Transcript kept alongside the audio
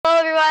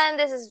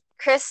everyone. This is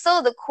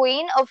Crystal, the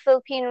queen of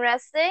Philippine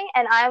wrestling,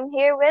 and I'm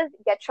here with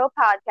Get Your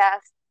Podcast.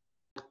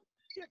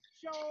 Get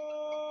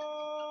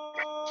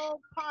Show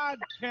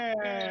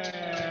Podcast.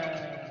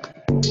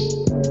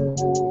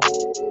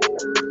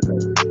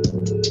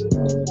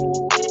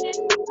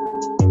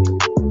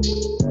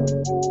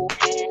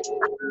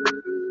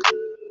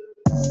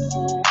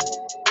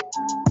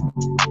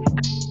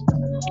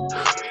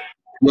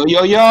 Yo,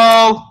 yo,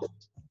 yo.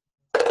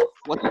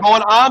 What's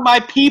going on, my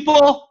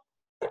people?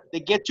 The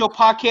Get Your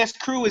Podcast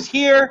crew is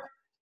here.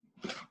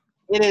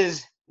 It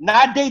is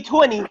not day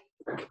 20,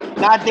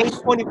 not day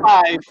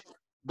 25,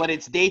 but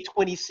it's day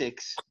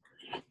 26.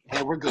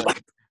 And we're good.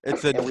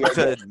 It's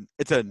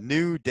a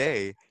new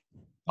day.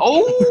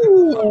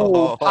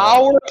 Oh,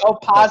 power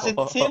of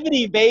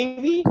positivity,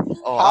 baby.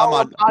 Oh,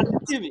 Power of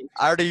positivity.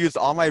 I already used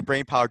all my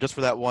brain power just for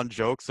that one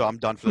joke, so I'm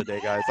done for the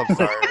day, guys. I'm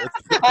sorry.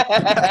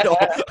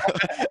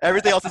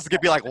 Everything else is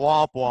gonna be like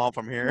womp womp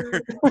from here.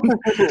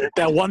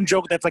 That one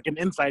joke that's like an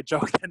inside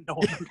joke that no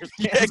one understands.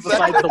 Yeah,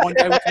 exactly. Besides the one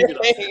guy who tweeted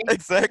us.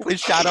 Exactly.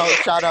 Shout out.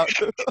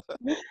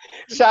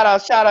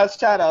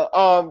 Shout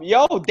out.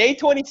 Yo, day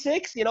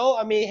 26,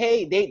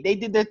 hey, they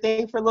did their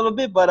thing for a little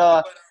bit,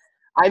 but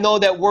I know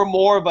that we're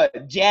more of a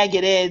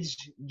jagged edge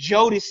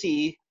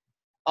Jodeci.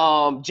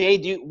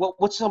 Jay,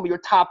 what's some of your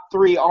top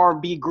 3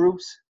 R&B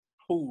groups?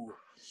 Ooh.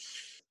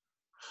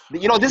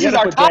 This is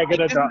our topic.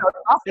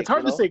 It's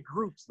hard to say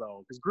groups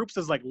though, because groups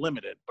is like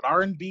limited. But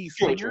R&B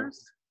singers,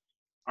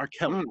 R.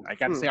 Kelly. I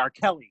gotta say R.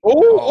 Kelly.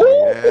 Oh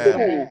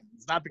yeah.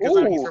 It's not because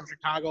he's from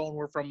Chicago and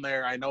we're from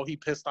there. I know he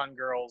pissed on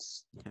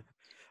girls.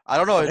 I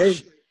don't know.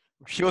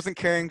 She wasn't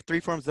carrying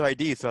 3 forms of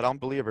ID, so I don't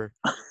believe her.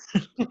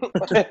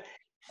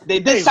 They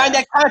did sign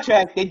that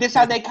contract.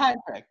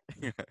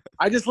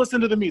 I just listen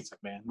to the music,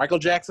 man. Michael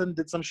Jackson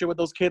did some shit with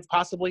those kids,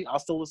 possibly. I'll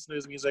still listen to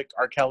his music.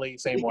 R. Kelly,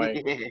 same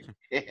way.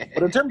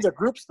 But in terms of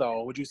groups,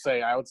 though, would you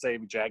say I would say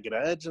Jagged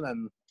Edge, and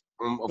then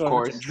of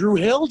course Drew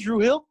Hill.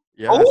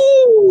 Yes.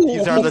 Ooh,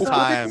 these are the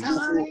times.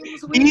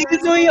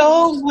 These we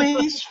all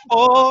wish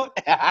for.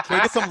 Can we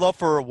get some love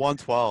for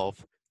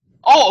 112?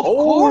 Oh, of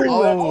course.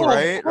 Oh,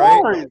 right.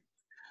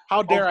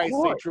 How dare I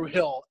say Drew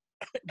Hill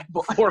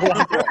before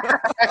 112?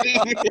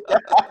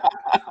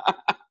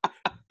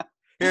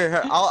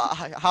 Here.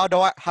 How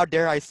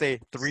dare I say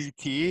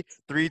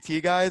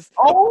 3T guys?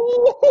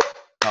 Oh.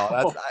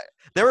 No,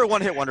 they were a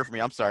one-hit wonder for me.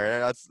 I'm sorry.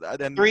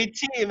 Then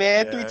 3T,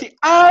 man. Yeah. 3T.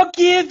 I'll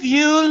give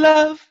you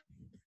love.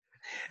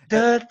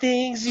 The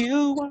things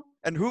you want.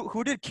 And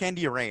who did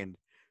Candy Rain?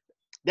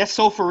 That's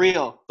so for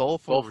real. Soul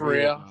for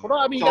real. Well,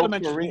 I mean, you gotta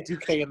mention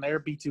B2K in there.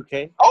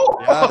 B2K. Oh.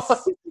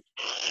 Yes.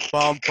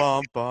 Bump.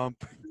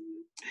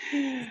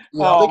 They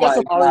got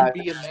some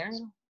R&B in there.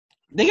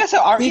 They got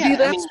some R&B. Maybe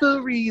that's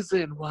the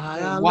reason why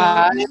I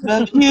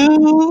love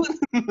you.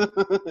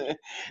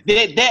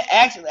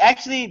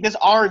 Actually, this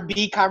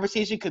R&B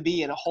conversation could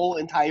be in a whole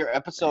entire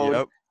episode.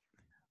 Yep.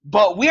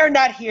 But we are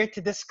not here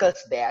to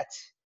discuss that.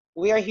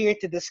 We are here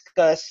to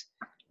discuss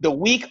the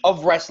week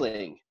of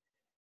wrestling.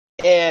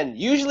 And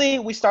usually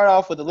we start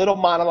off with a little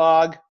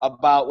monologue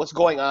about what's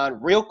going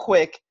on real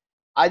quick.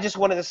 I just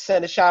wanted to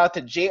send a shout out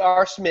to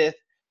J.R. Smith.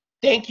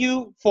 Thank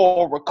you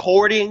for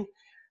recording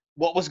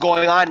what was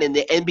going on in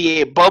the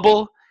NBA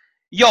bubble.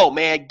 Yo,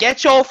 man,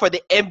 get yo for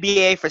the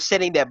NBA for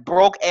sending that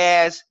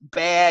broke-ass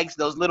bags,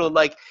 those little,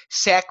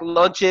 sack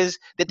lunches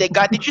that they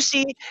got. Did you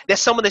see that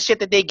some of the shit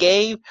that they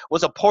gave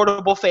was a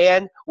portable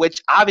fan,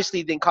 which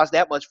obviously didn't cost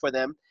that much for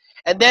them?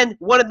 And then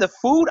one of the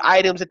food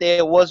items that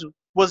there was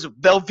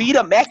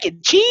Velveeta mac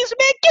and cheese,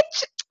 man.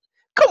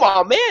 Come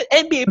on, man.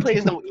 NBA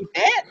players don't eat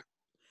that.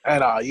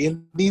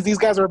 And these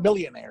guys are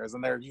millionaires,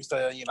 and they're used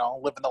to,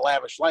 living the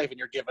lavish life, and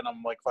you're giving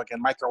them,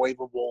 fucking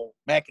microwavable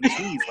mac and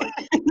cheese.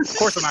 Of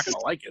course they're not going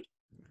to like it.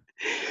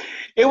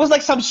 It was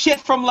like some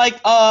shit from,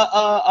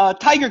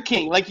 Tiger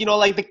King.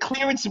 The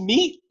clearance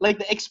meat,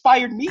 the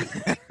expired meat.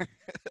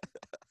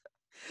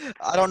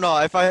 I don't know.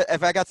 If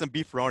I got some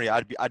beefaroni,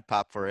 I'd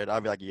pop for it.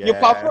 I'd be like, yeah. You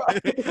pop for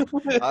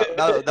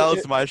that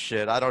was my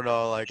shit. I don't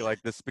know,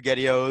 like the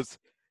SpaghettiOs.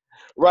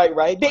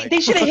 Right. They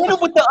should have hit him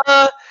with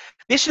the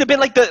They should have been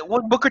like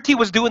when Booker T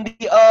was doing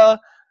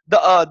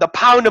the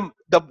pound of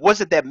was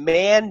it that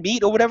man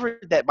meat or whatever,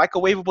 that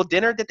microwavable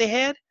dinner that they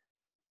had?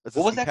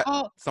 What was that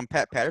called? Some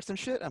Pat Patterson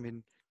shit. I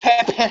mean,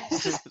 Pat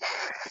Patterson.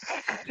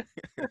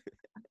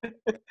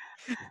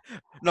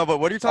 No, but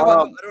what are you talking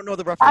about? I don't know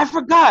the reference. I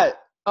forgot.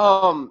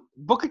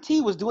 Booker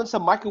T was doing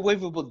some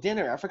microwavable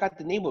dinner. I forgot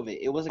the name of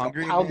it. It was like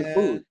a pound of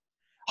food.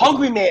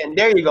 Hungry Man.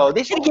 There you go.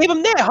 They should have gave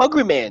him that.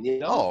 Hungry Man.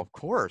 Oh, of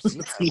course.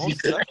 Yeah,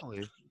 most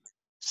definitely.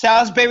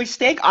 Salisbury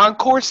steak.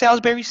 Encore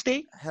Salisbury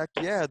steak. Heck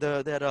yeah.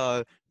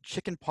 That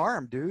chicken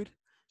parm, dude.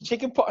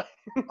 Chicken parm.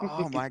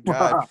 Oh my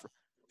god.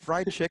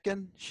 Fried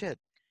chicken. Shit.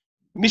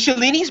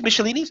 Michelini's.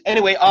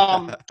 Anyway,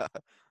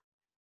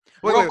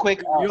 real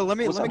quick. Let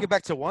me get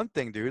back to one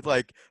thing, dude.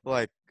 Like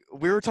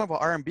we were talking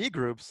about R&B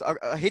groups.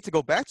 I hate to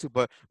go back to,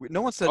 but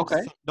no one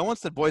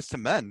said Boys to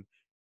Men.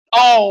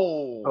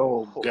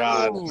 Oh,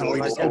 God! Ooh, So we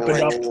nice just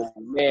opened up.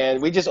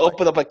 man, we just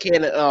opened up a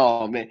can of.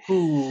 Oh man,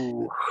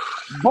 Ooh,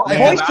 Boys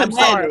man, to I'm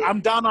sorry. Men. I'm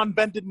down on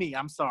bended knee.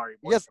 I'm sorry.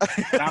 Boys.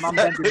 Yes. Down on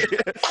bended knee.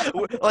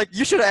 Like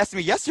you should have asked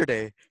me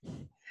yesterday.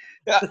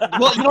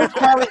 Well,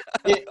 Charlie.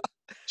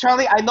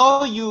 Charlie, I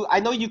know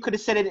you could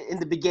have said it in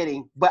the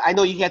beginning, but I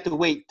know you had to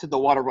wait till the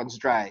water runs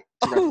dry.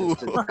 Oh.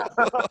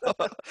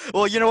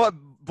 Well, you know what,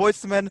 boys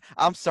to men,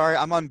 I'm sorry.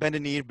 I'm on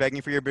bended knee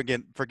begging for your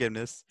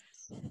forgiveness.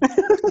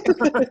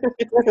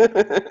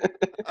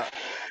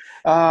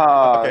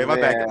 Oh, Okay, my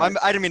bad. man.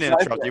 I didn't mean to No,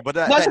 it's interrupt okay. you, but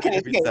No, that it's okay,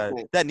 needed to it's be okay, said.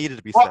 it's okay. That needed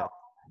to be said.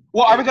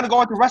 Well, are we gonna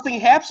go into wrestling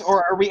haps,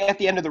 or are we at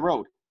the end of the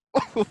road?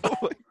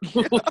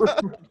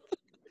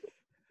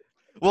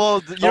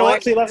 Well, you know what?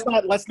 Actually, let's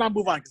not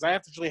move on because I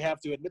actually have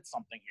to admit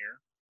something here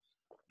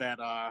that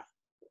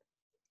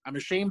I'm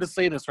ashamed to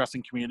say this,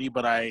 wrestling community,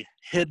 but I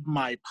hid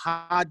my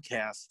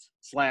podcast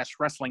 /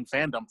 wrestling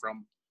fandom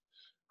from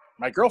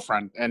my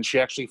girlfriend, and she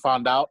actually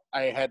found out.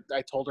 I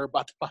told her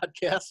about the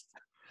podcast.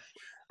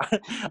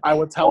 I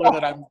would tell her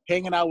that I'm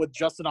hanging out with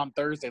Justin on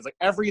Thursdays, like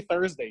every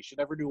Thursday. She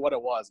never knew what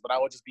it was, but I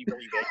would just be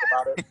really vague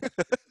about it.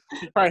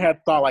 She probably had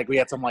thought like we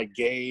had some like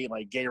gay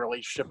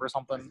relationship or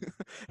something.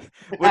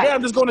 Well, yeah,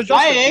 I'm just going to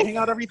Justin. We hang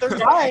out every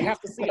Thursday. I have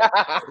to see it.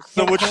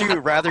 So would you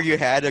rather you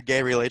had a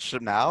gay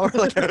relationship now? Or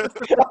like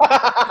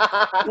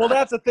Well,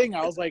 that's the thing.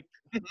 I was like,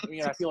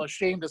 I feel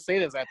ashamed to say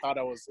this. I thought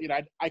I was,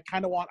 I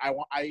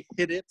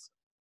hid it.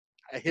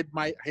 I hid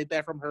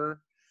that from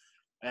her,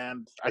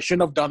 and I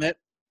shouldn't have done it.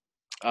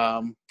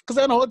 Because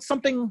I know it's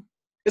something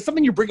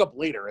you bring up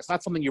later. It's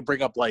not something you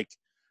bring up like,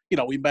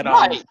 we met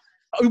on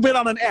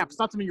an app. It's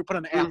not something you put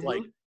on an app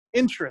like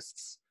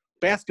interests,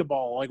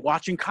 basketball, like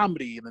watching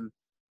comedy, and then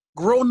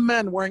grown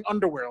men wearing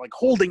underwear, like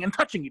holding and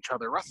touching each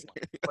other, wrestling.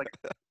 Like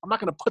I'm not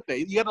gonna put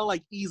that. You gotta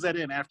like ease that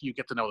in after you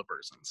get to know the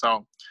person.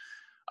 So,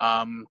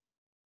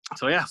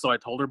 so I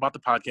told her about the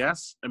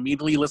podcast.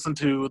 Immediately listened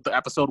to the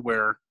episode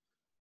where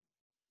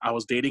I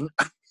was dating.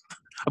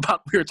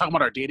 We were talking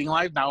about our dating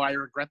life. Now I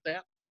regret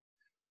that.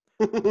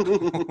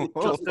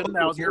 Justin,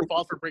 that was your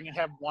fault for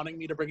wanting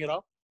me to bring it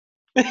up.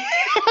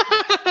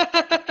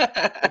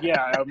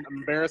 Yeah, I'm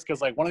embarrassed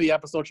because like one of the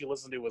episodes you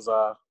listened to was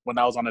when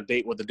I was on a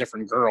date with a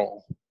different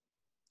girl,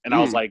 and I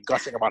was like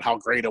gushing about how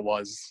great it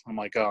was. I'm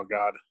like, oh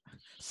god.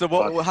 So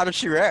how did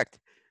she react?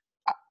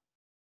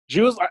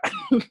 She was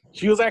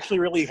actually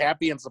really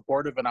happy and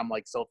supportive, and I'm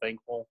like so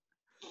thankful.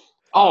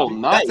 Oh,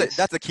 nice.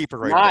 That's a keeper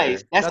right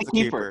nice. there. That's a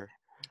keeper.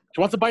 She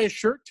wants to buy a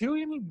shirt too.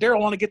 You mean Daryl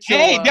want to get you?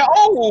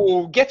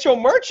 Get your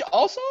merch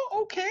also?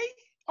 Okay.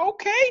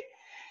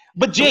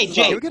 But Jay,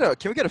 can we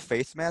get a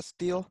face mask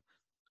deal?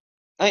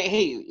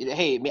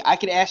 Hey, I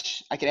could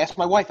ask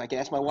my wife. I could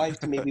ask my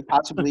wife to maybe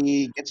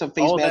possibly get some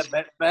face masks.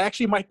 That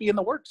actually might be in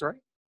the works, right?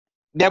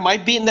 That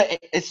might be in the.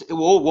 It's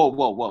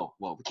whoa.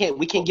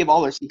 We can't give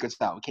all our secrets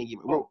out. We can't give.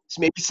 So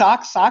maybe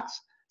socks.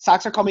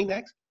 Socks are coming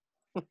next.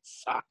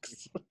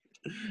 Socks.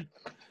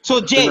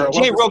 So Jay,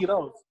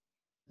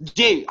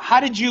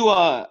 how did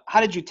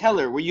you tell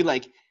her? Were you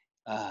like,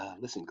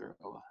 listen,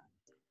 girl,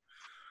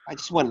 I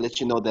just want to let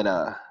you know that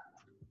I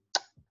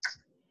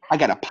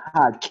got a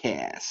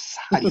podcast.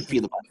 How do you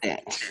feel about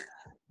that?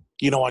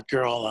 You know what,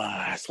 girl?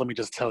 Let me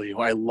just tell you,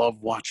 I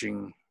love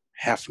watching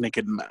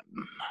half-naked men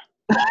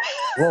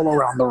roll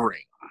around the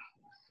ring.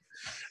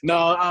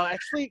 No,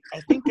 actually,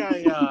 I think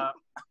I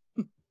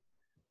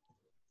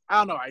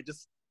don't know. I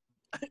just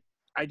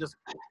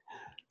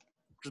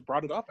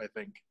brought it up, I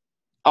think.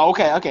 Oh,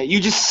 okay.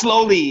 You just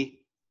slowly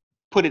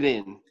put it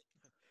in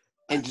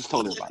and just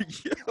told her about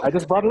it. I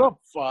just brought it up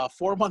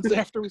 4 months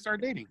after we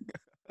started dating.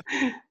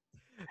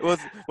 Was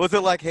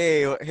it like,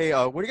 hey, what do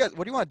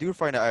you want to do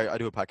for I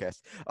do a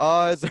podcast?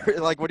 Is there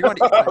like, what do you want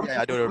to eat?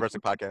 Yeah, I do a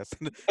wrestling podcast.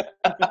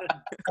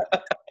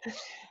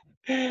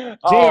 Jay,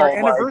 our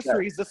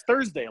anniversary is this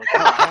Thursday.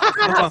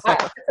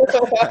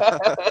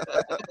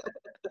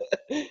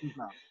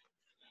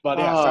 But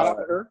yeah, shout out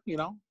to her,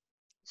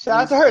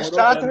 Shout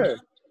out to her.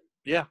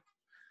 Yeah.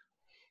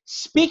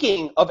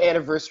 Speaking of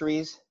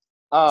anniversaries,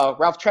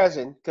 Ralph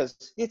Trezin,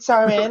 because it's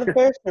our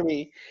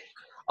anniversary.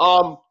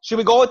 Should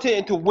we go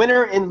into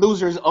winner and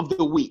losers of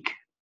the week?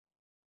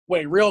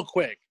 Wait, real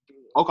quick.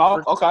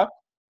 Okay.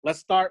 Let's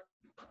start.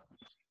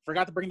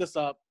 Forgot to bring this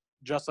up.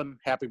 Justin,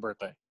 happy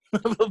birthday.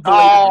 Man.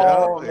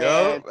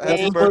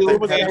 Happy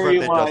birthday,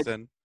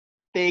 Justin.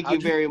 Thank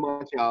you very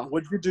much, y'all.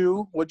 What'd you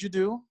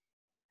do?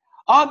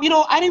 I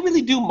didn't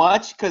really do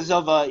much because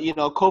of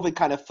COVID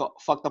kind of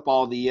fucked up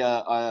all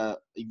the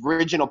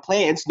original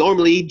plans.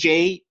 Normally,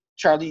 Jay,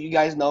 Charlie, you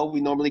guys know we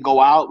normally go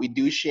out, we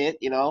do shit,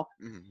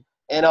 Mm-hmm.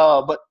 and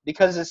but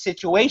because of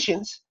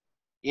situations,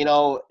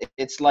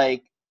 it's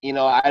like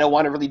I don't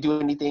want to really do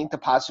anything to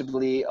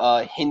possibly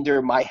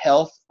hinder my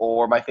health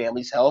or my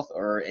family's health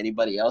or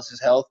anybody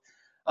else's health.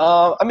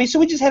 So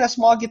we just had a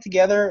small get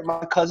together.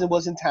 My cousin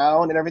was in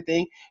town and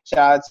everything. Shout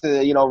out to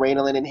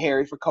Raynolin and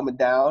Harry for coming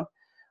down.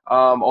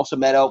 Also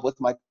met up with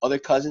my other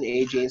cousin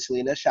AJ and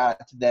Selena. Shout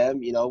out to them.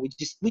 We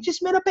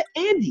just met up at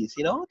Andy's.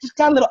 Just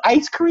got a little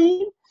ice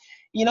cream.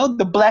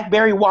 the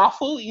blackberry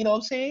waffle, you know what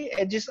I'm saying,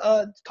 and just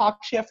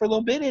talk shit for a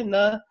little bit, and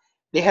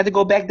they had to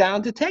go back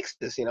down to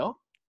Texas,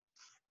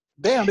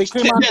 Damn, they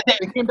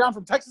came down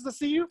from Texas to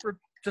see you for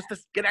just to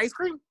get ice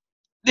cream.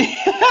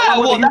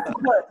 Well,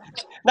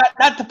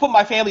 not to put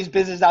my family's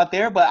business out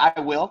there, but I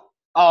will.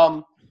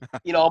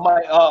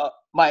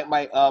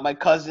 My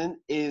cousin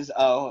is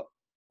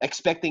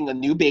expecting a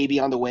new baby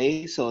on the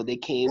way, so they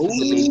came to the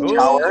baby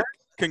shower.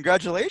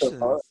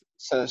 Congratulations.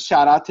 So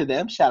shout out to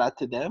them.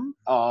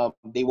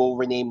 They will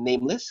rename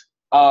nameless.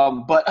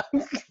 But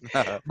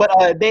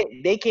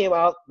they came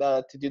out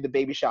to do the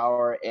baby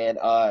shower, and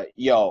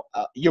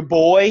your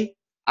boy,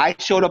 I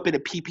showed up in a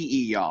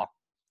PPE, y'all,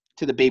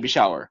 to the baby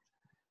shower.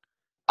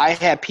 I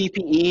had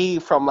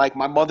PPE from like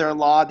my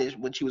mother-in-law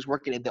when she was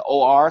working at the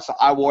OR, so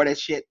I wore that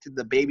shit to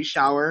the baby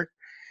shower.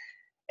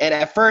 And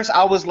at first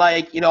I was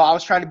like, I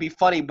was trying to be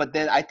funny, but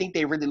then I think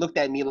they really looked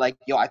at me like,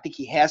 I think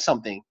he has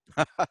something.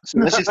 So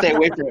let's just stay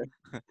away from him.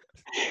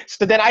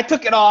 So then I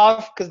took it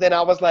off because then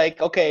I was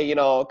like, okay,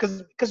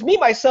 because me,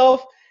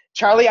 myself,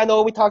 Charlie, I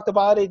know we talked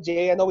about it.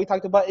 Jay, I know we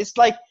talked about it. It's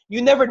like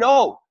you never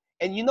know.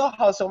 And you know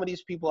how some of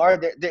these people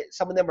are.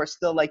 Some of them are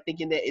still like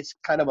thinking that it's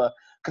kind of a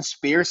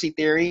conspiracy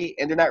theory,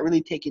 and they're not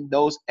really taking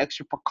those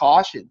extra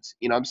precautions.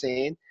 You know what I'm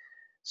saying?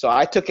 So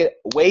I took it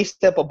way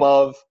step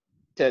above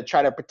to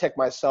try to protect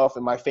myself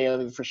and my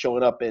family for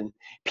showing up in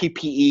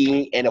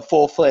PPE and a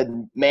full-fledged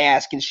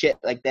mask and shit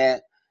like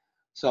that.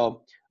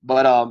 So,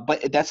 but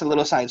that's a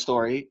little side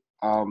story.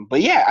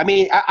 But yeah, I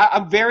mean,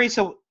 I'm very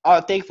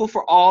thankful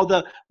for all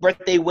the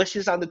birthday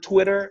wishes on the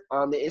Twitter,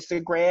 on the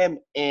Instagram,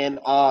 and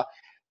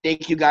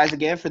thank you guys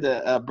again for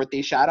the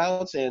birthday shout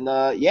outs. And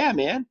yeah,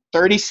 man,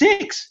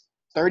 36.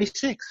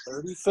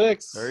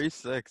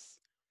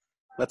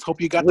 Let's hope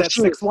you got that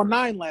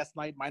 619 last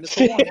night, minus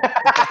the 1.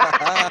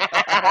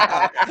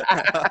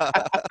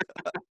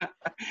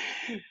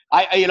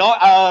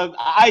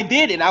 I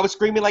did, and I was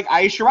screaming like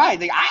Aisha Rai.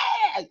 Like,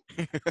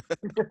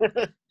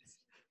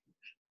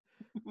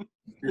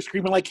 You're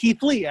screaming like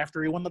Keith Lee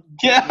after he won the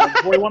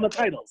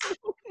titles.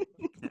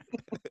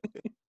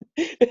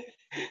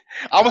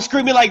 I was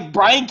screaming like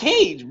Brian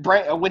Cage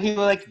when he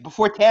was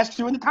before Taz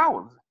threw in the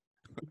towel.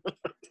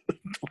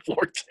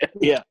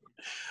 Yeah,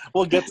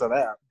 we'll get to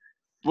that.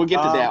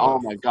 Oh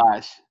my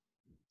gosh.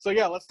 So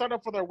yeah, let's start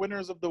off with our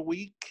winners of the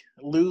week.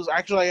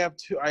 Actually,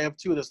 I have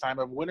two this time.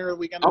 I have winner of the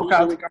week and loser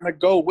of the week. I'm gonna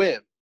go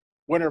with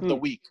winner of the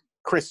week,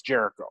 Chris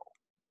Jericho.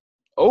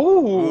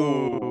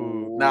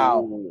 Oh,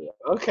 now,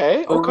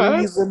 okay. The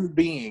reason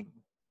being,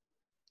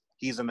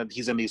 he's in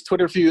these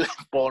Twitter feuds.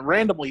 Well,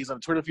 randomly, he's in a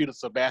Twitter feud with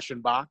Sebastian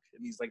Bach,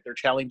 and they're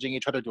challenging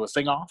each other to a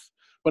sing-off.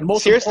 But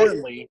most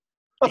importantly,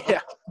 he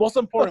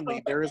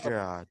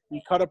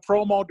cut a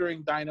promo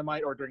during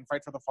Dynamite or during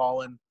Fight for the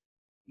Fallen.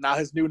 Now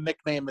his new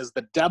nickname is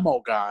the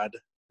Demo God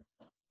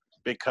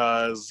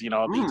because, he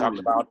talked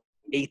about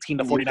 18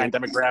 to 49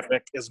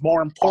 demographic is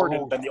more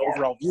important than the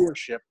overall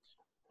viewership.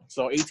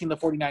 So 18 to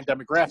 49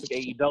 demographic,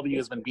 AEW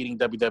has been beating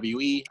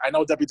WWE. I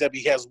know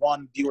WWE has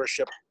won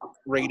viewership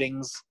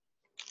ratings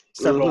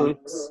several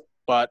weeks,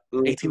 but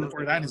 18 to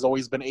 49 has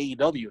always been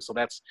AEW. So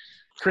that's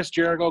Chris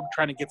Jericho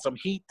trying to get some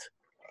heat,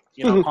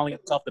 calling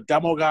himself the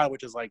Demo God,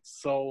 which is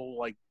so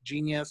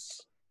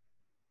genius.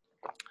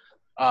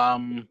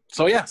 So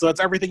that's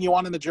everything you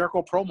want in the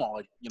Jericho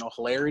promo,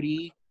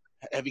 hilarity,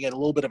 having a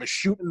little bit of a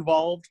shoot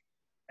involved,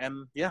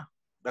 and yeah,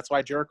 that's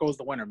why Jericho is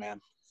the winner,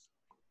 man.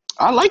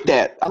 I like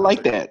that.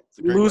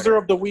 Loser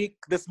of the week.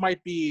 This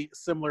might be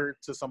similar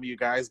to some of you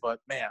guys,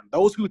 but man,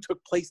 those who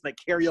took place in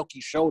the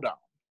karaoke showdown.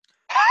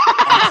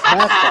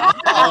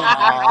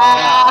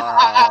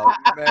 Oh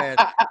man,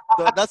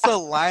 so that's a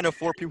line of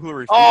 4 people who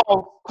refused.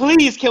 Oh,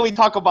 please, can we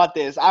talk about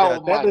this?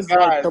 That is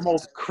the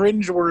most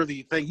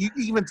cringeworthy thing. You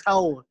can even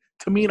tell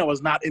Tamina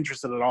was not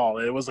interested at all.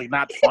 It was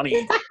not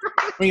funny.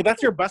 I mean,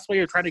 that's your best way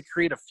of trying to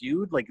create a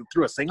feud,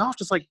 through a sing-off.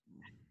 Just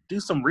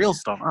do some real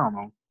stuff. I don't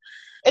know.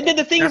 And then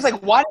the thing is,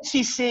 why did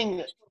she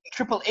sing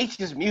Triple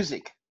H's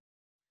music?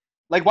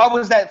 Why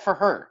was that for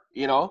her?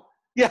 Yeah,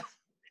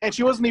 and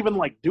she wasn't even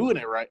doing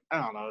it right.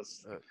 I don't know.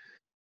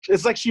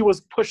 It's like she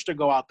was pushed to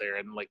go out there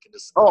and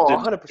just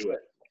 100%. Do it.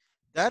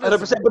 That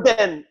is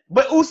 100%.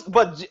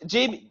 But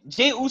Jay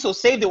Uso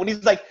saved it when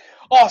he's like,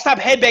 "Oh, stop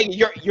headbanging!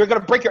 You're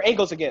gonna break your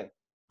ankles again."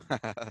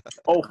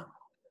 Oh,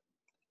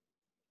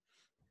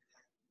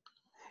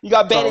 you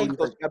got bad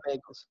ankles.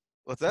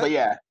 What's that? But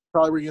yeah.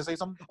 Probably were you gonna say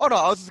something? Oh no,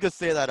 I was just gonna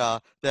say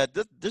that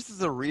this is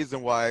the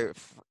reason why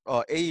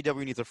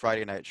AEW needs a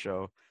Friday night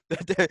show.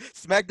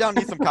 SmackDown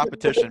needs some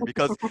competition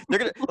because they're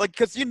gonna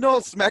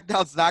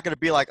SmackDown's not gonna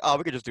be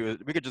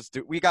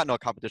we got no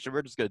competition.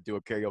 We're just gonna do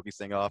a karaoke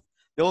sing off.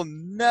 They'll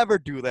never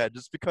do that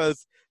just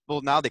because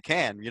now they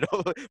can,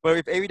 But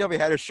if AEW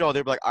had a show,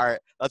 they'd be like, all right,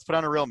 let's put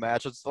on a real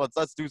match.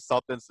 Let's do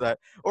something I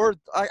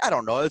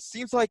don't know. It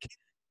seems like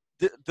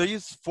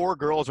these 4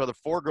 girls are the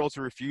 4 girls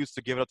who refuse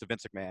to give it up to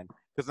Vince McMahon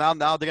because now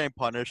they're getting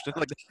punished.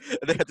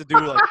 They have to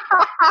do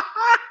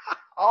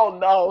oh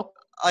no.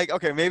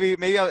 Okay, maybe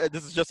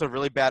this is just a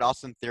really bad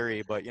Austin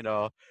theory, but it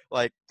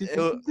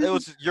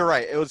was you're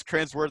right. It was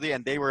cringeworthy,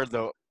 and they were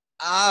the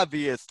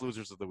obvious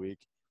losers of the week.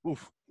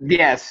 Oof.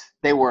 Yes,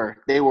 they were.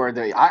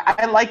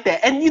 I like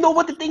that. And you know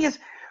what the thing is?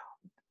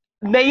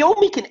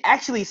 Naomi can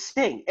actually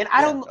sing, and I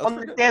Yeah, don't that was pretty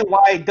good. understand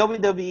why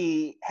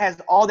WWE has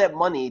all that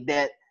money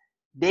that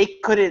they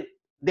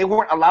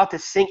weren't allowed to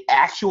sing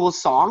actual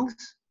songs.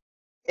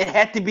 It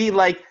had to be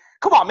like,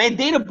 come on, man,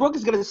 Dana Brooke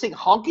is gonna sing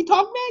Honky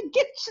Tonk Man?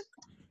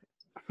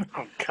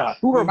 Oh God,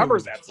 who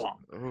remembers that song?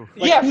 Ooh.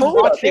 Like, Yeah,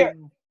 for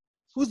real.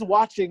 who's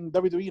watching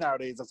WWE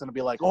nowadays that's gonna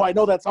be like, oh, I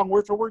know that song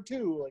word for word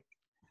too, like,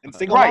 and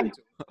sing Right. along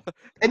to it.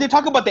 And they're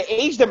talking about the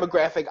age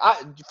demographic.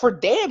 For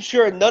damn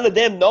sure, none of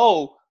them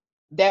know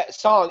that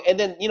song. And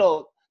then,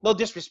 no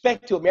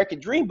disrespect to American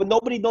Dream, but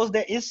nobody knows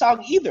his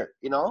song either.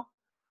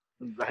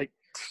 Like,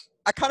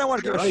 I kind of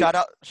want to give a Right.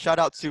 shout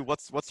out to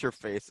what's her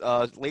face,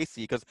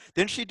 Lacey, because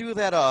didn't she do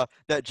that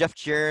Jeff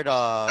Jarrett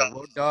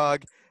Road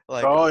Dog?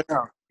 Like, oh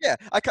yeah, yeah,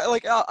 I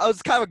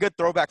was kind of a good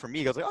throwback for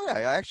me. I was like, oh yeah,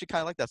 I actually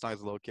kind of like that song as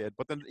a little kid.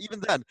 But then even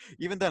then,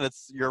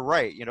 you're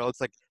right.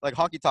 It's like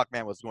Honky Tonk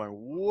Man was going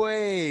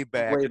way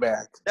back. way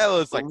back. That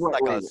was like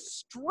Right. a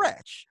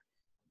stretch.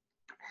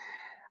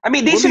 I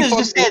mean, they Wouldn't should be have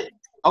just fun- said,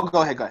 oh,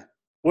 go ahead.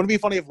 Wouldn't it be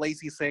funny if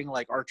Lacey sang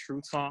like our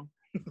Truth song?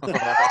 People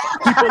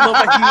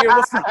love to hear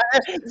what's up.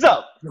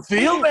 So,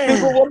 Feel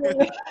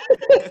man.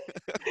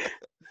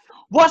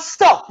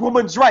 what's up,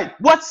 woman's right?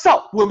 What's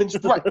up, woman's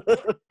right?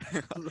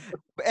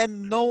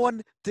 And no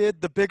one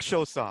did the Big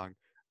Show song.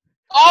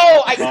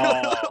 Oh, I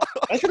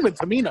That should have been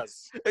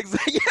Tamina's.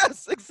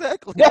 Yes,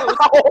 exactly. no.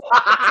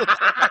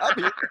 I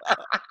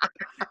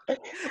mean,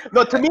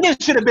 No, Tamina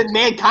should have been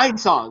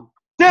Mankind's song.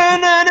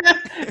 Da-na-na,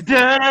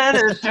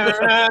 da-na-na,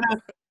 da-na-na.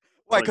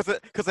 why? Because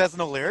it has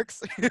no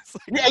lyrics. It's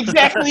like, Yeah,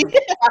 exactly.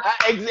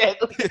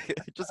 Exactly.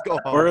 just go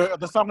home. Or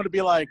the song would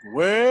be like,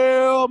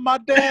 well, my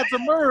dad's a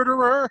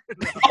murderer.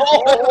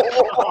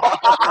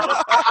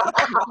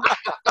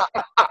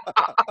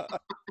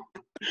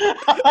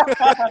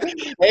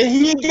 And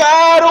he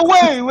got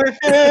away with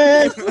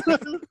it.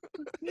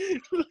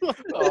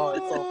 Oh,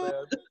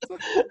 it's so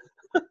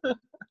bad.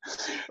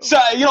 So,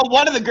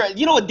 one of the girls,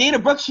 what, Dana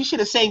Brooks, she should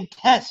have sang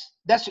Tess.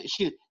 That's what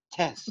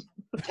Tess.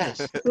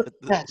 Tess.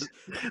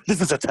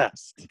 This is a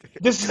test.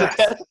 This is a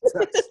test.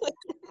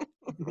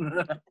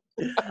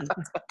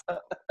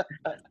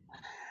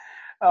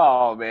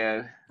 Oh,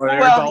 man.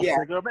 Well, yeah.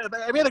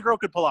 I mean, the girl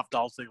could pull off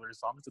Dolph Ziggler's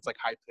songs. It's like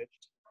high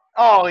pitched.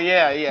 Oh,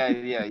 yeah.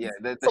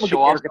 The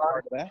show off.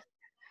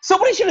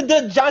 Somebody should have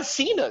done John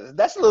Cena's.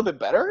 That's a little bit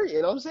better.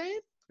 You know what I'm saying?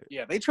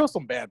 Yeah, they chose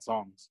some bad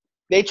songs.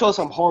 They chose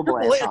some horrible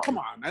Triple ass H, songs. come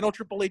on. I know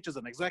Triple H is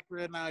an exec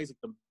right now. He's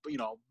like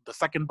the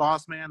second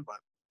boss man, but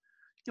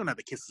you don't have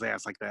to kiss his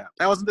ass like that.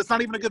 That's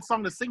not even a good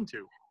song to sing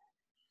to.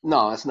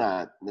 No, it's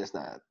not. It's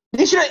not.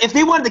 They should have, if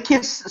they wanted to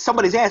kiss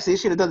somebody's ass, they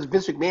should have done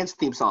Vince McMahon's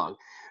theme song.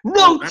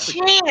 No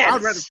chance.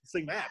 I'd rather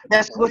sing that.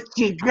 That's what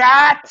you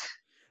got.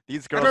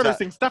 These I'd girls. rather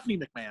sing Stephanie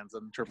McMahon's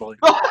than Triple H.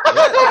 How's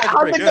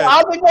pretty it good. go?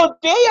 How's it go,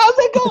 Jay? How's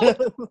it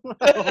go?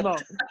 I don't know.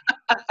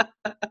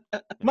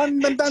 I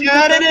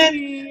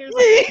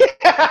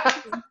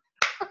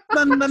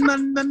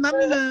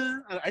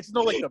just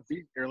know like the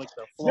beat or like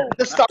the flow.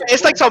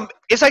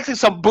 It's like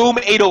some boom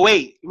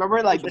 808.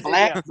 Remember, like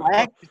black.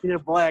 Yeah,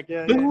 black.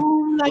 Yeah.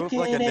 Boom like Move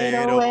like an a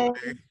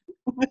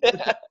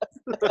 808.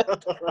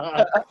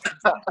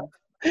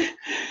 Oh,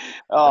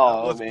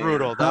 Oh, that was man.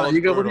 brutal. That was What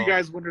are brutal. you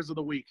guys winners of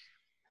the week?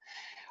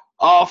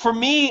 For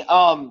me,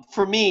 I'm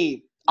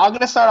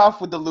gonna start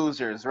off with the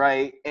losers,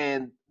 right?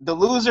 And the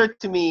loser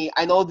to me,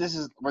 I know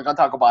we're gonna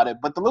talk about it,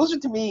 but the loser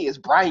to me is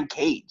Brian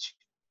Cage.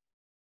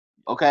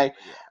 Okay,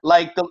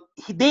 like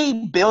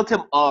they built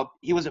him up.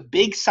 He was a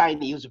big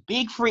signee. He was a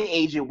big free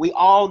agent. We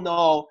all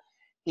know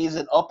he's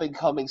an up and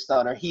coming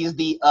stunner. He's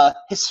the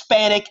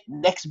Hispanic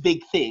next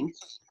big thing,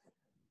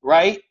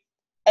 right?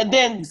 And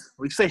then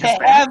We say to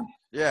Hispanic. have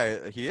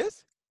Yeah, he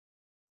is.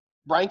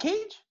 Brian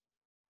Cage.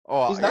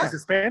 Oh, He's yeah. not? He's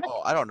Hispanic.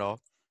 Oh, I don't know.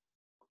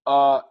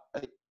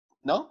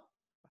 No.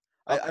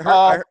 I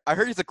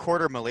heard he's a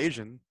quarter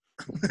Malaysian.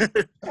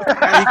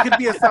 Yeah, he could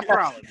be a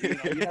Sephardi.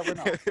 You never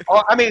know.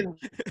 Oh, I mean,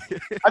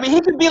 he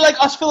could be like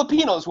us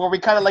Filipinos, where we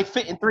kind of like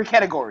fit in 3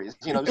 categories.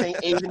 You know what I'm saying?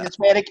 Asian,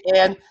 Hispanic,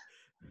 and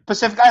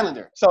Pacific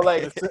Islander. So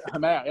like,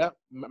 Yeah,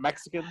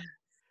 Mexican,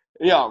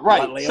 yeah,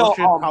 right. Laotian,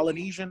 So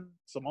Polynesian,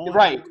 Samoan.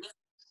 right.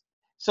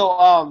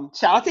 So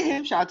shout out to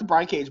him. Shout out to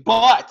Brian Cage.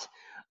 But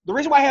the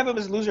reason why I have him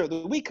as loser of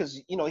the week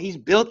because he's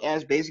built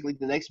as basically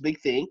the next big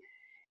thing.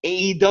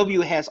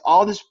 AEW has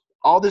all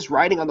this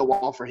writing on the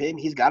wall for him.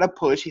 He's got a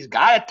push. He's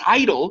got a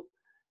title.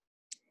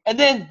 And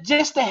then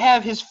just to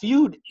have his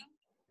feud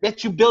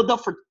that you build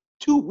up for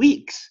 2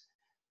 weeks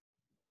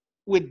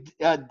with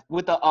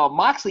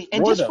Moxley,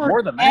 and More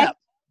than that.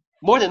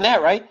 more than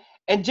that, right?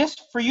 And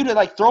just for you to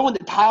like throw in the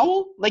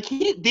towel, like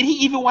did he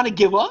even want to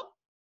give up?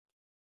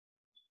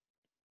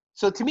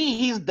 So to me,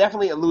 he's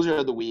definitely a loser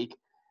of the week.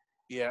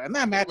 Yeah, and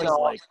that match You is know,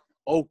 like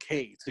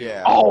okay too.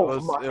 Yeah. Oh,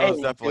 it was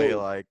hey, definitely dude.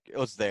 like it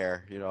was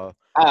there. Yeah,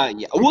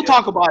 we'll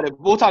talk about it.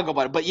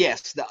 But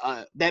yes,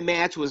 that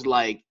match was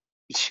like,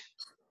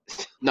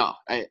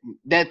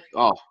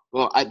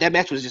 that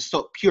match was just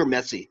so pure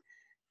mercy.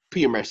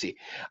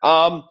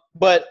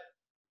 But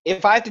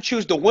if I had to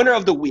choose the winner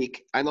of the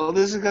week, I know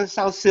this is gonna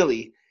sound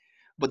silly,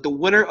 but the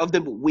winner of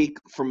the week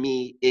for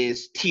me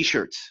is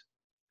T-shirts.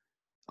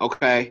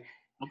 Okay,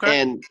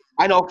 Okay. and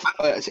I know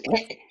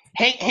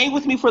hang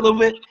with me for a little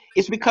bit.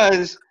 It's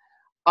because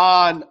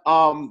on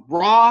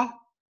Raw,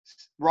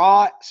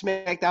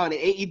 SmackDown, and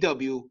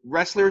AEW,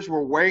 wrestlers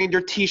were wearing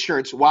their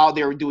T-shirts while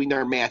they were doing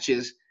their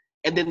matches,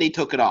 and then they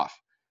took it off.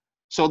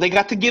 So they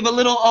got to give a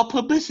little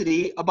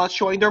publicity about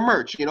showing their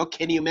merch. You know,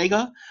 Kenny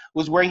Omega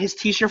was wearing his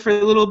T-shirt for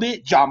a little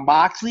bit. Jon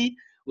Moxley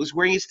was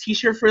wearing his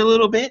T-shirt for a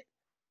little bit.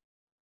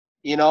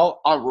 You know,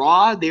 on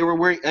Raw, they were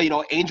wearing.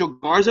 Angel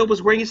Garza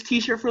was wearing his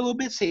T-shirt for a little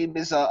bit, same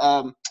as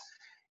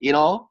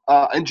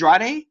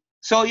Andrade.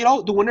 So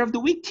the winner of the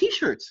week,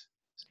 T-shirts.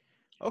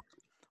 Okay.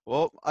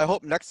 Well, I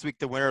hope next week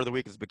the winner of the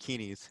week is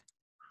bikinis.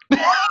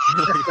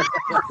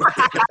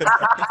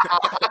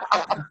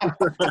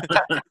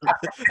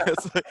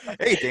 It's like,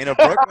 hey, Dana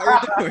Brooke,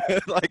 how you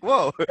doing? Like,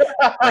 whoa.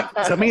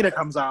 Tamina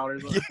comes out. Or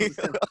something.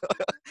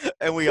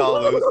 And we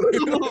all lose.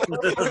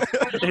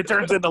 It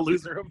turns into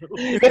loser of the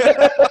week.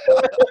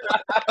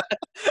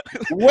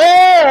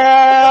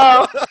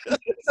 Well,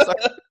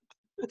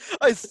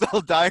 I'm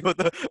still dying with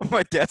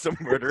my dad's a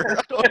murderer.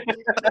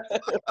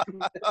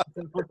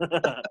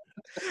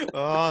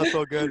 Oh,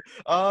 so good.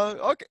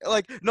 Okay,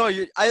 like no,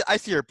 I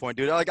see your point,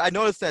 dude. Like I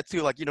noticed that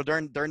too. Like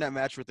during that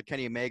match with the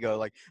Kenny Omega,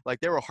 like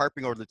they were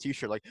harping over the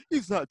T-shirt. Like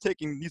he's not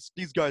taking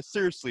these guys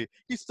seriously.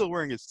 He's still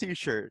wearing his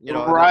T-shirt.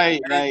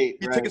 Right.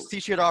 He took his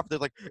T-shirt off. They're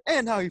like,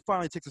 and now he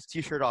finally takes his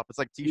T-shirt off. It's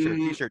like T-shirt,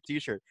 T-shirt,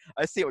 T-shirt.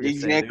 I see what you're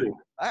saying, dude.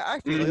 I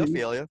feel you. I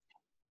feel you.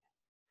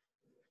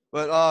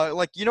 But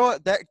like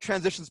what, that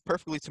transitions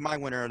perfectly to my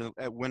winner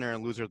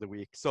and loser of the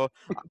week. So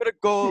I'm gonna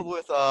go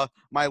with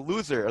my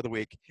loser of the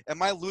week, and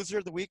my loser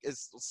of the week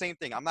is the same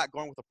thing. I'm not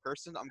going with a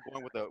person. I'm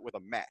going with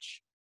a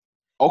match.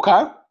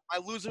 Okay. My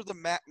loser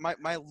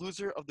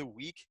of the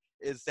week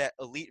is that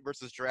Elite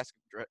versus Jurassic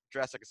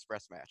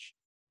Express match.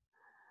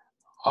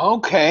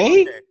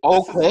 Okay.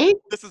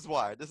 This is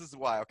why.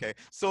 Okay.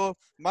 So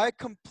my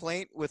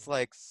complaint with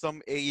like some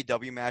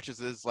AEW matches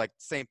is like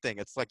same thing.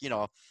 It's like,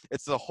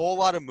 it's a whole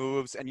lot of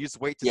moves and you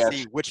just wait to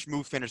see which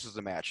move finishes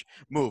the match.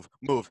 Move,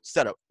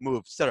 set up,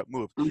 move.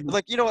 Mm-hmm.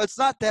 Like, it's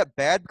not that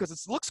bad because it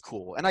looks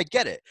cool and I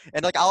get it.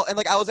 And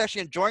I was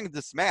actually enjoying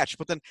this match,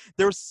 but then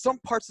there were some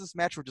parts of this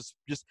match where it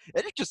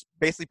just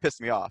basically pissed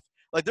me off.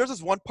 Like there's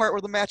this one part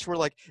where the match where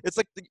like it's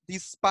like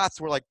these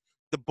spots where like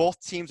the both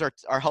teams are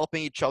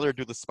helping each other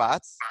do the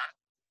spots.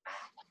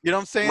 You know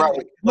what I'm saying?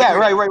 Right.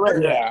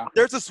 Right. Yeah.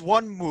 There's this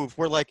one move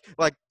where like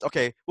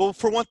okay, well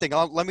for one thing,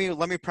 let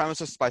me premise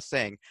this by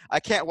saying I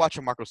can't watch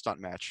a Marco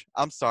Stunt match.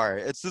 I'm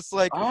sorry. It's just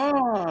like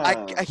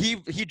he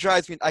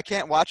drives me. I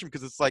can't watch him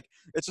because it's like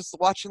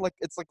watching a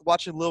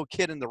little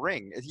kid in the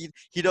ring.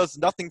 He does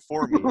nothing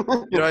for me. You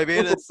know what I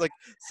mean? It's like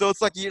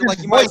you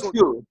might as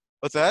well,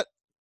 what's that?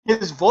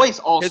 His voice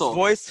also. His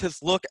voice,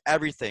 his look,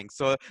 everything.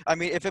 So I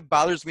mean, if it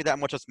bothers me that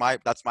much,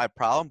 that's my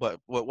problem. But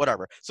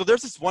whatever. So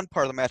there's this one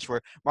part of the match where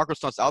Marco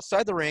Stunt's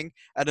outside the ring,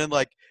 and then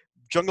like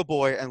Jungle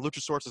Boy and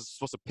Luchasaurus is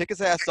supposed to pick his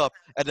ass up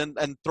and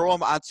throw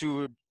him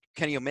onto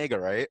Kenny Omega,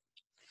 right?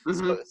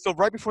 Mm-hmm. So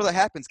right before that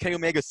happens, Kenny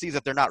Omega sees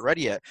that they're not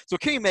ready yet. So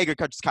Kenny Omega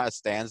just kind of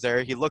stands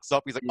there. He looks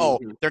up. He's like, "Oh,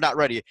 they're not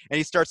ready," and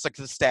he starts like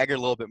to stagger a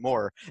little bit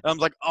more. And I'm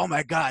like, "Oh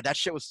my god, that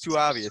shit was too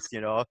obvious,"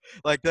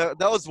 Like that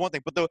was one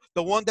thing. But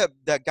the one that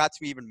got to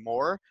me even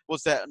more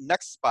was that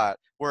next spot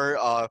where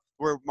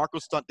Marco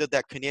Stunt did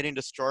that Canadian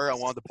Destroyer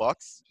on one of the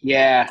Bucks.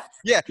 Yeah.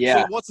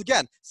 So once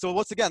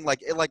again,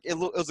 like it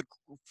was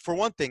for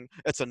one thing,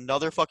 it's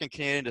another fucking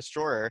Canadian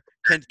Destroyer.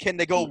 Can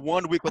they go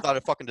 1 week without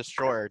a fucking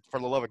Destroyer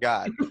for the love of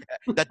God?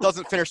 That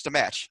doesn't finish the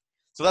match.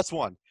 So that's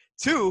one.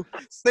 Two,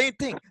 same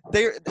thing.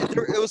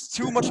 It was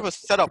too much of a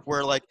setup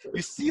where like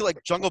you see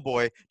like Jungle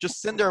Boy just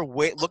sitting there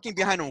looking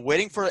behind him,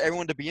 waiting for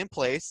everyone to be in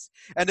place,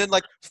 and then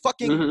like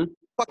fucking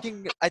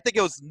I think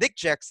it was Nick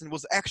Jackson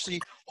was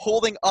actually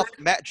holding up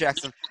Matt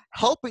Jackson,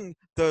 helping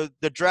the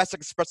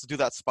Jurassic Express to do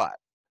that spot.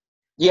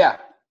 Yeah.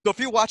 So if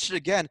you watch it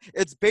again,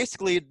 it's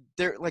basically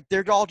they're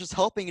all just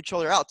helping each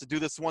other out to do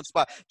this one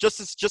spot,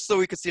 just so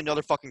we could see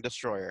another fucking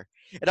Destroyer.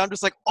 And I'm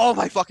just like, oh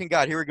my fucking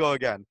god, here we go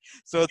again.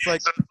 So it's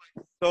like,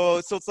 so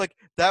it's like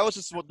that was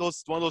just one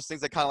of those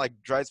things that kind of like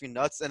drives me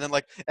nuts. And then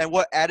like, and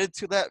what added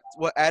to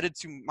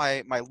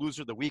my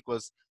loser of the week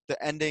was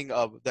the ending.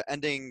 What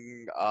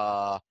you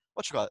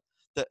call it?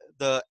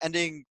 The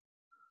ending.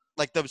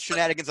 Like the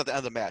shenanigans at the end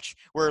of the match,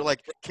 where like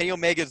Kenny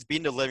Omega is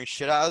beating the living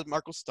shit out of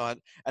Marco Stunt,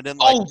 and then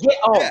like and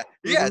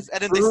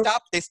then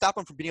they stop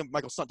him from beating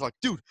Michael Stunt. They're like,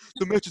 dude,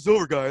 the match is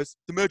over, guys.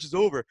 The match is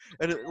over,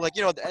 and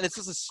and it's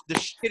just the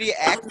shitty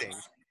acting.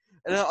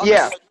 And I'm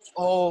just like,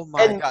 oh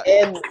my god.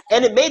 And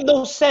it made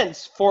no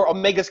sense for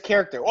Omega's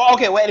character. Well,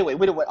 okay. Well, anyway,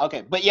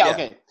 okay, but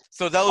okay.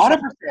 So that was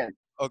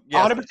 100%.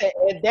 100%,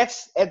 and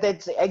that's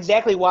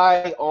exactly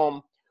why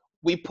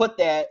we put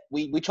that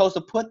we chose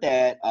to put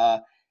that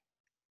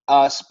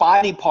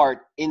spotty part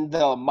in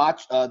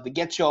the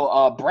Get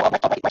Your brand.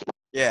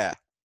 Yeah.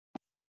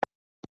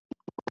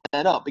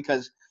 That up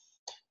because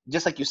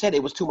just like you said,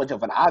 it was too much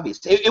of an obvious.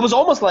 It was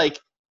almost like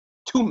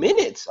 2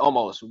 minutes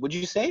almost. Would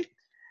you say?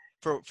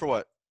 For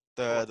what?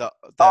 The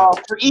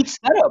For each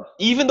setup,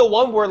 even the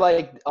one where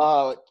like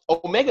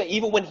Omega,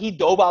 even when he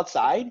dove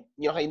outside,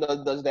 you know how he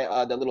does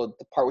that the little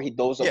part where he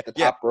doves up the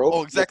top rope.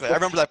 Oh, exactly. I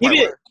remember that part.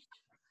 Even,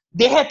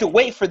 they had to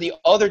wait for the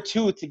other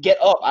two to get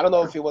up. I don't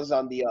know if it was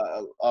on the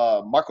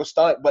Marco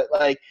Stunt, but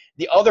like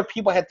the other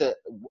people had to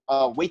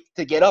wait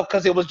to get up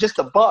because it was just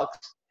the Bucks.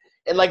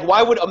 And like,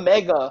 why would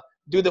Omega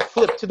do the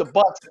flip to the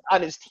Bucks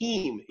on his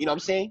team? You know what I'm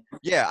saying?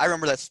 Yeah, I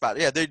remember that spot.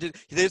 Yeah, they did.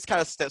 They just kind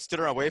of stood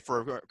around wait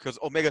for because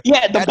Omega.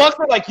 Yeah, the Bucks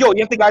were like, "Yo,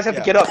 you guys have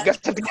to get up. You guys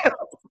have to get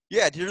up."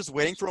 Yeah, you're just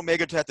waiting for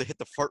Omega to have to hit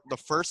the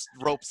first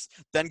ropes,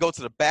 then go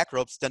to the back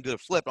ropes, then do the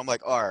flip. I'm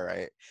like, all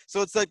right.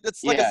 So it's like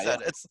I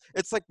said,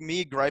 it's like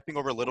me griping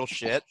over little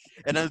shit,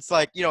 and then it's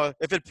like, you know,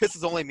 if it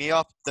pisses only me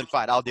off, then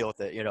fine, I'll deal with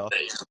it. You know.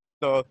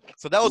 So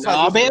that was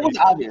my. Man, it was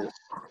obvious.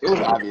 It was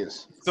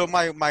obvious. So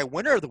my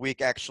winner of the week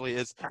actually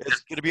is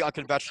going to be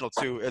unconventional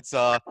too. It's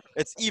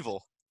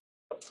Evil.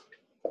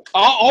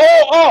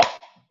 Oh.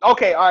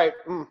 Okay. All right.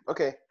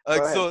 Okay.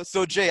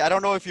 So Jay, I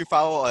don't know if you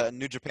follow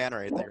New Japan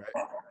or anything,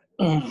 right?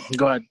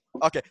 Go ahead.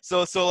 Okay,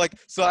 so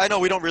I know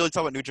we don't really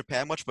talk about New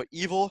Japan much, but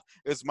Evil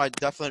is my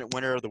definite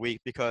winner of the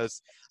week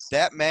because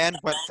that man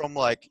went from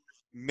like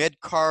mid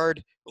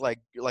card, like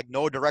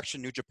no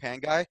direction New Japan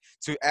guy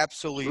to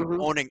absolutely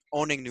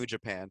owning New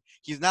Japan.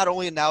 He's not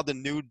only now the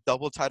new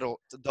double title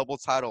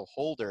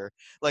holder,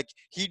 like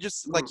he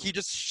just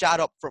shot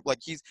up from like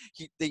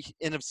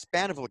in a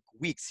span of like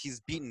weeks he's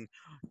beaten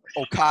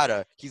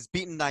Okada, he's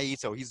beaten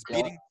Naito, he's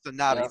beating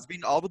Sonata, he's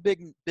beaten all the big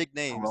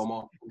names,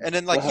 and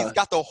then like he's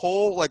got the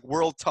whole like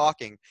world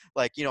talking,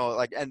 like, you know,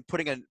 like, and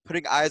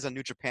putting eyes on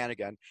New Japan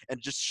again,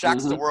 and just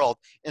shocks the world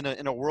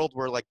in a world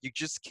where like you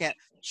just can't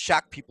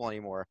shock people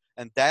anymore,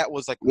 and that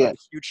was like a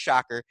huge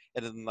shocker,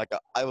 and then like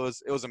it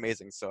was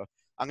amazing. So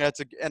I'm gonna have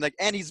to,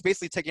 and he's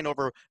basically taking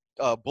over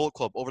Bullet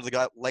Club over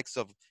the likes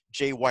of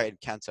Jay White and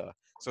Kenta.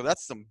 So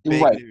that's some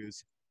big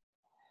news.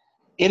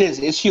 It is.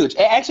 It's huge.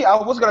 Actually, I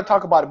was gonna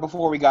talk about it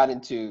before we got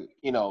into,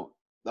 you know,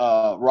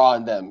 Raw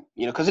and them,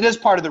 you know, because it is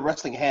part of the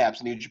wrestling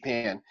habs in New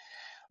Japan.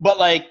 But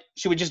like,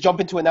 should we just jump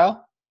into it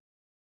now?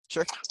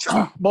 Sure.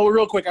 But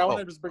real quick, I want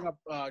to just bring up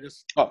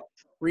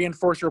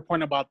reinforce your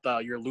point about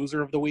your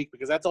loser of the week,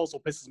 because that's also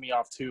pisses me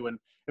off too. And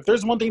if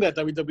there's one thing that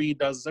WWE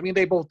does, I mean,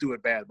 they both do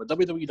it bad, but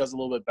WWE does a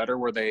little bit better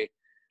where they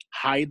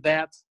hide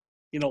that,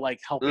 you know,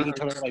 like helping each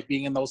other, like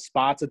being in those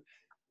spots. And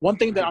one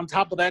thing that on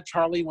top of that,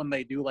 Charlie, when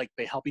they do, like,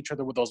 they help each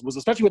other with those moves,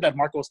 especially with that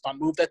Marco Stunt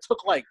move, that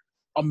took like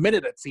a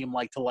minute, it seemed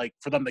like,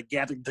 for them to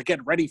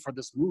get ready for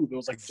this move. It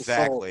was like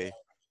exactly.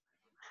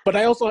 But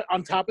I also,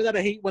 on top of that,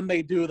 I hate when they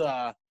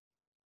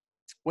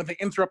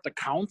interrupt the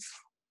counts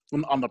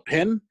on the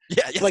pin.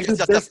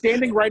 They're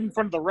standing right in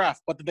front of the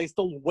ref, but they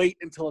still wait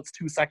until it's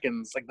 2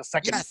 seconds, like the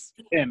second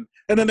pin,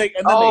 and then they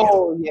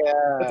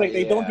it's like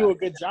they don't do a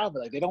good job of it.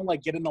 Like, they don't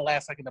like get in the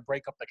last second to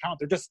break up the count.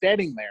 They're just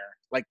standing there,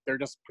 like they're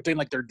just pretending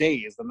like they're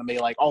dazed, and then they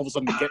like all of a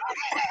sudden get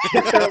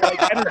their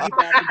like energy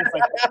back and just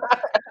like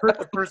hurt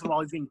the person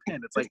while he's being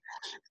pinned. It's like,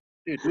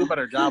 dude, do a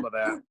better job of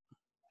that.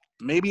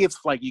 Maybe it's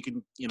like you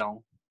can, you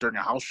know, during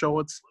a house show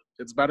it's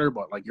better,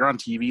 but like you're on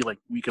TV, like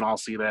we can all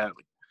see that.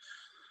 Like,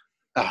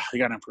 you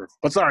gotta improve.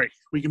 But sorry,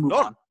 we can move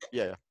on.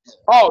 Yeah.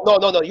 Oh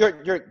no.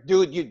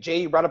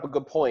 Jay, you brought up a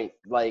good point.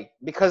 Like,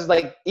 because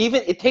like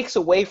even it takes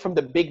away from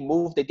the big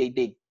move that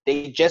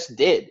they just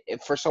did,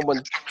 if for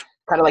someone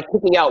kind of like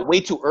kicking out way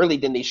too early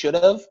than they should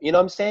have. You know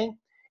what I'm saying?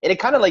 And it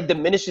kind of like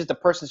diminishes the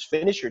person's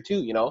finisher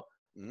too. You know.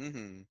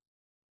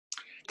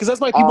 Because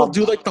that's why people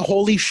do like the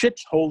holy shit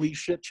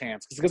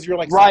chants. Because you're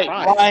like surprised.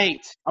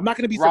 Right. I'm not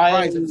gonna be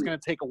surprised if it's gonna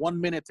take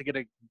 1 minute to get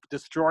a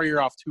destroyer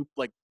off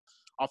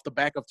the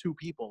back of two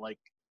people. Like,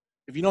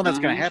 if you know that's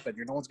gonna happen,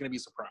 no one's gonna be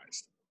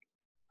surprised.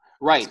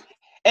 Right.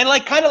 And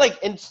like kind of like,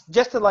 and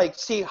just to like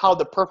see how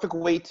the perfect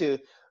way to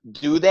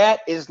do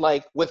that is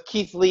like with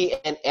Keith Lee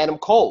and Adam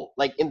Cole.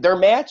 Like in their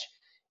match,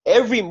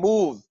 every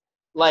move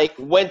like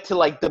went to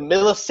like the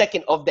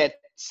millisecond of that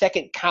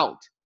second count.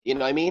 You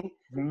know what I mean?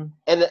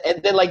 And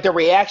then like the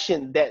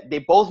reaction that they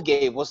both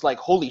gave was like,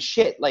 holy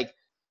shit, like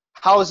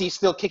how is he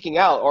still kicking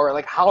out? Or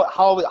like how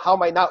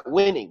am I not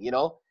winning? You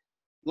know?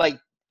 Like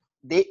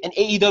in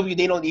AEW,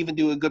 they don't even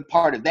do a good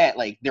part of that.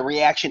 Like the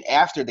reaction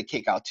after the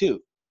kick out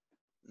too.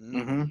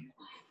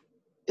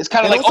 It's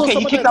kind of like, okay,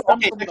 he kicked out.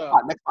 Okay,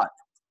 next spot.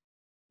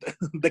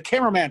 The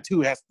cameraman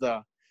too has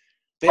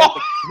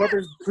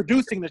whoever's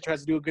producing this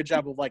tries to do a good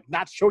job of like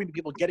not showing the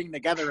people getting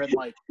together and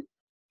like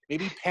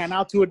maybe pan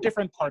out to a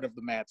different part of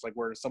the match, like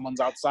where someone's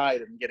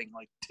outside and getting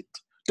like,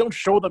 don't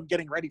show them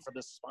getting ready for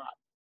this spot.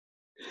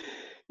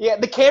 Yeah,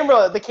 the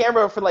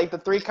camera for like the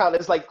 3 count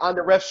is like on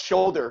the ref's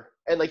shoulder,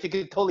 and like you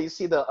can totally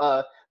see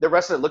the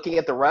wrestler looking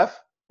at the ref,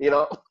 you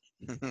know.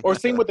 Or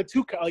same with the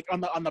 2 like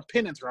on the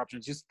pin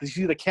interruptions, you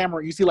see the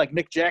camera, you see like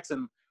Nick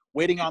Jackson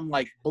waiting on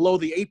like below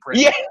the apron,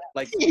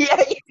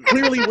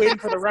 clearly waiting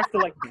for the ref to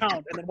like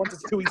count, and then once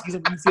it's 2, you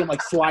see him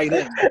like slide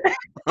in.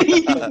 Like,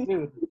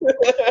 dude,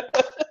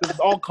 this is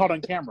all caught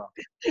on camera.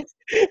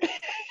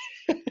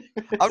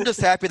 I'm just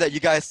happy that you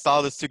guys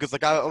saw this too, because I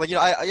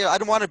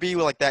don't want to be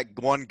like that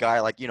one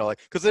guy,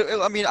 because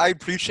I mean, I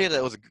appreciate that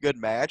it was a good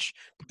match,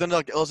 but then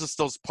like it was just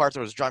those parts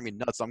that was driving me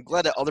nuts. I'm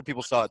glad that other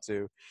people saw it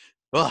too.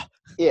 Ugh,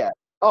 Yeah.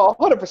 Oh,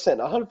 100%.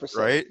 100%.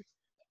 right?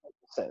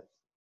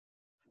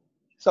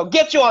 So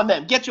get you on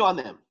them. Get you on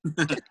them.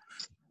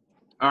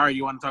 All right,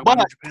 you want to talk about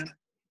New Japan?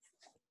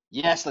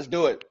 Yes, let's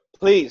do it.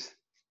 Please.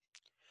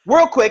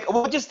 Real quick,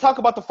 we'll just talk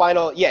about the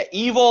final. Yeah,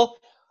 Evil.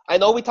 I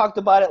know we talked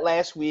about it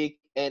last week,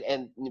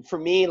 and for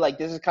me, like,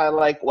 this is kind of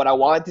like what I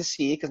wanted to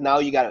see, because now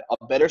you got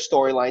a better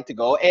storyline to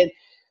go. And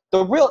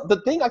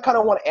the thing I kind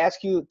of want to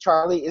ask you,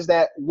 Charlie, is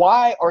that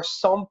why are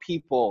some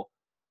people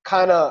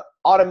kind of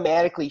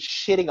automatically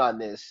shitting on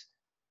this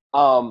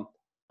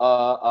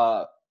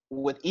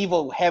with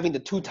Evil having the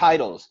 2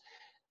 titles?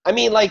 I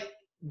mean, like,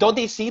 don't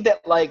they see that,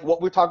 like,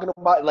 what we're talking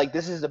about, like,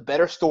 this is a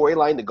better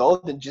storyline to go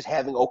than just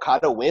having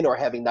Okada win or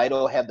having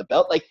Naito have the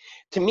belt? Like,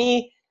 to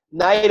me,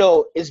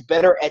 Naito is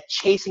better at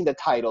chasing the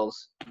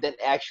titles than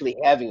actually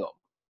having them.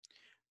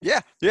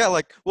 Yeah,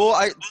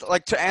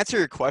 to answer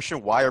your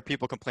question, why are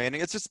people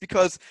complaining? It's just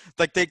because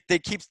like they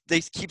keep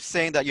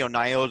saying that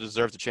Naito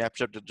deserves a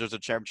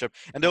championship,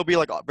 and they'll be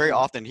like very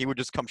often he would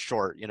just come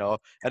short, and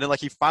then like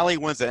he finally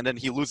wins it, and then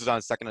he loses on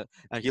his second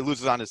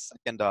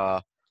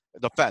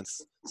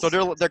defense. So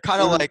they're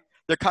kind of like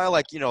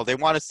they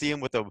want to see him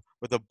with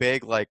a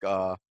big like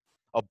a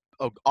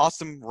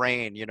awesome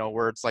reign,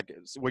 where it's like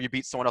where you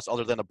beat someone else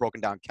other than a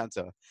broken down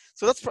Kenta.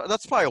 So that's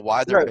probably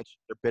why they're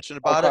bitching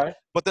about it.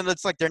 But then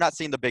it's like they're not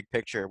seeing the big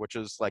picture, which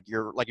is like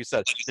you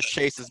said, the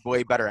chase is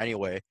way better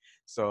anyway.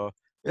 So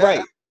yeah,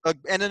 Right.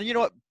 And then you know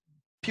what?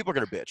 People are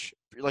gonna bitch.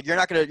 Like you're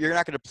not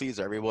gonna please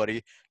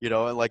everybody,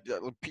 and like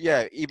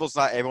Evil's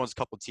not everyone's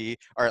cup of tea,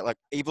 or like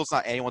Evil's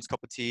not anyone's cup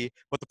of tea.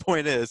 But the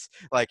point is,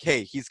 like,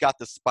 hey, he's got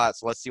the spot,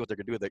 so let's see what they're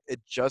gonna do with it. It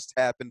just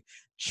happened.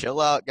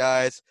 Chill out,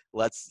 guys.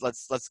 Let's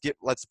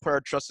put our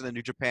trust in the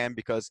New Japan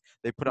because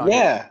they put on.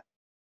 Yeah,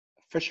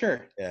 for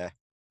sure. Yeah.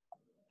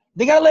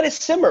 They gotta let it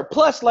simmer.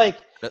 Plus, like,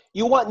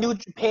 you want New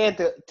Japan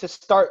to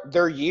start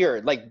their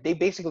year. Like, they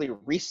basically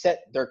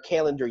reset their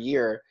calendar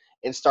year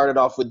and started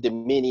off with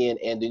Dominion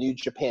and the New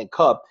Japan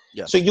Cup.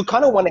 Yes. So you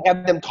kind of want to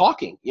have them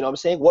talking. You know what I'm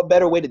saying? What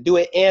better way to do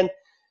it? And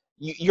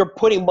you're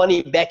putting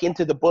money back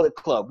into the Bullet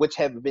Club, which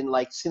have been,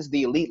 like, since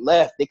the Elite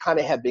left, they kind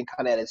of have been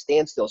kind of at a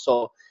standstill.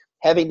 So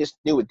having this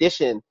new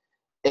addition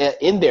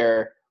in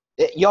there,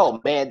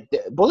 man,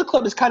 the Bullet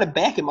Club is kind of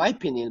back, in my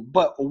opinion.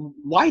 But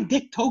why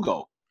Dick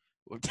Togo?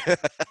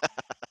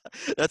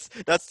 That's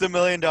the $1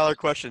 million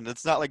question.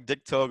 It's not like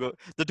Dick Togo.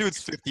 The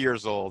dude's 50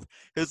 years old.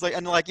 It's like,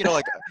 and like,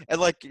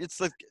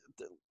 it's like,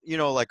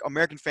 like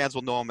American fans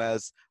will know him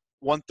as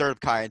 1/3 of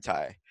Kai and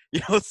Tai.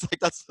 It's like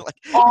that's like.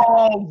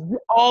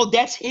 Oh,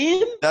 that's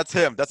him. That's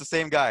him. That's the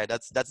same guy.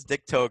 That's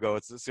Dick Togo.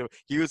 So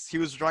he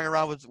was running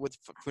around with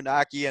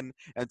Funaki and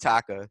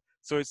Taka.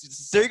 So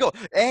there you go.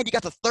 And you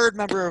got the 3rd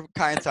member of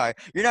Kai and Tai.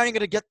 You're not even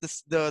gonna get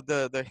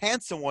the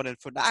handsome one in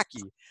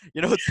Funaki.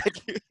 It's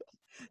like.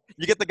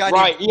 You get the guy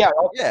right, named,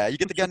 yeah. You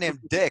get the guy named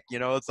Dick.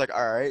 It's like,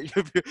 all right.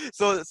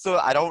 So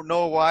I don't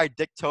know why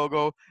Dick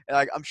Togo.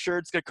 And I'm sure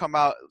it's gonna come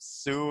out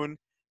soon,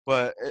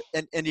 but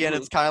in the end,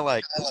 it's kind of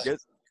like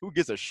who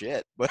gives a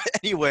shit. But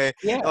anyway,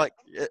 like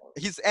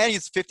he's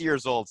 50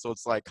 years old, so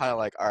it's like kind of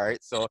like, all right.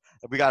 So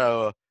we got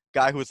a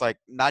guy who's like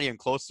not even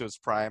close to his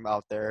prime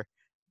out there.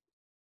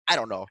 I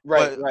don't know.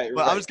 Right.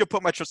 But I'm just gonna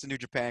put my trust in New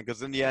Japan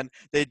because in the end,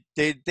 they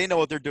know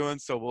what they're doing.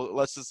 So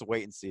let's just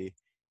wait and see.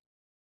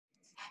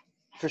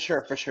 For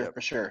sure.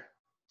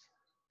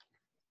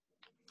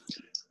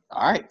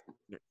 All right.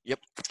 Yep.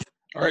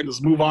 All right,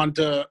 let's move on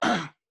to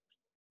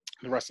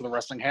the rest of the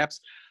wrestling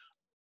haps.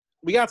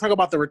 We gotta talk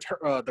about the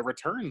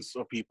returns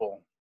of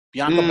people.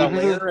 Bianca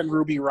Belair and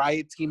Ruby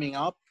Riott teaming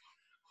up.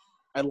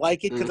 I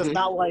like it because it's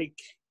not like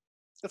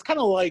it's kind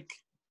of like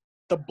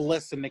the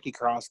Bliss and Nikki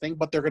Cross thing,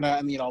 but they're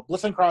gonna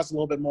Bliss and Cross a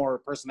little bit more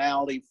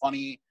personality,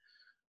 funny.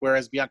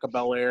 Whereas Bianca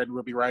Belair and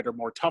Ruby Riott are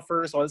more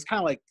tougher, so it's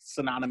kind of like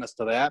synonymous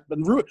to that. But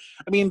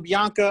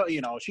Bianca,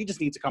 she just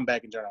needs to come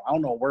back in general. I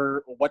don't know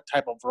what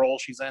type of role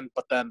she's in,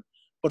 but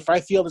I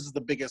feel this is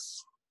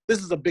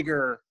a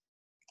bigger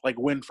like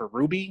win for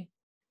Ruby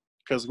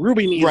because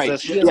Ruby needs this.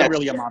 She hasn't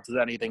really amounted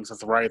to anything since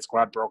the Riott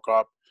Squad broke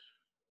up.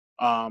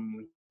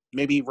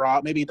 Maybe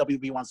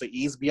WB wants to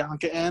ease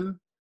Bianca in,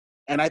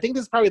 and I think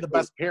this is probably the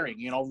best pairing.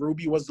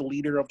 Ruby was the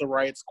leader of the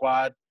Riott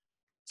Squad.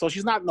 So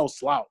she's not no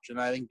slouch, and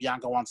I think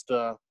Bianca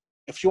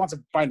if she wants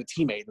to find a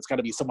teammate, it's got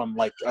to be someone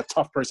like a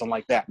tough person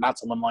like that, not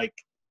someone like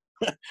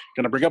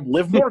gonna bring up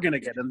Liv Morgan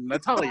again and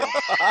Natalya.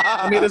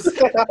 I mean, it's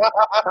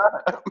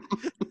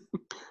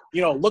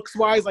looks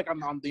wise, like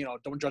I'm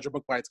don't judge a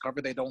book by its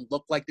cover. They don't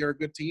look like they're a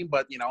good team,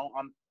 but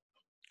I'm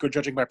good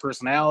judging by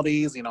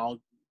personalities.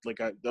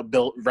 Like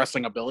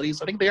wrestling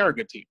abilities. I think they are a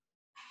good team.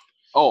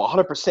 Oh,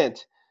 100%.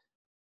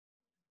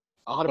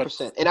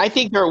 100%. And I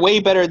think they're way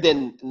better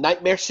than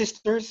Nightmare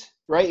Sisters,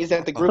 right? Is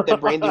that the group that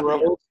Brandy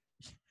Rose?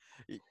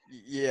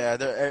 Yeah,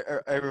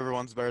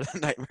 everyone's better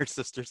than Nightmare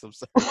Sisters. I'm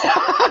sorry.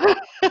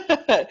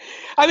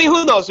 I mean,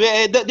 who knows?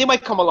 They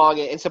might come along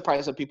and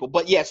surprise some people.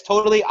 But yes,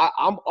 totally.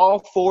 I'm all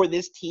for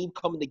this team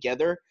coming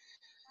together.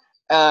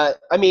 I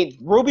mean,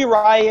 Ruby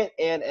Riott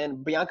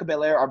and Bianca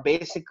Belair are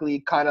basically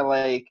kind of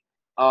like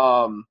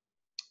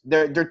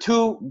they're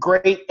two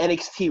great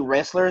NXT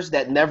wrestlers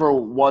that never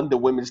won the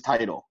women's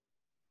title.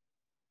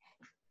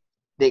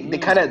 They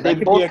both kind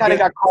of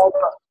got called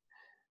up.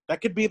 That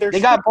could be their. They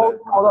got both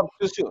called up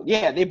too soon.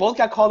 Yeah, they both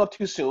got called up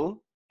too soon,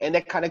 and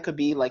that kind of could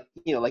be like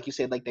like you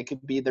said, like that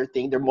could be their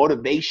thing, their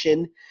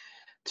motivation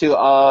to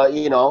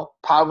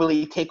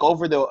probably take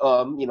over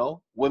the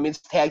women's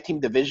tag team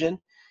division.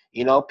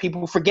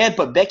 People forget,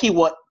 but Becky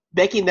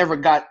never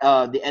got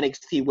the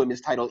NXT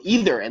women's title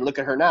either, and look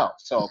at her now.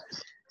 So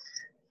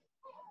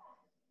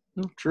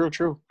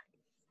true.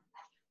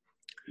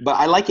 But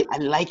I like it.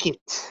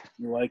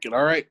 You like it,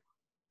 all right.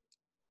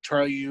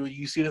 Charlie,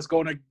 you see this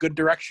going a good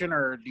direction,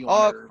 or do you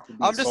want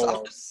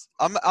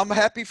I'm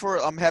happy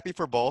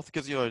for both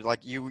because like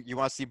you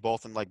want to see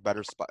both in like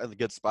better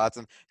good spots,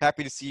 and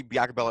happy to see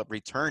Bianca Belair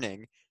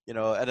returning, and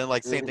then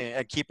like same thing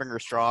and keeping her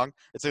strong.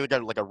 It's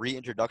like a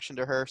reintroduction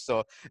to her,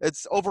 so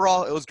it's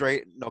overall it was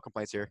great. No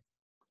complaints here.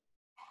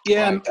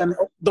 Yeah, and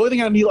the only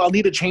thing I'll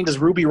need to change is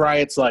Ruby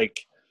Riott's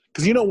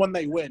because when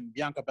they win,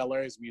 Bianca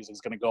Belair's music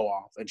is gonna go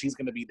off and she's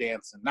gonna be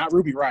dancing. Not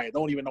Ruby Riott.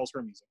 No one even knows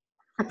her music.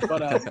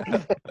 But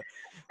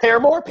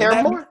Paramore.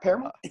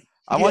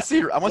 I want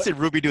to see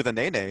Ruby do the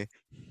nay.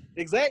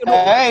 Exactly.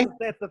 No,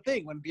 that's the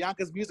thing. When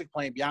Bianca's music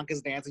playing,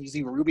 Bianca's dancing. You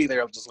see Ruby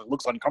there, just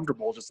looks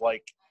uncomfortable, just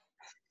like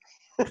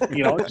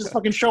just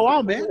fucking show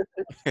out, man.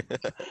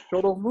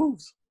 Show those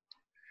moves.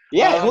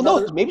 Yeah, who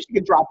knows? Maybe she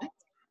could drop it.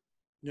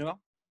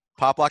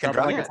 Pop lock and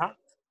drop.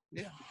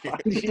 Yeah.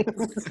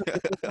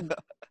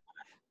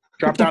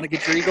 Drop down and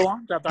get your ego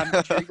on.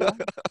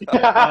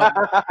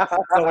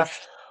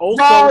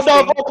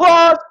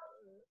 Applause.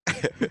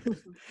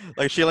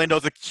 Like she only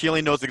knows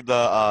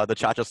the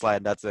cha-cha slide,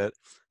 and that's it.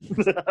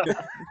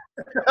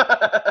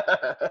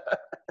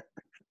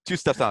 2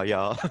 steps out,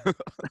 y'all.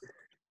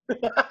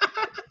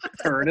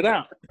 Turn it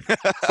out.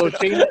 So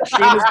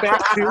Shayna's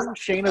back too.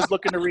 Shayna's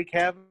looking to wreak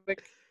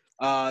havoc.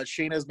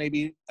 Shayna's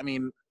maybe. I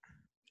mean,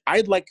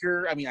 I'd like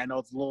her. I mean, I know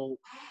it's a little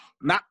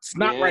not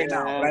right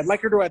now, but I'd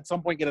like her to at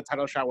some point get a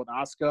title shot with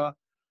Asuka.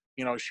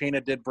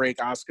 Shayna did break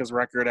Asuka's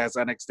record as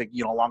NXT,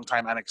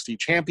 longtime NXT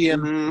champion.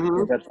 Mm-hmm.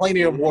 We've had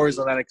plenty of wars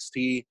on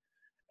NXT,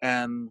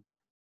 and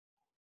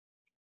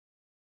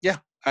yeah,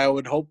 I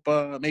would hope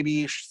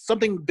maybe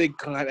something big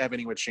could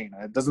happening with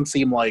Shayna. It doesn't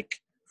seem like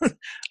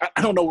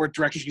I don't know where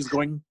direction she's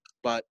going,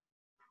 but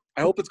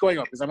I hope it's going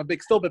up because I'm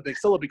still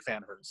a big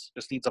fan of hers.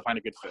 Just needs to find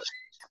a good fit.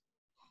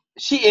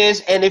 She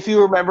is, and if you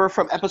remember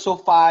from episode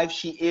 5,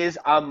 she is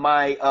on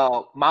my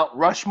Mount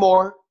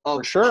Rushmore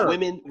of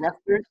women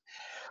wrestlers.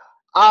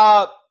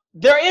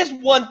 There is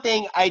one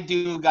thing I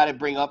do got to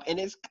bring up, and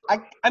it's I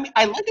mean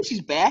I like that she's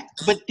back,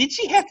 but did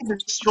she have to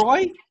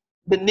destroy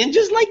the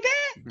ninjas like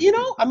that?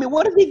 I mean,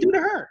 what did they do to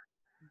her?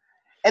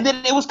 And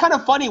then it was kind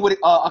of funny when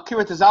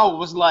Akira Tozawa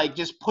was like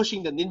just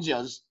pushing the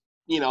ninjas,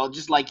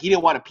 just like he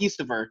didn't want a piece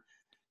of her,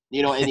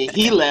 and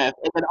he left.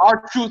 And then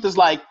R-Truth is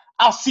like,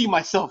 I'll see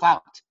myself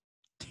out.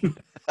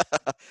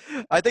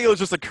 I think it was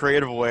just a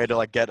creative way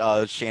to get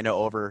Shayna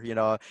over,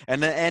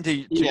 and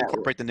to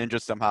incorporate the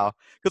ninjas somehow.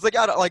 Because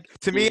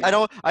to me, I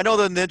know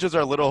the ninjas are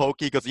a little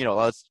hokey because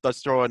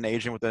let's throw an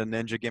Asian with a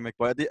ninja gimmick,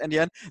 but in the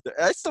end,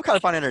 I still kind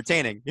of find it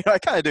entertaining. I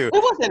kind of do. It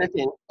was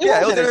entertaining.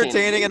 It was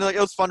entertaining, and it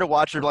was fun to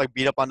watch her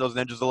beat up on those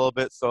ninjas a little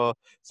bit. So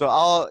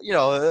I'll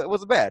it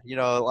wasn't bad.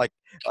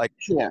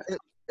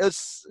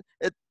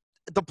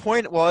 The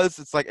point was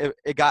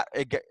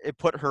it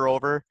put her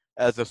over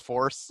as this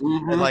force,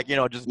 and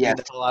just beat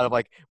the hell out of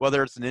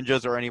whether it's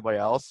ninjas or anybody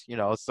else,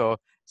 so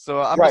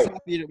I'm just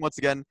happy once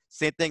again.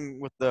 Same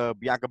thing with the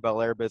Bianca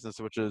Belair business,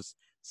 which is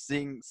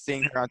seeing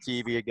her on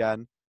TV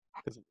again,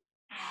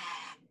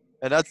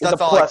 and that's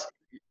all.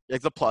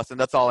 It's a plus, and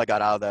that's all I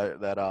got out of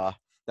that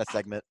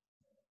segment.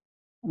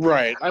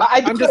 Right.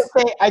 I do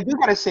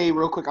gotta say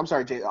real quick. I'm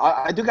sorry, Jay.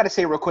 I do gotta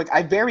say real quick.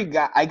 I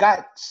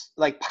got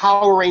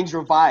Power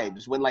Ranger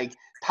vibes when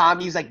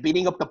Tommy's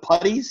beating up the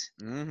putties.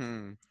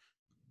 Mm-hmm.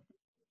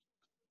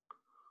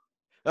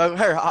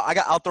 Here,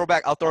 I'll throw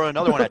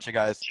another one at you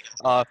guys.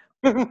 Hello?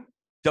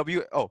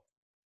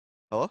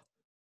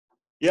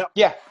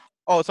 Yeah.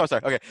 Oh,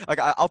 sorry. Okay.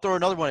 I'll throw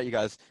another one at you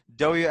guys.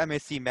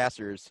 WMAC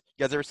Masters.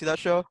 You guys ever see that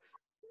show?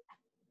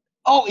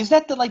 Oh, is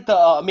that the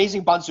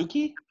Amazing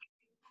Banzuki?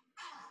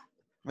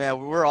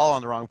 Man, we're all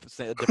on the wrong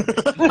different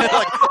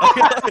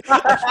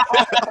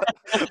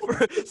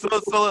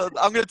so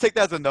I'm gonna take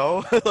that as a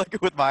no,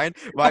 with mine.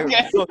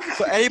 Okay. So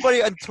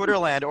anybody on Twitter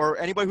land or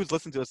anybody who's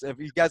listening to us, if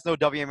you guys know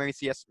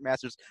WMAC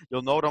Masters,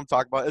 you'll know what I'm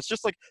talking about. It's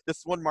just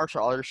this one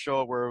martial arts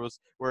show where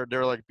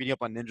they're beating up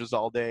on ninjas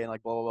all day and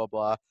blah blah blah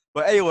blah.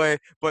 But anyway,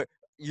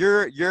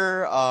 your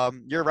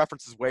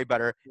reference is way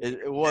better.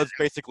 It was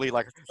basically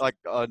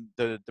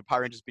the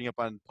Power Rangers beating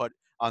up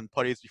on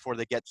putties before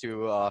they get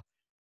to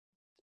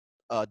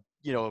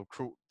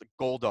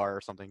Goldar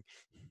or something.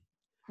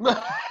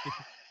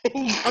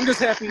 I'm just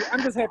happy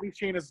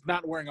Shayna's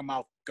not wearing a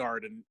mouth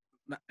guard and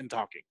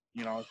talking.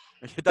 That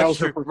That's was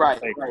her true.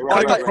 Right, mistake. right,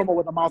 Cutting a right. promo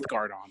with a mouth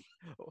guard on.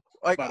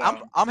 Like But,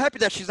 I'm happy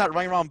that she's not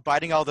running around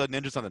biting all the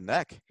ninjas on the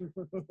neck.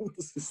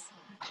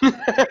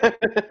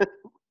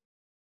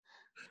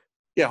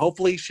 Yeah,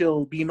 hopefully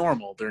she'll be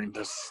normal during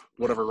this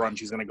whatever run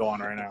she's going to go on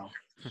right now.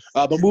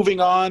 But moving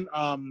on,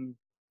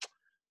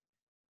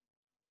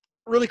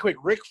 really quick,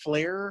 Ric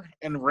Flair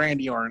and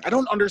Randy Orton. I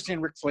don't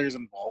understand Ric Flair's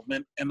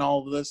involvement in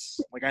all of this.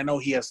 Like, I know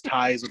he has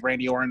ties with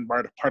Randy Orton,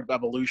 part of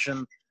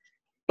Evolution.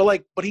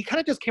 But he kind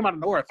of just came out of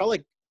nowhere. I felt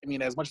like,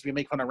 as much as we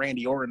make fun of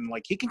Randy Orton,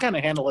 like, he can kind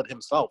of handle it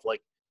himself.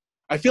 Like,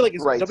 I feel like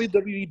is Right.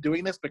 WWE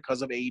doing this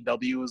because of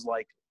AEW's,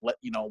 like,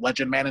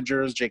 legend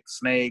managers, Jake the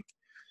Snake,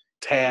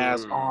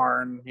 Taz,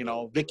 Arn,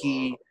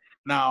 Vicky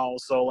now.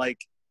 So, like,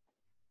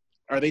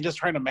 are they just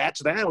trying to match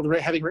that with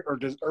having Ric, or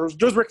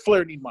does Ric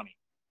Flair need money?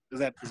 Is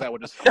that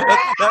what it's? So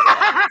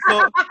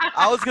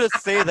I was gonna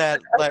say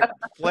that like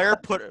Flair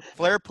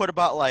put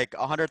about like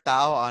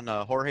 100,000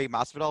 on Jorge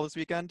Masvidal this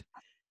weekend.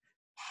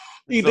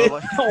 He So, did.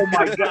 like- Oh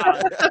my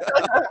god!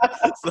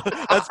 So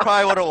that's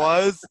probably what it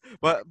was.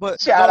 But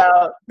Shout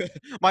out.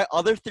 my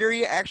other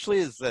theory actually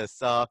is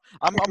this. I'm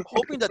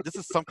hoping that this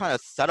is some kind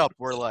of setup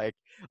where like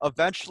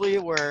eventually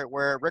where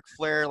Ric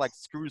Flair like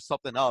screws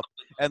something up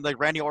and like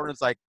Randy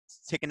Orton's like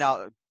taking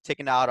out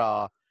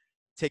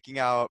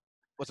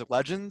what's it,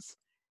 Legends,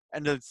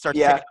 and then starts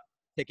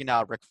taking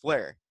out Ric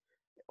Flair.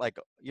 Like,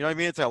 you know what I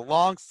mean? It's a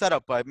long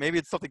setup, but maybe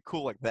it's something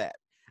cool like that.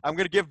 I'm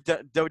gonna give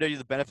WWE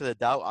the benefit of the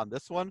doubt on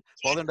this one.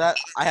 But other than that,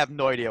 I have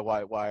no idea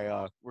why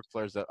Ric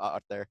Flair's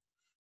out there.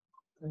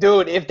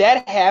 Dude, if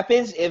that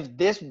happens, if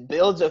this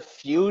builds a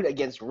feud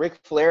against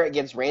Ric Flair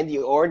against Randy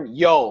Orton,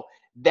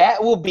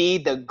 that will be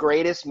the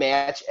greatest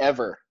match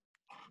ever.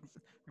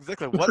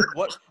 Exactly.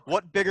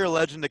 What bigger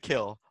legend to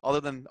kill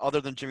other than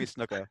Jimmy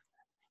Snuka?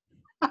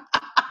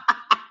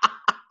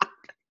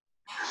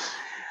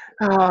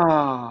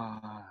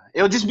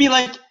 It'll just be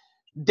like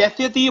Death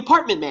at the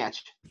Apartment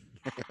match.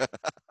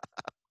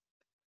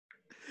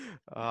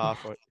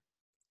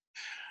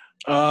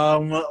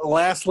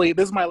 Lastly,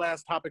 this is my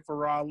last topic for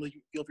Raw.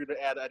 Feel free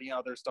to add any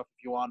other stuff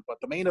if you want, but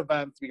the main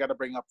event we got to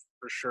bring up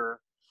for sure.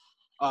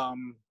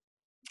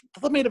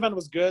 The main event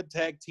was good,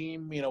 tag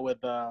team, with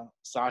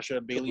Sasha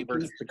and Bayley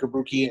versus the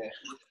Kabuki.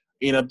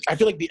 I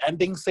feel like the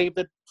ending saved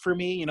it for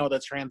me.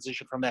 The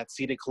transition from that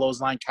seated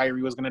clothesline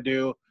Kyrie was going to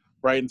do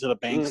right into the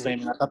bank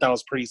statement. I thought that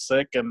was pretty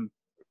sick, and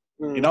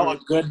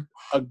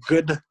a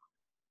good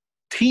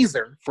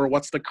teaser for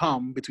what's to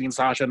come between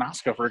Sasha and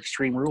Asuka for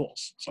Extreme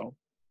Rules. So,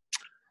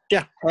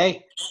 yeah.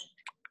 Hey.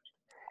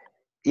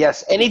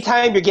 Yes,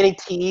 anytime you're getting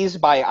teased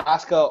by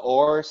Asuka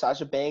or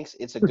Sasha Banks,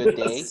 it's a good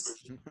day.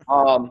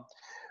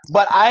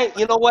 But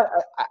you know what?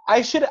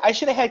 I should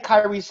have had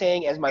Kyrie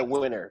Sane as my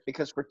winner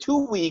because for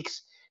 2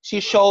 weeks she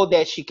showed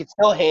that she could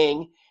still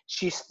hang.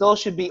 She still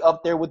should be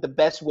up there with the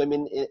best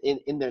women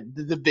in the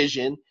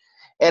division.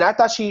 And I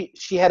thought she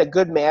had a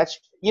good match.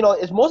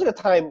 It's most of the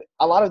time,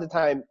 a lot of the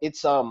time,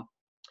 it's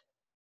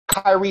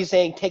Kyrie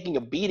Sane taking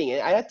a beating.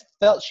 And I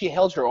felt she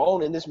held her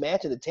own in this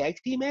match, in the tag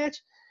team match.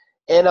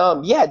 And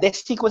that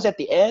sequence at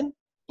the end,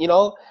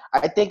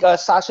 I think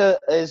Sasha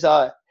is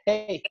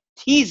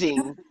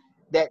teasing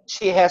that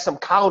she has some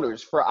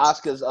counters for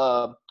Asuka's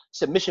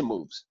submission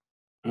moves.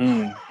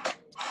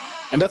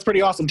 And that's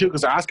pretty awesome too,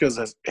 because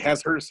Asuka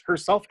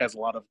herself has a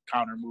lot of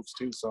counter moves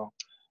too. So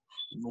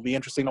it'll be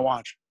interesting to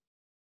watch.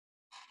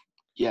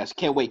 Yes,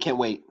 can't wait.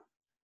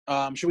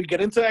 Should we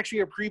get into actually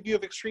a preview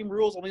of Extreme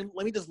Rules?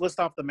 Let me just list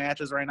off the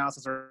matches right now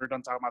since we're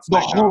done talking about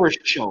SmackDown. The horror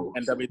show.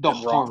 And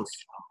Raw.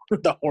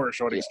 The horror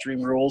show at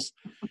Extreme Rules.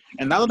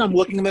 And now that I'm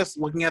looking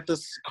at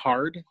this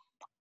card,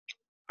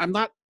 I'm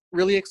not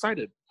really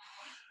excited.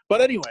 But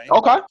anyway,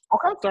 okay.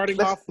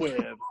 Starting off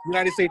with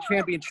United States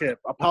Championship,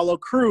 Apollo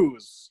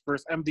Crews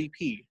versus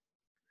MVP.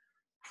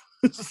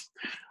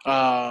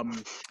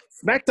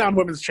 SmackDown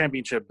Women's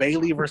Championship,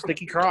 Bayley versus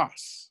Nikki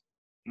Cross.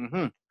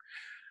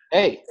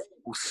 Hey.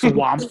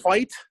 Swamp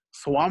fight,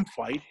 Braun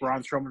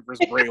Strowman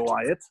versus Bray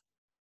Wyatt.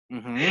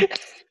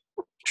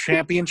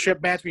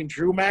 Championship match between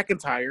Drew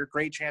McIntyre,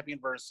 great champion,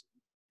 versus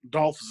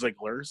Dolph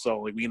Ziggler. So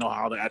we know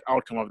how the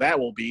outcome of that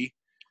will be.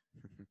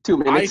 2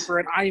 minutes. Eye for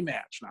an eye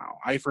match now.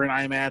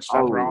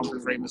 Seth Rollins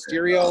versus Rey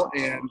Mysterio,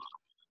 and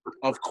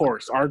of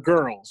course our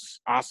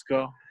girls,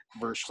 Asuka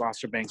versus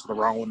Sasha Banks for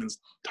the Raw Women's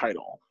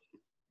title.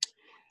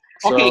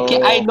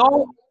 Okay, I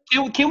know.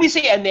 Can we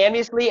say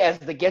unanimously as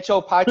the Get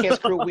Show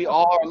podcast crew, we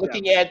all are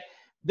looking at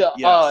the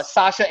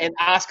Sasha and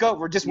Asuka?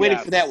 We're just waiting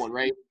for that one,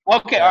 right?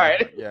 Okay, all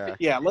right.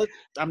 Yeah.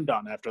 I'm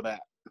done after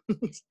that.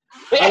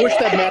 I wish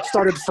that match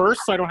started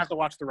first so I don't have to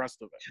watch the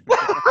rest of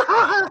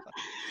it.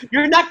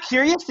 You're not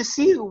curious to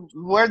see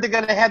where they're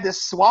going to have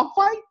this swamp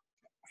fight?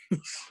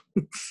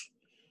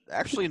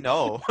 Actually,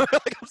 no. I'm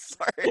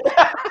sorry.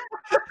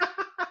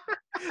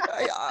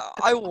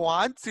 I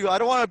want to. I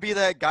don't want to be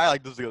that guy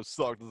like, this is going to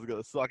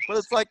suck. But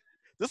it's like,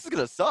 this is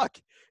going to suck.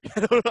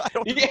 I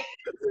don't Yeah.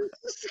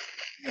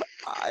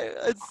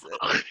 it's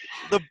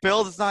the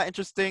build is not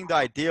interesting. The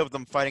idea of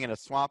them fighting in a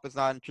swamp is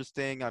not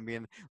interesting. I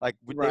mean, like,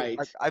 Right.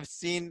 I've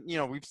seen,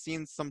 we've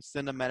seen some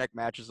cinematic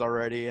matches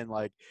already, and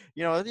like,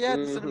 yeah, the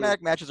Mhm.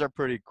 cinematic matches are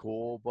pretty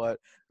cool, but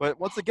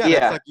once again, it's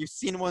Yeah. like you've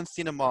seen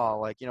them all.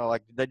 Like,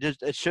 like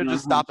it should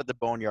just Mhm. stop at the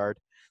boneyard.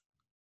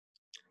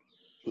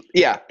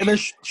 Yeah. And then And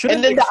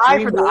shouldn't then the eye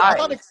Extreme for the Rules? I eye.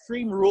 thought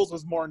Extreme Rules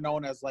was more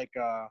known as like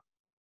a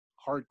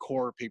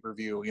hardcore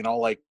pay-per-view.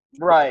 Like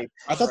Right.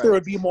 I thought there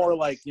would be more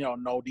like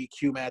no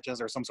DQ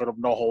matches or some sort of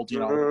no hold,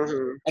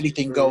 Mhm.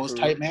 anything goes Mhm.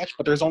 type match.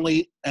 But there's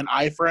only an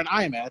eye for an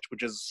eye match,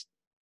 which is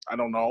I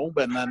don't know.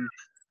 But then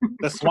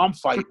the swamp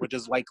fight, which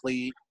is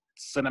likely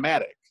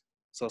cinematic,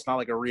 so it's not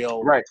like a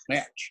real Right.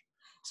 match.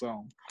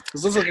 So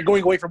this is like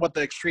going away from what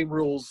the Extreme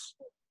Rules,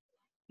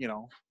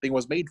 thing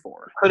was made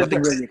for. Could've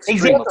Nothing been- really extreme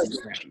Exactly. of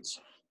these matches.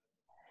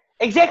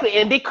 Exactly,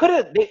 and they could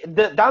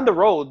have down the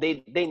road.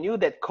 They knew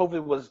that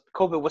COVID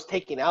was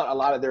taking out a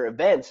lot of their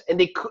events,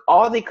 and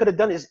all they could have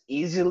done is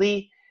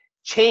easily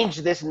change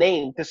this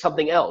name to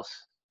something else.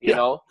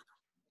 Yeah.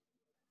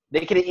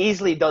 They could have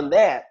easily done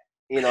that.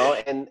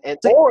 And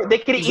See, or they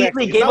could have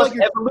exactly. easily It's gave not us like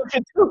you're-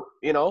 Evolution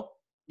too.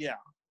 Yeah.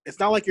 It's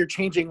not like you're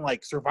changing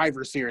like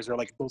Survivor Series or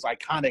like those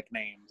iconic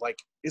names. Like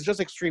it's just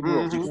Extreme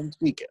Rules. You Mhm. can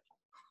tweak it.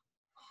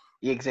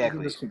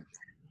 Exactly.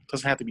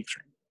 Doesn't have to be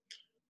extreme.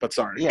 But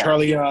sorry, Yeah.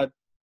 Charlie.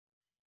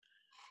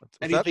 What's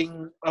that?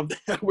 Anything?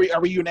 Are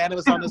we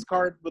unanimous on this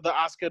card with the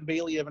Asuka and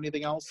Bailey? Have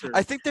anything else? Or?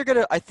 I think they're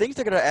gonna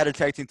add a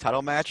tag team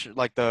title match,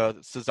 like the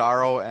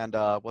Cesaro and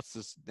what's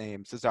his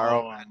name?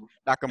 Cesaro and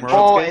Nakamura.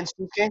 Oh, and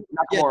Shinsuke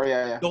Nakamura.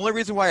 Yeah. The only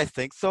reason why I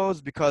think so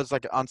is because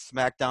like on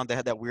SmackDown they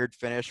had that weird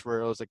finish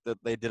where it was like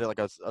they did it like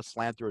a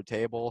slam through a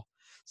table.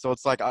 So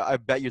it's like I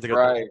bet you they're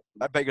gonna Right.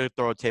 I bet you're gonna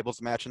throw a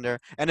tables match in there.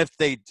 And if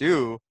they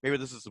do, maybe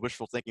this is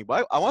wishful thinking,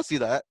 but I want to see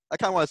that. I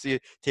kind of want to see a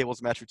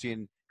tables match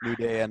between New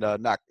Day and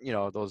not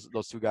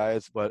those two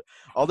guys. But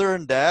other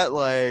than that,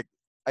 like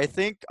I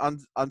think on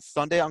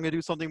Sunday I'm gonna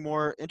do something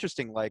more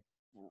interesting, like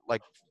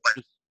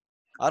just,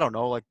 I don't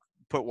know, like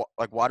put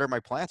like water in my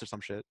plants or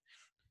some shit.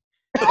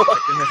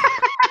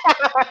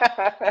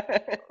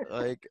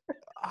 Like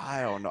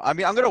I don't know. I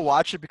mean, I'm gonna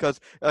watch it because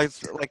like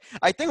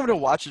I think I'm gonna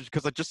watch it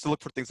because just to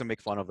look for things to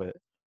make fun of it.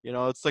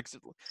 It's like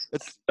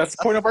That's the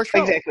point of our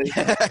show. Exactly.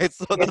 yeah,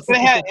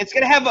 It's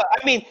gonna have.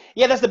 I mean,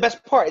 yeah, that's the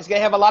best part. It's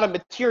gonna have a lot of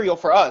material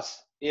for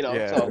us.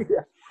 Yeah. So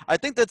I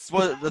think that's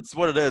what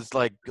it is.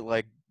 Like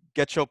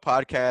Get Show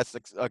Podcast,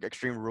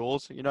 Extreme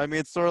Rules. You know what I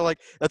mean? It's sort of like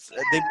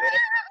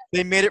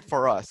they made it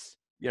for us.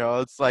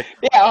 It's like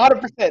yeah,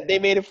 100%. They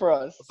made it for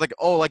us. it's like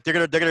like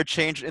they're gonna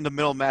change in the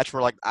middle match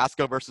where like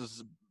Asuka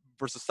versus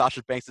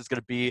Sasha Banks is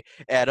gonna be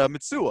at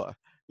Mitsuha.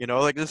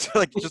 Like it's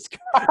like just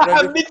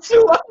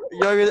Mitsuha.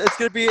 I mean?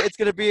 It's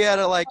gonna be at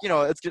a like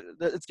it's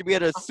gonna be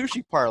at a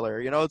sushi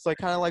parlor. It's like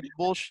kind of like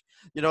bullshit.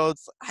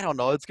 It's I don't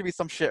know. It's gonna be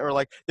some shit or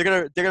like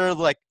they're gonna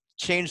like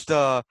change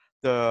the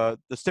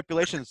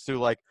stipulations to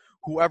like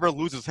whoever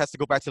loses has to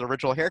go back to the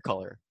original hair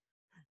color.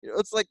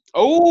 It's like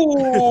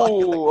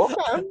Oh,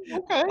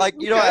 okay. like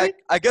okay.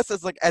 I guess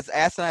it's like as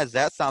asinine as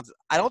that sounds.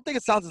 I don't think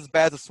it sounds as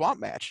bad as a swamp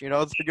match.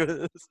 It's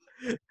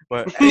like,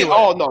 but anyway.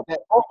 Oh no,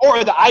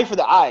 or the eye for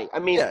the eye. I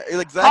mean, Yeah,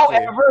 exactly.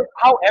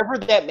 however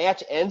that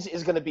match ends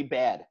is gonna be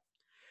bad.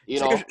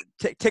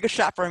 Take a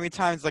shot for how many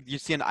times like you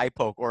see an eye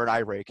poke or an eye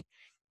rake.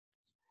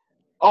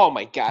 Oh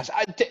my gosh,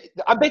 I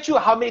bet you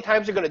how many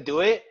times they're gonna do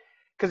it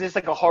because it's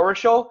like a horror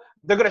show.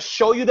 They're gonna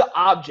show you the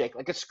object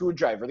like a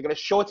screwdriver. They're gonna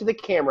show it to the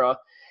camera,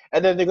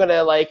 and then they're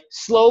gonna like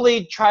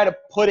slowly try to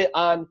put it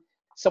on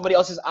somebody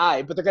else's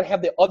eye, but they're gonna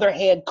have the other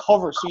hand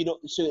covered so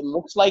it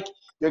looks like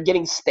they're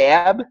getting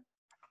stabbed.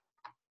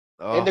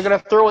 And they're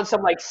gonna throw in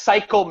some like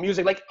psycho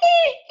music, like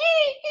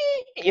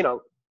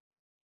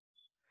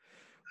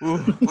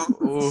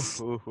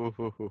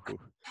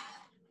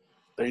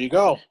There you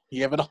go.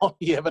 You have it all.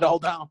 You have it all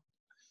down.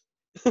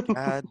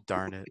 God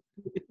darn it.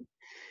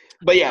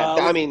 But yeah,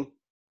 I mean,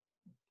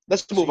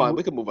 let's move on.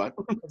 We can move on.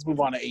 Let's move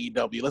on to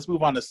AEW. Let's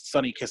move on to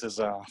Sunny Kiss's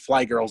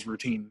Fly Girls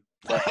routine.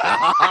 But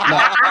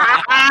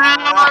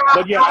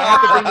yeah, I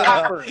have to bring that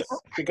up first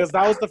because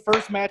that was the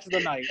first match of the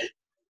night.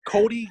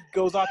 Cody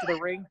goes out to the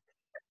ring,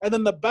 and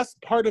then the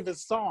best part of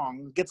his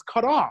song gets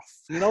cut off.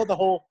 The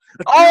whole.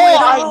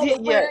 I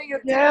did.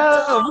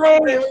 Yeah.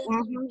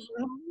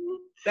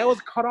 That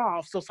was cut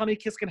off, so Sunny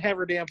Kiss can have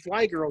her damn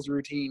Fly Girls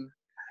routine.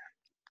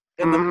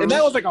 And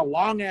that was like a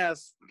long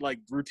ass like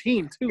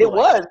routine too. It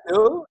was,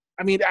 dude.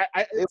 I mean,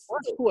 it's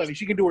cool. I mean,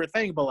 she can do her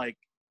thing, but like,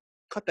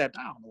 cut that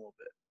down a little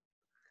bit.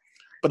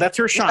 But that's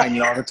her shine,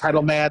 the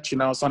title match.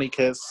 Sunny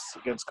Kiss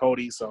against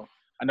Cody. So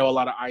I know a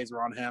lot of eyes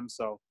are on him.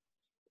 So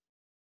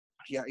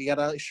yeah, you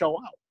gotta show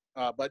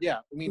out. But yeah,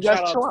 I mean,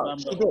 shout out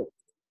to them.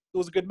 It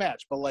was a good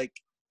match, but like,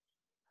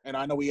 and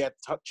I know we had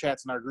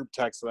chats in our group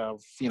text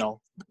of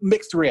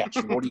mixed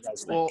reaction. What do you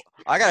guys think? Well,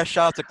 I got to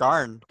shout out to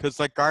Garn because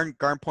like Garn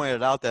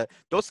pointed out that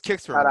those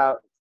kicks were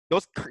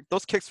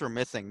those kicks were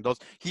missing.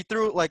 He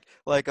threw like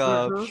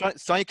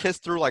Sonny Kiss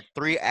threw like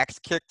 3 axe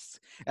kicks,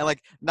 and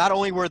like not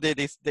only were they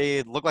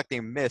looked like they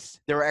missed,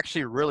 they were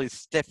actually really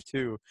stiff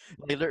too.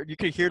 Like, you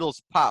could hear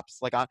those pops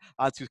like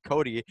onto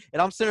Cody,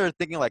 and I'm sitting there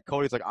thinking like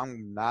Cody's like,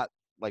 I'm not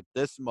like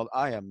this.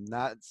 I am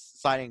not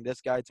signing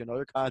this guy to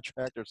another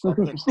contract or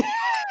something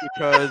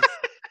because.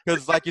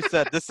 Because, like you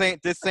said, this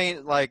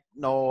ain't like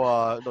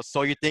no.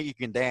 So you think you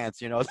can dance?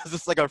 You know, this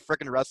is like a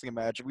freaking wrestling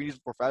match. We need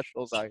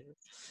professionals out here.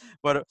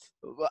 But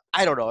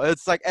I don't know.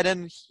 It's like, and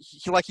then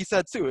like he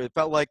said too, it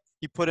felt like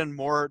he put in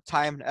more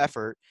time and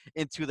effort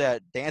into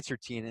that dance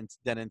routine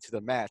than into the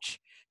match.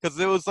 Because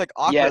it was like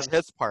awkward on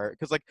his part.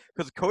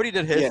 Because Cody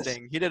did his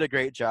thing, he did a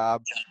great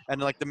job,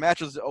 and like the match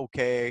was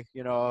okay,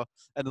 you know.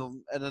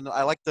 And then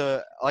I like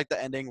the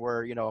ending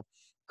where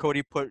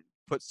Cody put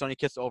Sonny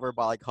Kiss over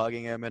by like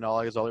hugging him and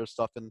all his other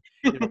stuff, and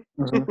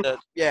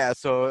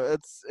so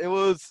it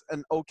was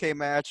an okay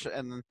match,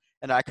 and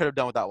I could have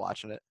done without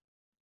watching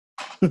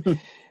it.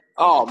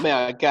 Oh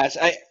man, gosh,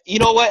 you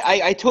know what?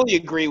 I totally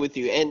agree with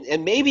you,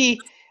 and maybe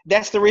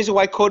that's the reason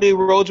why Cody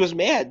Rhodes was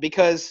mad,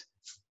 because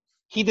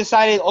he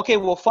decided, okay,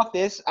 well, fuck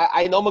this.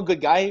 I know I'm a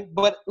good guy,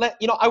 but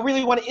I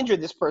really want to injure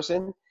this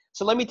person,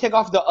 so let me take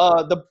off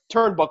the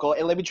turnbuckle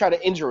and let me try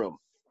to injure him.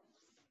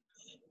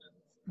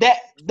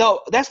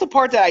 That's the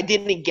part that I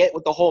didn't get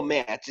with the whole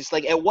match. It's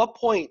like, at what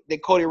point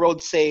did Cody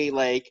Rhodes say,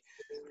 like,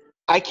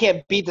 I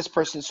can't beat this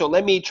person, so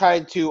let me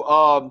try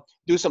to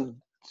do some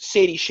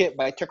shady shit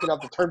by taking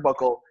off the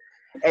turnbuckle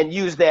and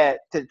use that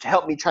to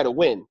help me try to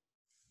win.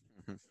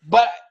 Mm-hmm.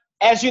 But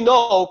as you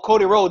know,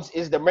 Cody Rhodes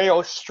is the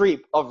Meryl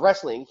Streep of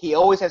wrestling. He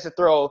always has to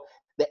throw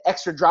the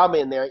extra drama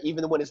in there,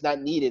 even when it's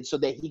not needed, so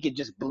that he could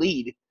just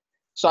bleed.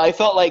 So I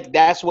felt like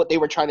that's what they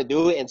were trying to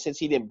do, and since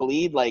he didn't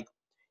bleed, like,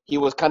 he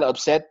was kind of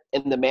upset,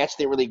 and the match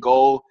didn't really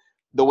go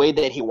the way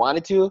that he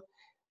wanted to.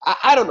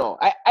 I don't know.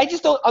 I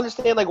just don't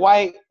understand like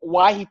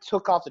why he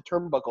took off the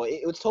turnbuckle.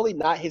 It was totally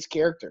not his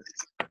character.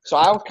 So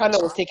I was kind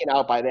of taken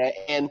out by that.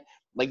 And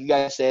like you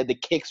guys said, the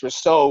kicks were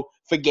so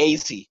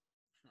fugazi.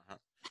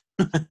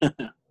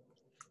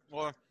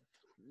 Well,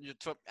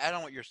 add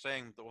on what you're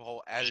saying, the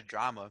whole added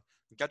drama.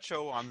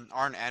 Getcho on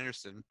Arn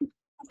Anderson,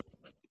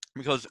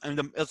 because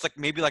it's like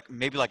maybe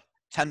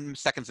 10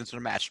 seconds into the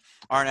match,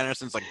 Arn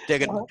Anderson's like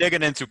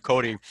digging into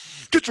Cody.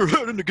 Get your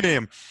head in the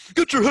game.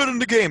 Get your head in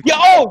the game.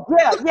 Yeah,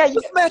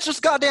 This match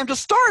just goddamn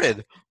just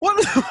started.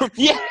 What?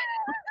 Yeah.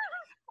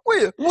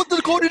 Wait, what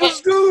did Cody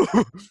just do?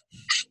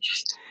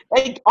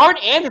 Like, Arn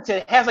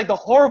Anderson has like the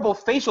horrible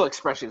facial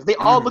expressions. They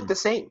all look the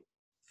same.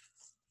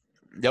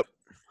 Yep.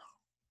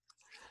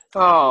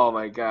 Oh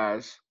my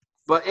gosh.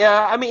 But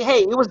yeah, I mean, hey,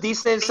 it was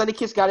decent. Sonny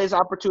Kiss got his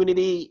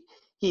opportunity.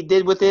 He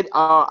did with it.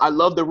 I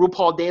love the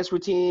RuPaul dance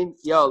routine.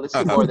 Yo, let's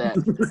see more of that.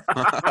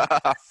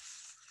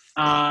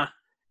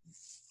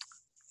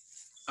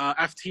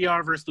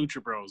 FTR versus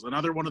Lucha Bros.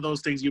 Another one of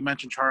those things you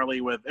mentioned, Charlie.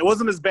 With it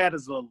wasn't as bad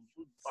as the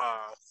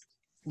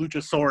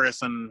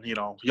Luchasaurus and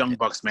Young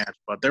Bucks match,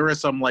 but there were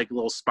some like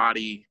little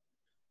spotty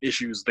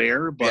issues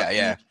there. But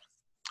yeah.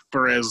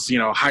 For as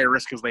high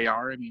risk as they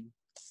are, I mean,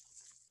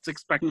 it's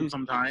expected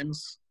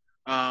sometimes.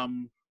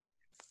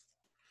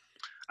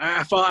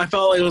 I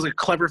felt it was a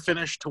clever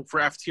finish for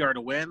FTR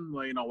to win,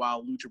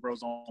 while Lucha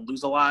Bros don't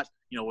lose a lot,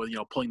 with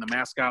pulling the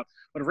mask out.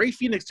 But Rey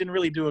Fenix didn't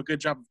really do a good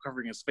job of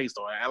covering his face,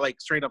 though. I like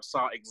straight up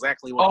saw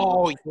exactly what.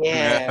 Oh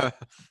yeah.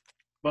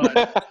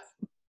 But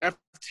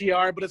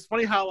FTR, but it's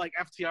funny how like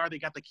FTR, they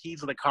got the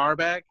keys to the car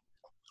back,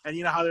 and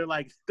you know how they're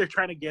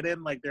trying to get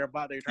in, like they're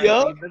trying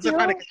to leave.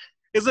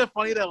 Is it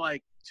funny that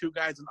like two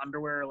guys in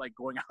underwear are like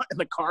going out in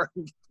the car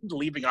and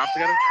leaving off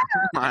together?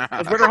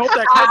 I better hope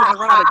that car doesn't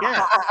run out of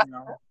gas.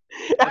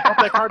 I hope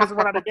that car doesn't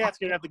run out of gas.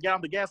 You're gonna have to get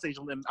on the gas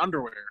station in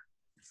underwear,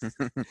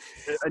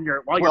 and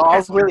your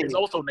passenger is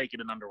also naked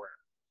in underwear.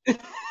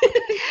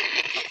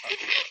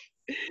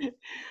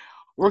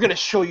 We're gonna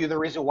show you the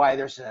reason why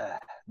there's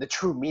the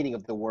true meaning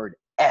of the word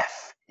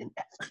F in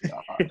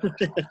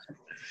FTR.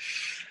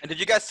 And did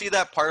you guys see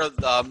that part of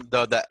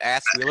the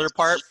ass wheeler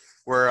part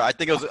where I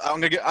think it was I'm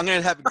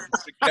gonna have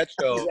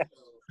Getcho.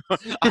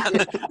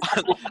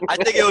 I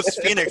think it was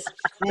Phoenix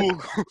who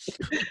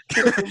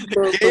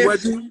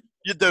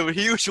gave the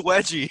huge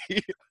wedgie.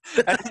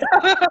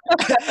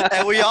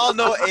 And we all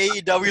know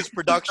AEW's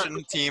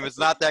production team is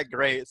not that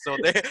great, so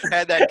they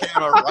had that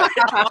camera right.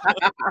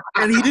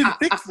 And he didn't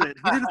fix it.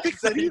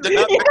 He did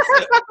not fix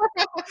it.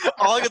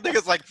 All I can think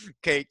is like,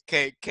 cake.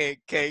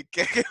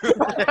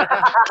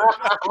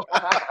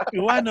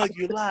 Oh, I know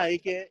you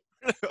like it.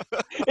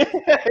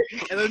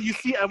 And then you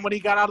see when he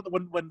got out of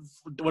when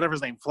whatever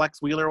his name,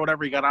 Flex Wheeler or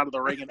whatever, he got out of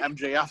the ring, and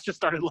MJF just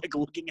started like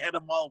looking at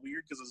him all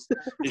weird because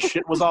his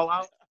shit was all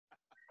out.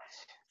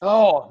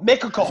 Oh,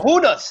 make a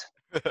kahunas.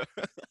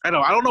 I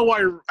don't know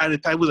why.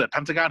 I was at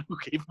Pentagon who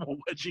gave him a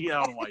wedgie.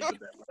 I don't know why he did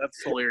that, but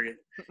that's hilarious.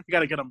 You got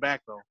to get him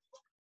back though.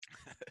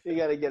 You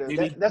got to get him.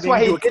 Maybe, that's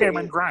why he do a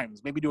Cameron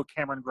Grimes. Maybe do a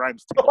Cameron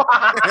Grimes too.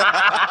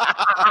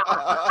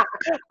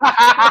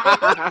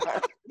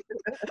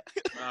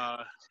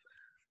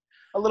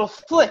 A little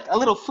flick.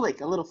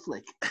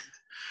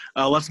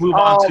 Let's move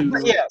on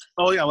to. Yeah.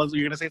 Oh yeah,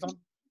 you're gonna say something?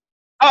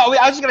 Oh, wait,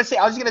 I was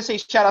gonna say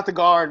shout out to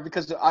Guard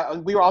because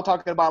we were all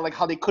talking about like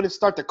how they couldn't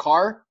start the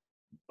car.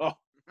 Oh,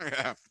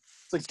 Yeah.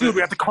 it's like, dude,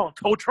 we have to call a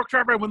tow truck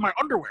driver with my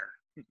underwear.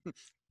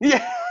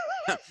 Yeah.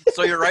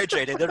 So you're right,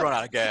 Jay. They did run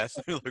out of gas.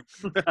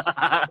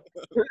 That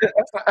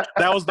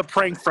was the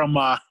prank from.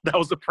 That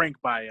was the prank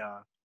by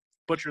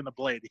Butcher and the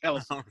Blade. Yeah,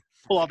 let's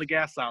pull all the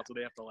gas out so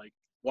they have to like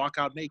walk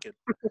out naked.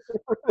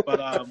 But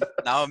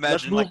now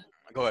imagine like.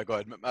 Go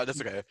ahead. That's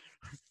okay.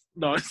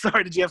 No,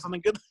 sorry. Did you have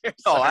something good there?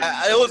 No, Sorry.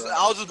 I was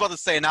just about to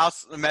say. Now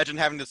imagine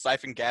having to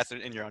siphon gas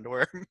in your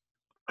underwear.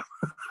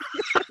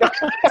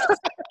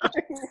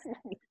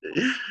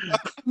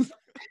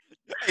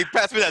 Hey,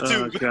 pass me that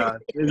too. Oh God!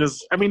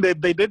 I mean,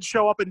 they did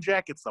show up in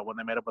jackets though when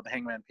they met up with the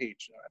Hangman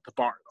Page at the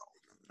bar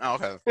though. Oh,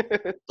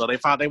 okay. So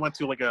they went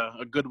to like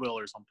a Goodwill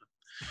or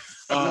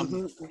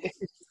something.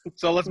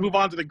 So let's move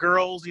on to the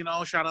girls. You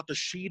know, shout out to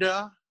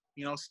Sheeta.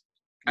 You know,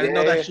 I didn't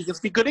know that she could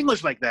speak good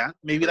English like that.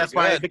 Maybe that's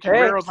why Vicky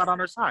Guerrero's not on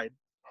her side.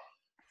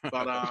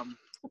 But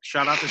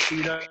shout out to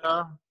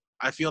Sheeta.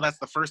 I feel that's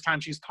the first time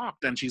she's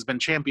talked, and she's been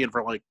champion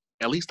for like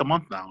at least a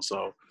month now.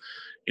 So,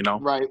 you know,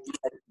 right,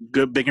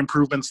 good big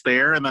improvements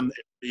there. And then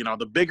you know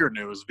the bigger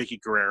news, Vicky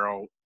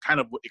Guerrero, kind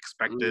of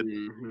expected.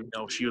 Mm-hmm. You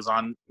know, she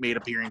made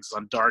appearances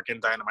on Dark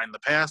and Dynamite in the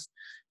past.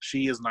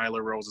 She is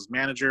Nyla Rose's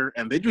manager.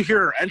 And did you hear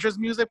her entrance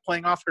music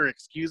playing off her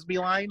 "Excuse Me"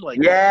 line? Like,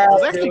 yeah, it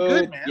was actually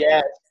good, man.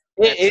 Yeah.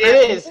 It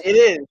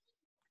is.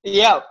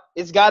 Yeah,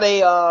 it's got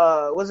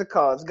a what's it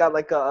called? It's got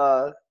like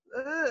a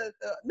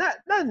not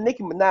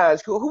Nicki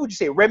Minaj. Who would you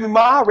say? Remy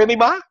Ma?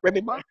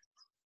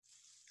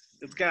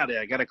 It's got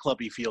a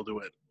clubby feel to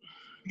it.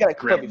 You got a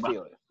clubby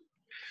feel.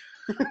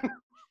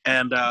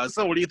 And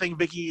so, what do you think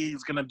Vicky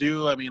is gonna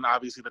do? I mean,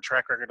 obviously the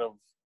track record of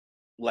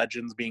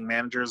legends being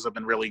managers have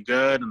been really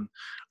good, and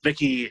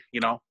Vicky,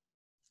 you know,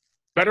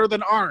 better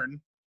than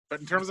Arn, but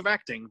in terms of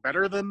acting,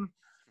 better than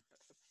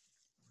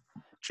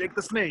Jake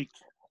the Snake.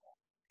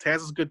 Taz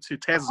is good too.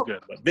 Taz is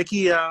good, but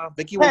Vicky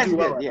will do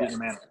well at being a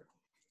manager.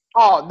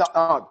 Oh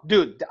no,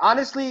 dude!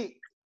 Honestly,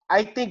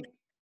 I think,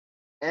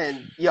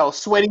 and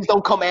sweaties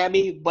don't come at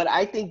me, but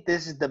I think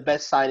this is the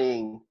best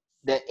signing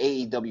that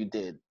AEW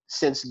did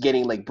since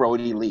getting like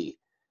Brody Lee.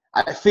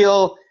 I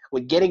feel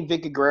with getting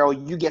Vicky Guerrero,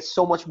 you get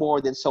so much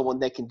more than someone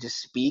that can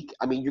just speak.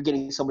 I mean, you're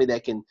getting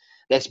somebody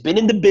that's been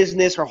in the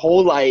business her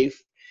whole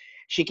life.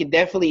 She can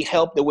definitely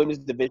help the women's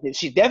division.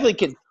 She definitely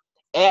can.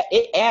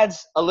 It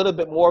adds a little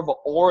bit more of an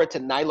aura to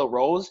Nyla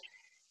Rose.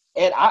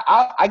 And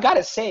I got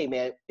to say,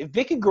 man, if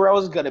Vicky Guerrero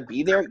is going to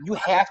be there, you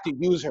have to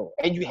use her.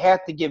 And you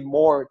have to give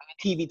more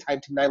TV time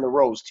to Nyla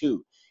Rose,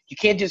 too. You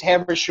can't just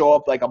have her show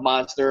up like a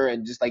monster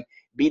and just, like,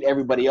 beat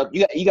everybody up.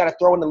 You got to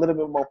throw in a little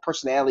bit more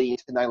personality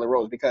into Nyla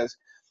Rose because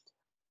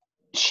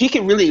she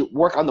can really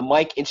work on the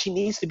mic, and she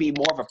needs to be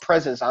more of a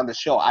presence on the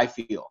show, I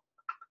feel.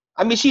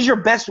 I mean, she's your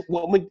best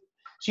woman.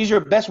 She's your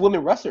best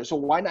woman wrestler, so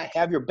why not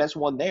have your best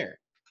one there?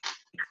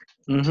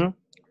 Mm-hmm.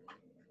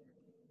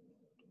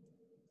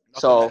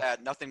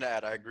 Nothing to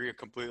add. I agree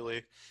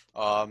completely.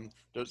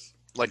 There's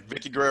like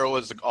Vicky Guerrero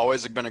has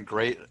always been a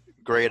great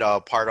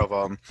part of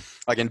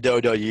like in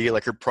WWE,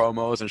 like her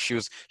promos, and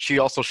she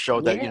also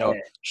showed that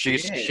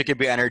she could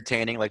be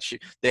entertaining. Like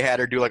they had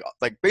her do like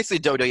basically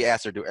WWE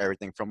asked her to do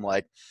everything from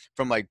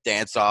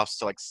dance offs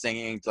to like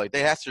singing to like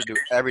they asked her to do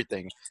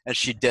everything, and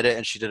she did it,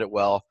 and she did it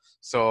well.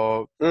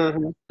 So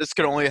this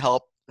could only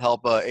help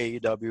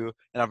AEW,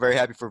 and I'm very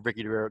happy for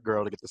Vicky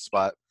Guerrero to get the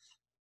spot.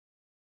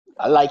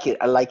 I like it.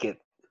 I like it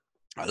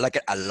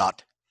a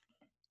lot.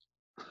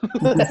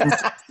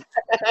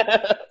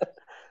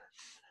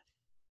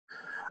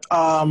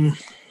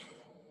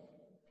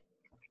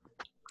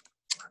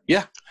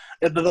 Yeah,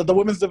 the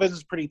women's division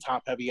is pretty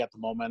top heavy at the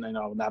moment. I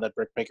know now that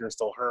Britt Baker is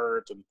still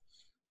hurt, and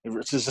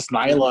it's just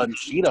Nyla and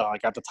Sheeta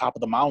like at the top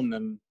of the mountain,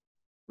 and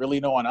really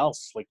no one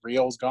else. Like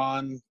Rio's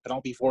gone,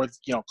 Penelope Ford's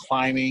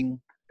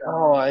climbing.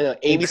 Oh, I know.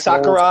 Amy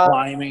Sakura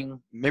climbing.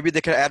 Maybe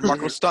they could add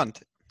Marco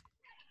Stunt.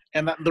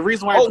 And the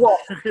reason why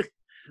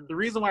the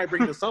reason why I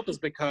bring this up is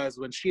because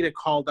when Sheeta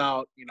called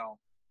out,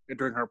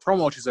 during her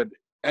promo, she said,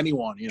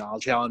 "Anyone, I'll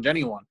challenge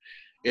anyone."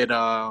 It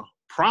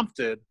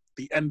prompted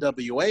the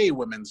NWA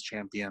Women's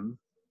Champion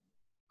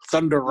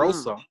Thunder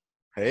Rosa.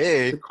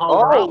 Hey, to call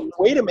her out.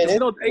 Wait a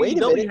minute.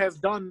 AEW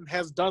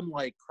has done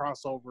like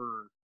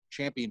crossover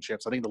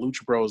championships. I think the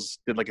Lucha Bros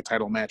did like a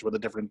title match with a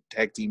different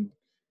tag team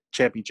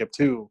championship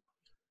too.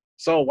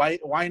 So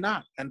why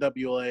not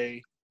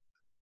NWA?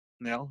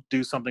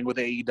 Do something with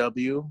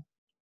AEW,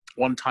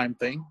 one-time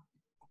thing,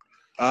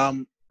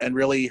 and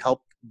really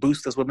help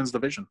boost this women's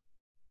division.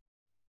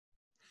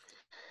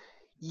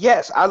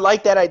 Yes, I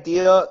like that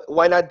idea.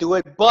 Why not do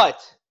it?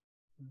 But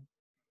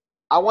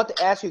I want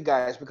to ask you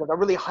guys because I'm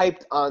really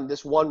hyped on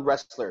this one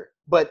wrestler.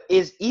 But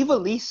is Eva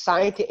Lee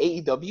signed to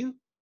AEW?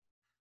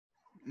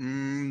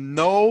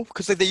 No,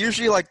 because they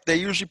usually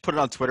put it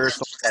on Twitter.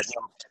 So that,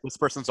 this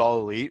person's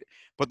all elite.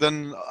 But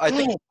then I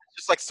think it's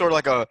just like sort of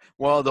like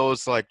one of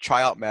those like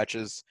tryout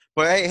matches.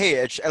 But hey,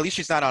 at least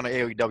she's not on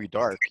AEW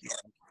Dark.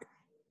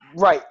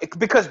 Right,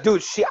 because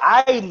dude,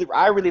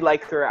 I really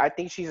like her. I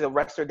think she's a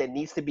wrestler that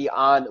needs to be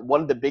on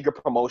one of the bigger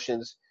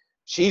promotions.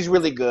 She's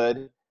really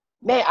good.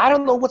 Man, I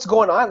don't know what's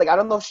going on. Like, I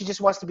don't know if she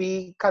just wants to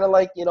be kind of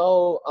like,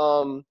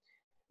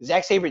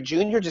 Zack Sabre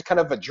Jr., just kind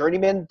of a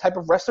journeyman type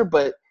of wrestler,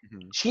 but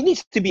she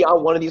needs to be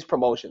on one of these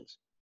promotions.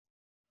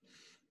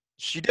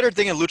 She did her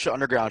thing in Lucha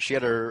Underground. She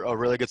had a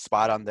really good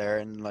spot on there,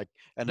 and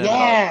then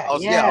Yeah,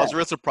 I was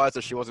really surprised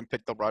that she wasn't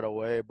picked up right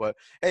away. But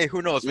hey,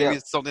 who knows? Maybe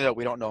it's something that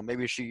we don't know.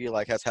 Maybe she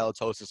like has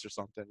halitosis or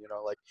something. She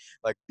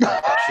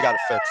got it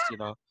fixed.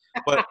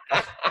 But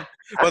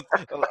but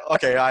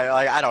okay,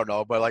 I don't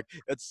know. But like,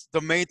 it's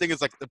the main thing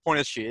is like the point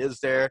is she is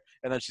there,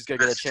 and then she's gonna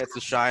get a chance to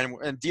shine.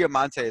 And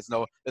Diamante is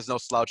no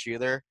slouch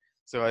either.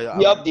 So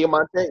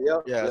Diamante.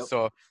 Yep. Yeah.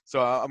 Yep. So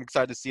I'm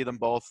excited to see them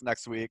both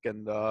next week,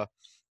 and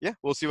yeah,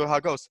 we'll see how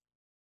it goes.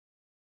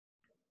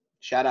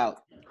 Shout out.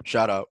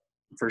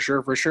 For sure.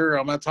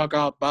 I'm going to talk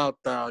about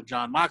the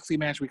John Moxley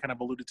match we kind of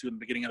alluded to in the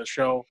beginning of the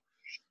show.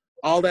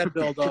 All that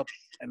build up,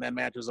 and that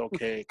match was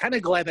okay. Kind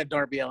of glad that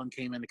Darby Allin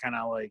came in to kind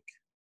of like,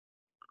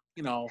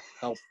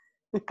 help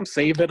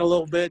save it a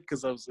little bit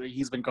because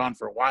he's been gone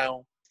for a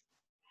while.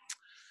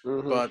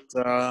 Mm-hmm. But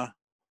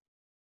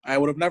I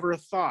would have never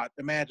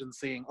imagined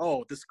seeing,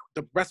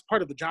 the best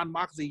part of the John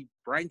Moxley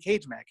Brian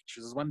Cage match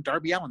is when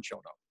Darby Allin showed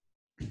up.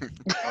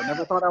 I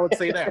never thought I would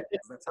say that.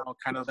 That's how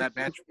kind of that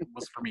match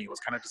was for me. It was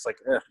kind of just like,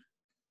 ugh.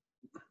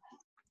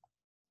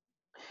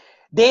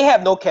 They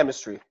have no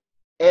chemistry,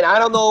 and I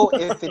don't know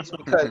if it's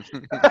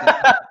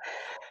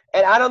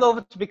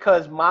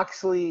because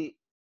Moxley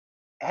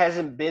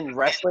hasn't been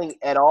wrestling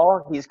at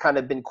all. He's kind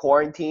of been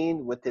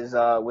quarantined with his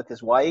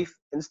wife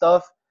and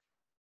stuff.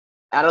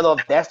 I don't know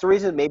if that's the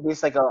reason. Maybe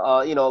it's like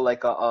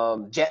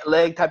a jet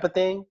lag type of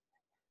thing.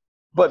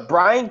 But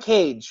Brian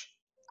Cage,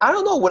 I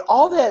don't know, with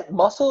all that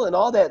muscle and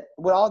all that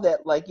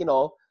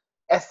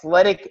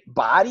athletic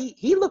body,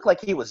 he looked like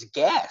he was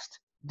gassed.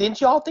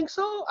 Didn't y'all think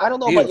so? I don't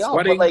know about y'all,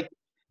 sweating. but like,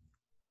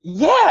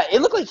 yeah,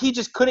 it looked like he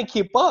just couldn't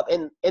keep up.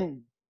 And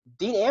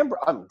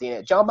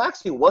John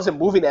Moxley wasn't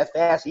moving that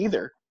fast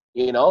either.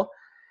 To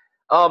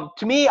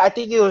me, I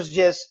think it was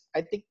just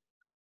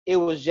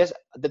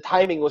the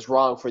timing was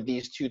wrong for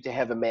these two to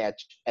have a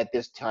match at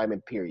this time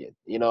and period.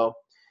 It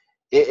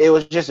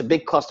was just a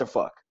big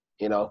clusterfuck.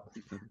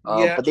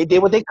 But they did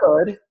what they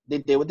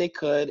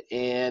could.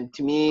 And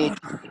to me,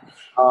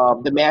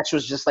 the match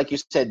was just like you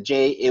said,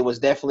 Jay. It was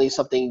definitely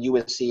something you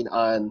would have seen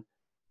on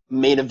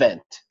Main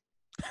Event.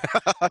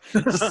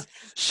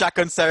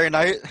 Shotgun Saturday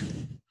Night.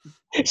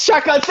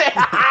 Shotgun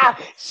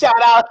Saturday.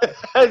 Shout out.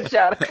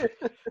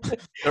 The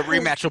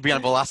rematch will be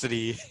on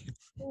Velocity.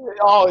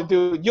 Oh,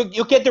 dude,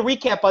 you'll get the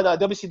recap on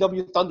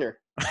WCW Thunder.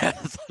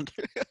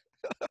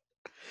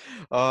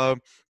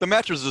 The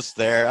match was just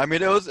there. I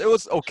mean, it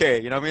was okay.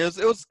 I mean,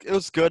 it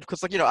was good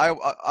because I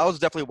was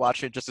definitely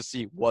watching it just to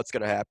see what's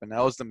gonna happen.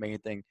 That was the main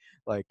thing.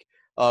 Like,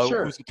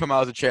 Sure. who's gonna come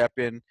out as a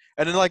champion?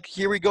 And then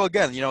here we go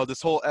again.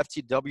 This whole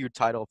FTW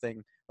title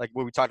thing, like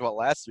what we talked about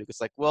last week.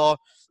 It's like, well,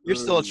 you're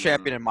still a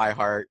champion in my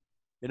heart.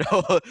 It's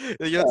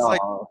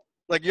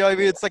like I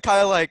mean, it's like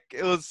kind of like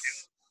it was.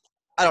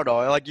 I don't know.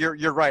 Like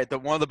you're right.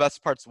 That one of the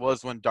best parts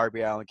was when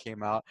Darby Allin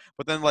came out.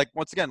 But then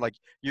once again,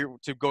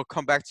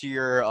 come back to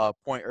your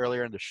point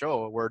earlier in the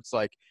show where it's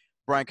like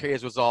Brian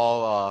Cage was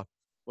all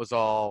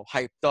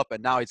hyped up,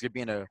 and now he's gonna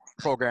be in a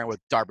program with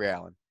Darby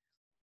Allin.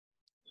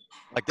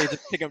 Like they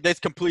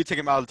just completely take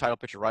him out of the title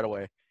picture right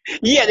away.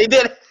 Yeah, they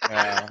did.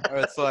 Yeah,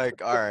 it's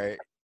like all right.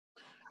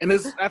 And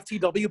is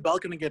FTW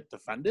belt going to get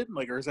defended?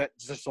 Or is that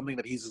just something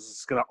that he's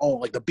just going to own?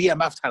 Like the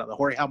BMF title, the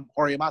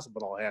Jorge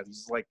Masvidal has.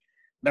 He's like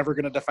never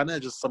going to defend it.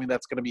 It's just something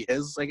that's going to be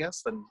his, I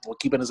guess. Then we'll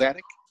keep it in his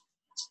attic.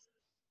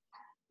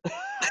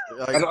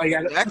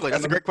 Exactly.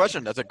 That's a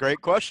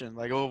great question.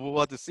 Like we'll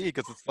have to see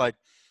because it's like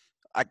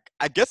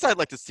I guess I'd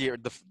like to see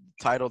the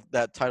title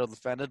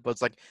defended, but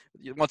it's like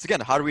once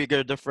again, how do we get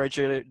it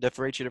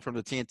differentiated from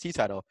the TNT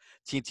title?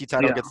 TNT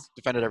title gets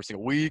defended every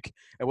single week,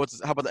 and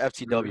how about the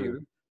FTW?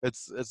 Mm-hmm.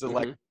 It's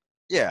like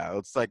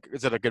it's like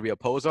is it going to be a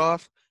pose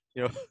off?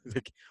 Yeah.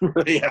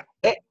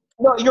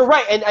 No, you're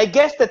right, and I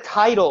guess the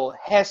title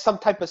has some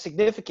type of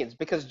significance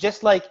because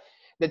just like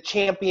the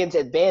champion's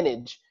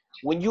advantage,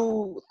 when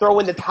you throw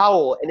in the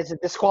towel and it's a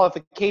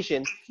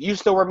disqualification, you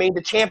still remain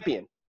the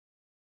champion.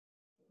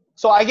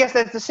 So I guess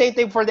that's the same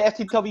thing for the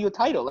FTW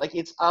title. Like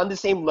it's on the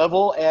same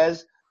level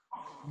as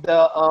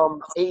the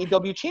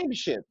AEW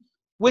championship,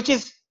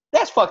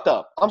 that's fucked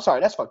up. I'm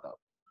sorry, that's fucked up.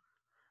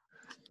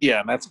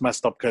 Yeah, and that's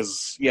messed up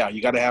because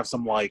you got to have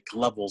some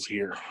levels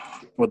here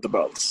with the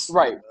belts.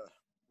 Right.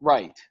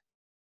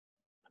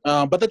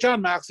 But the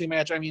John Moxley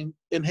match, I mean,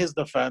 in his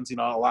defense, a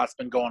lot's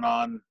been going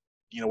on,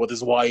 with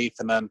his wife,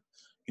 and then,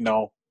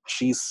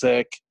 she's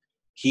sick.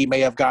 He may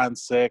have gotten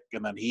sick,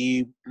 and then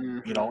he,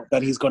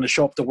 then he's going to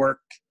show up to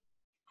work,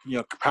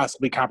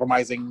 possibly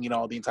compromising,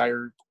 the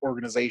entire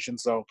organization.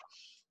 So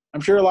I'm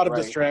sure a lot of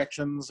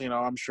distractions,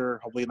 I'm sure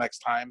hopefully next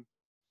time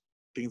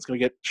think it's gonna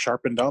get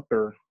sharpened up,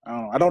 or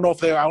I don't know.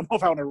 I don't know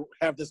if I want to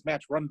have this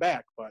match run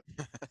back, but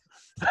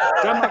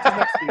John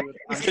Moxley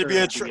next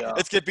to you.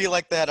 It's gonna be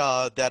like that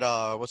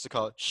what's it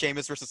called?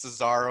 Sheamus versus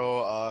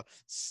Cesaro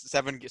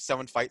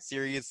 7 fight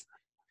series.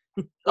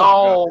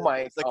 Oh my!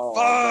 It's like oh,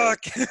 fuck.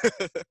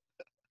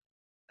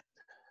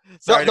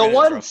 Sorry, the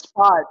one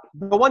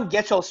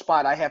Getcho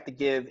spot I have to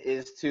give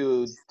is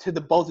to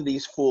the both of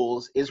these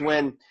fools is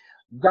when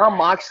John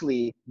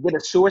Moxley did a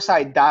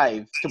suicide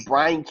dive to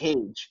Brian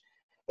Cage,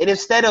 and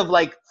instead of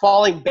like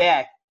falling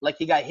back like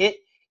he got hit,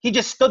 he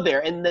just stood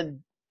there, and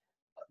then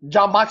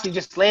John Moxley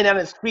just landed on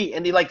his feet,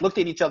 and they like looked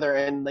at each other,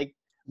 and like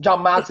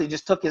John Moxley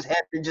just took his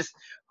head and just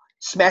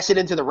smashed it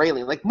into the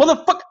railing, like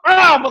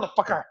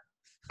motherfucker,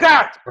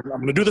 God, I'm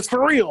gonna do this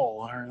for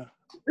real.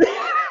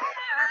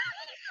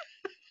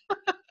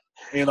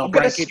 You know,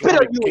 Brian Cage spit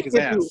on you kick his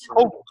ass.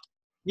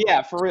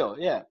 Yeah, for real.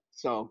 Yeah.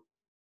 So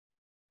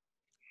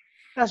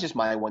that's just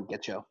my one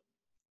Getcho.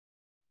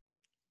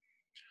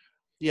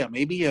 Yeah,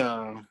 maybe.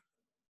 Yeah,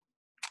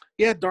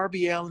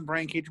 Darby Allin,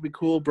 Brian Cage would be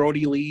cool.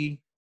 Brody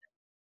Lee.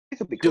 It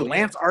could be cool. Dude,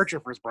 Lance Archer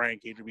versus Brian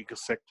Cage would be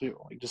sick too.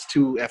 Like just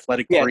two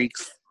athletic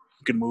freaks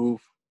who can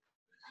move.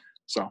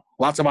 So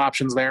lots of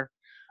options there.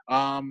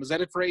 Is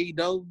that it for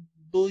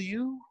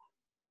AEW?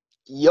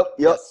 Yep.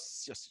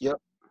 Yes.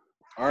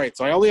 All right,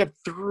 so I only have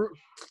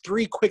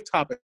three quick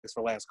topics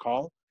for last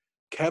call.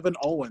 Kevin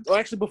Owens. Oh,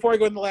 actually, before I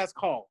go in the last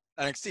call.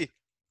 NXT,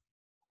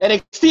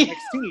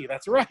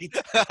 that's right.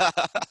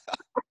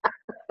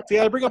 See,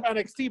 I bring up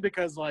NXT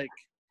because, like,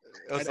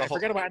 I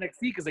forgot about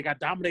NXT because they got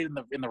dominated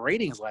in the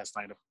ratings last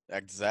night.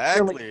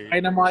 Exactly.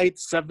 Dynamite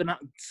had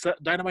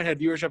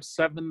viewership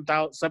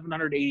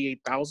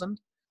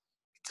 788,000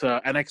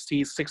 to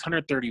NXT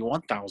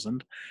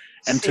 631,000.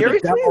 And seriously?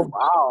 To the demo,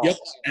 wow. Yep.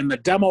 And the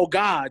demo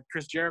god,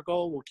 Chris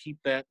Jericho, will keep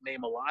that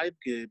name alive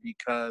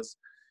because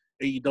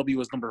AEW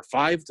was number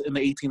 5 in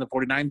the 18 to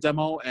 49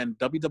 demo, and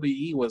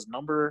WWE was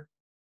number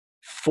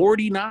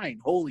 49.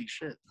 Holy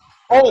shit.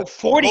 Oh,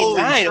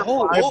 49.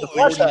 Holy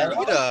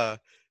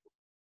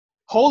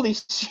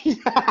shit.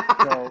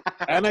 So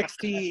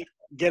NXT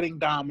getting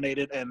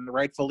dominated, and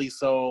rightfully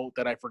so,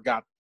 that I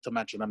forgot to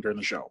mention them during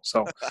the show.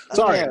 So,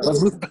 sorry. Yeah.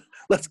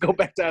 Let's go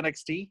back to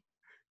NXT.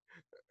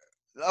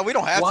 We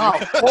don't have wow,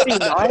 to.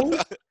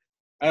 49?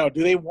 I know.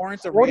 Do they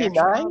warrant a 49?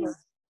 reaction?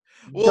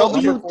 Well,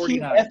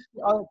 WTFR.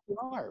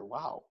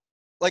 Wow.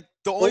 Like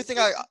the only thing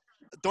I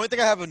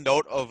have a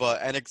note of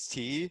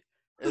NXT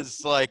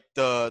is like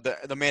the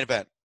main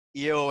event.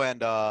 Io and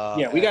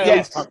we got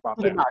to talk about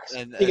Tegan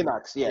that.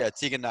 Nox.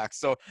 Tegan Nox.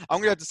 So I'm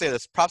gonna have to say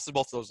this. Props to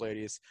both of those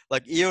ladies.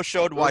 Like Io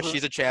showed why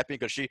she's a champion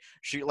because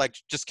she like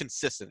just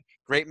consistent,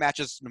 great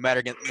matches no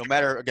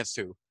matter against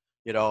who,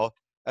 you know.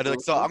 And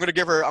like, so I'm gonna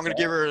give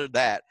her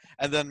that.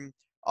 And then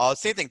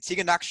same thing.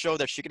 Tegan Nox showed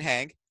that she can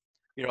hang.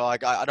 You know,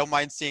 like I don't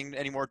mind seeing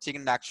any more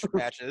Tegan Nox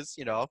matches.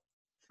 You know,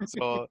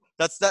 so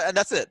that's that, and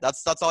that's it.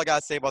 That's all I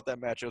gotta say about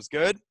that match. It was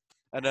good.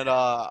 And then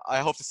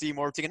I hope to see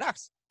more Tegan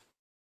Nox.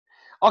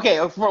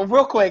 Okay,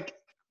 real quick.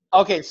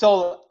 Okay,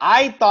 so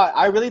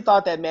I really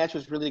thought that match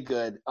was really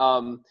good.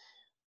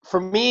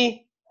 For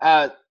me,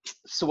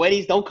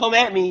 sweaties, don't come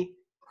at me.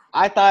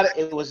 I thought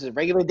it was a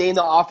regular day in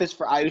the office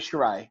for Io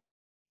Shirai.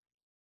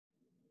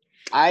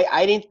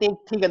 I didn't think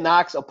Tegan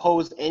Nox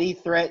opposed any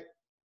threat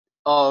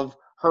of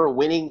her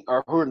winning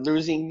or her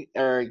losing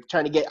or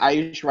trying to get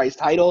Io Shirai's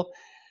title.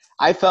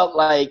 I felt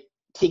like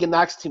Tegan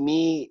Nox, to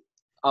me,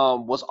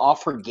 was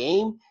off her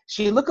game.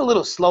 She looked a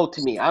little slow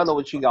to me. I don't know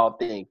what you all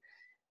think.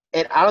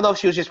 And I don't know if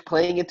she was just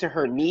playing into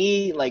her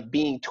knee, like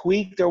being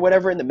tweaked or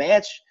whatever in the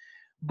match.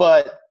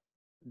 But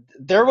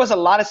there was a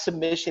lot of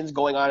submissions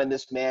going on in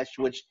this match,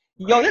 which,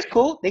 that's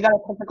cool. They got a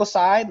technical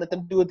side. Let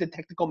them do the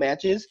technical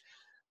matches.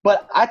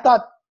 But I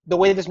thought the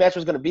way this match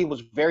was going to be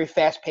was very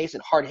fast-paced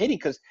and hard-hitting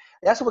because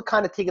that's what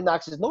kind of Tegan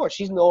Nox is known.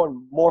 She's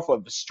known more for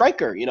a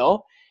striker, you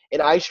know.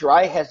 And Io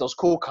Shirai has those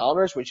cool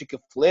counters where she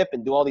could flip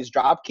and do all these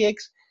drop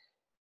kicks.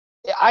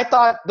 I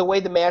thought the way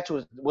the match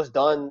was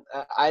done,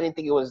 I didn't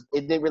think it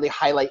didn't really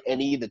highlight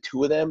any of the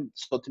two of them.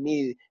 So to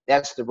me,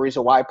 that's the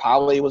reason why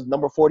probably it was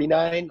number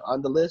 49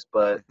 on the list.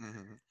 But,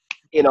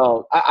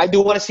 I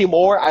do want to see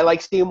more. I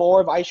like seeing more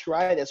of Io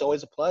Shirai. That's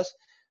always a plus.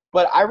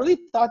 But I really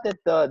thought that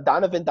the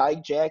Donovan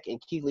Dijak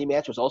and Keith Lee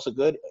match was also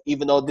good,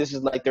 even though this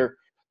is like their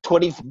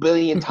 20th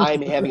billion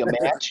time having a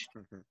match.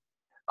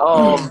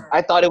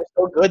 I thought it was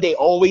so good. They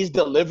always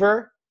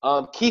deliver.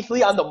 Keith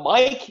Lee on the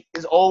mic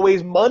is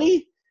always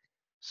money.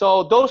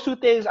 So those two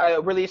things I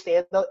really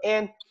stand out.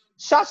 And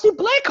Shotzi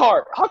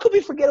Blackheart. How could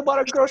we forget about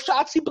our girl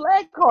Shotzi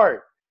Blackheart?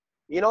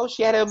 You know,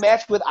 she had a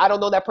match with, I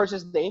don't know that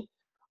person's name,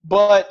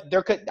 but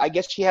I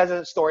guess she has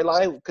a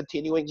storyline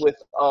continuing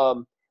with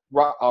Robbie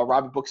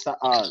Brookstein.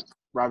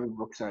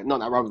 No,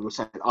 not Robbie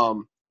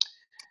Brookstein.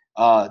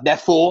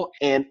 That fool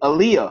and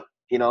Aaliyah.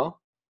 You know,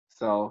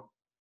 so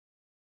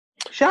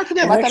shout out to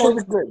them. I thought it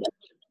was good.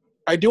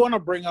 I do want to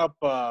bring up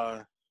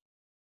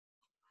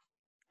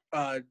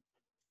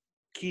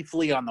Keith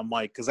Lee on the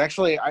mic because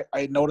actually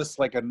I noticed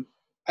like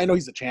I know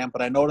he's a champ,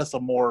 but I noticed a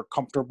more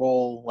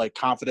comfortable, like,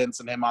 confidence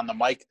in him on the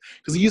mic.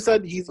 Because you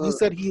said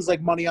he's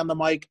like money on the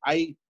mic.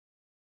 I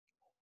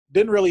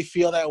didn't really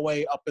feel that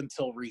way up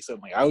until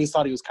recently. I always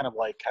thought he was kind of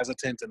like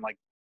hesitant and like,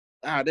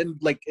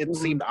 didn't like it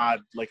seemed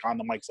odd like on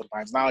the mic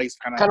sometimes. Now he's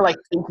kind of like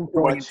thinking too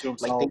going much, into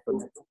himself.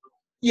 like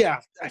yeah,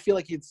 I feel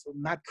like it's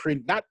not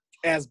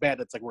as bad.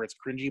 It's like where it's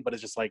cringy, but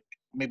it's just like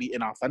maybe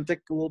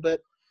inauthentic a little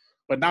bit.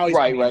 But now he's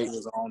coming into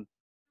his own,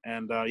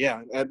 and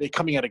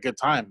coming at a good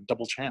time.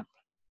 Double champ,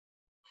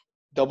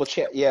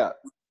 yeah.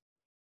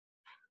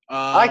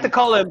 I like to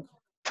call him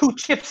Two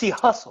Chipsy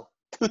Hustle.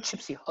 Took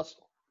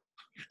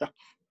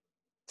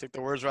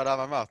the words right out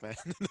of my mouth, man.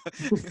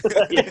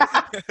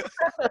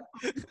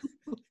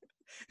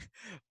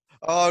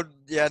 Oh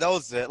yeah, that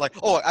was it. Like,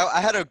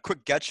 I had a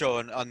quick get show,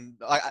 and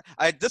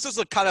I this was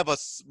a kind of a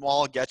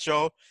small get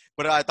show,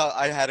 but I thought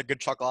I had a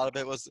good chuckle out of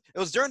it. It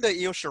was during the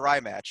Io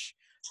Shirai match,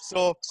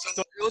 so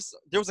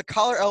there was a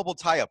collar elbow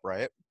tie up,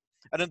 right?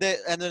 And then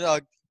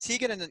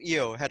Tegan and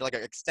Io had like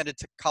an extended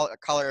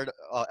collar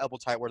elbow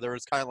tie where there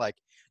was kind of like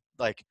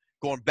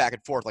going back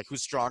and forth, like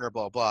who's stronger,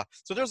 blah blah.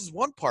 So there's this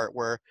one part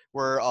where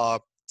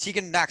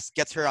Tegan Knox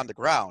gets her on the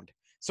ground.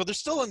 So they're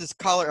still in this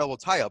collar elbow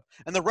tie up,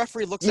 and the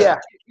referee looks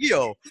at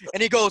Io,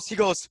 and he goes,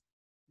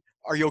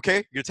 "Are you okay?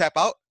 You gonna tap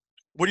out?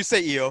 What do you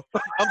say, Io?"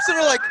 I'm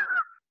sitting there like,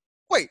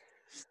 wait,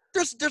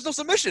 there's no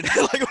submission.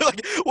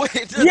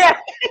 wait,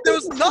 there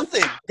was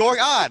nothing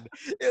going on.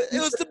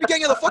 It was the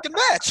beginning of the fucking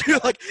match.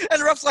 And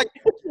the ref's like,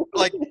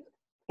 what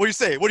do you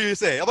say? What do you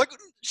say? I'm like,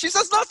 she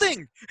says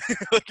nothing.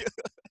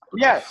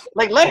 Yeah,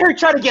 like let her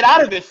try to get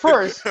out of it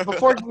first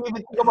before you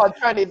even think about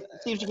trying to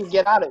see if she can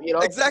get out of it, you know?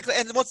 Exactly,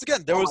 and once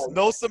again, there was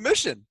no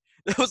submission.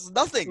 There was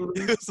nothing.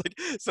 Mm-hmm. It was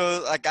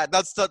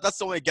that's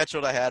the only get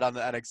show I had on the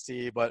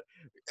NXT, but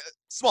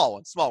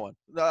small one.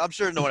 I'm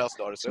sure no one else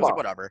noticed. It was like,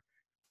 whatever.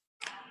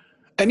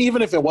 And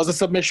even if it was a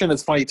submission,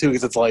 it's funny too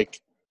because it's like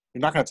you're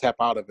not gonna tap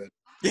out of it.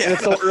 Yeah, and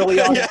it's so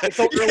early on. It's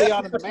so early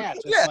on in the match.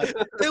 It's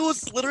it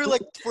was literally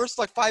like first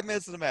 5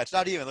 minutes of the match.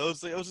 Not even. It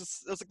was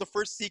like the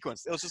first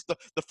sequence. It was just the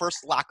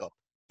first lockup.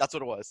 That's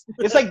what it was.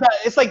 It's like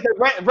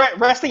the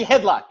wrestling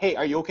headlock. Hey,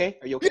 are you okay?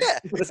 Are you okay? Yeah,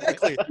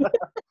 exactly.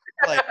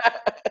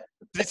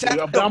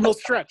 Abdominal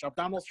stretch. Are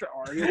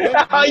you okay?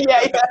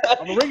 Yeah.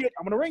 I'm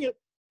gonna ring it.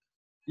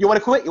 You want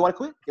to quit?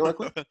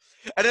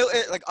 And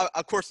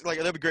of course, like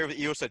it'd be great if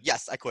Io said,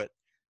 "Yes, I quit."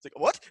 It's like,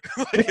 what?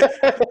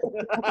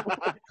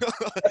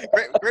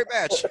 great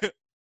match.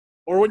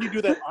 Or when you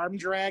do that arm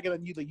drag and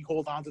then you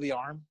hold on to the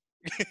arm.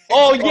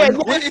 Oh yeah. Is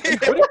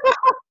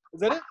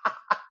that it?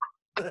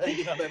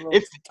 That little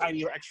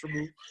tiny extra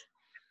move.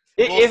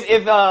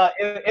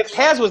 If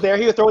Taz was there,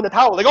 he would throw in the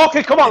towel. Like,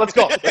 okay, come on, let's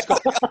go. Let's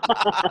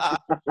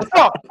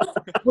go.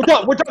 We're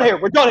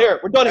done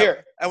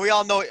here. And we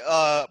all know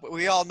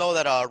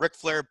that Ric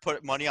Flair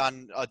put money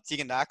on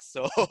Tegan Knox.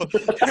 So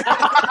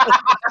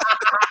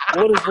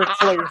what is Ric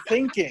Flair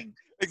thinking?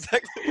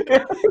 Exactly.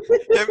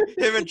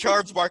 him and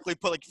Charles Barkley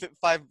put like a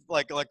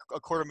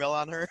 $250,000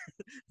 on her.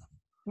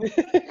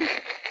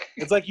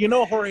 It's like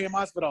Jorge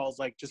Masvidal is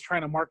like just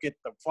trying to market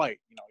the fight.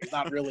 He's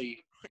not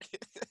really.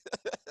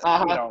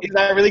 He's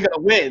not really gonna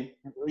win.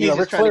 He's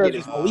Ric Flair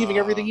is believing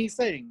everything he's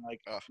saying.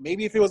 Like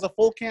maybe if it was a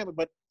full camp,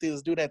 but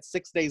this dude had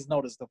 6 days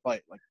notice to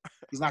fight. Like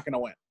he's not gonna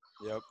win.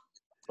 Yep.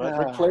 But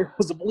Ric Flair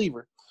was a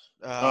believer.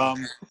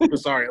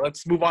 Sorry.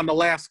 Let's move on to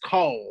last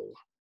call.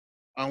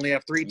 I only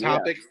have 3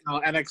 topics.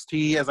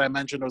 NXT, as I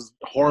mentioned, was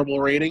horrible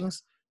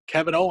ratings.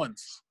 Kevin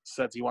Owens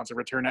says he wants to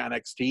return to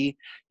NXT,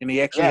 and he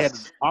actually had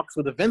talks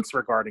with Vince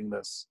regarding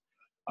this.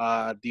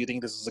 Do you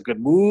think this is a good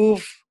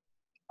move?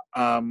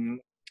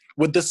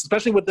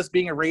 Especially with this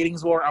being a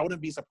ratings war, I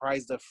wouldn't be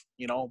surprised if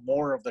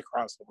more of the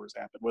crossovers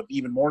happen with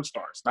even more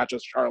stars, not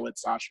just Charlotte,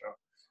 Sasha,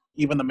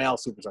 even the male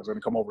superstars are going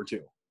to come over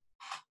too.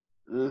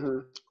 Mm-hmm.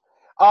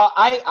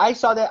 I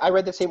saw that. I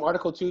read the same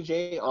article too,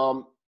 Jay.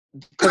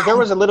 Because there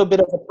was a little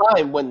bit of a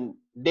time when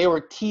they were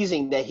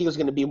teasing that he was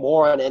going to be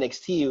more on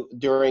NXT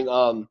during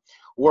World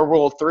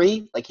War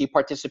III. Like he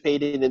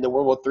participated in the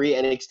World War III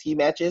NXT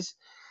matches.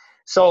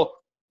 So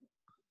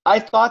I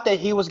thought that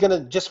he was going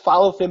to just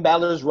follow Finn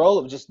Balor's role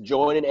of just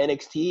joining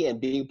NXT and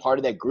being part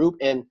of that group.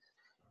 And,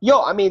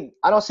 I mean,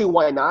 I don't see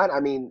why not. I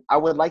mean, I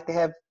would like to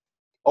have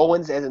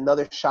Owens as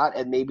another shot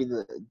at maybe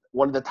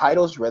one of the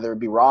titles, whether it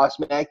be Raw or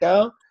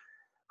SmackDown.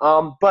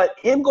 But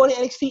him going to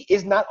NXT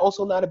is not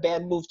a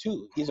bad move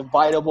too. He's a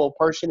viable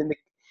person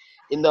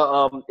in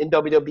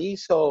WWE.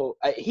 So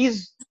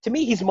to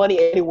me he's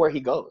money anywhere he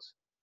goes.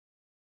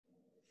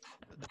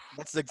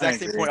 That's the exact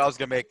same point I was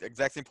gonna make.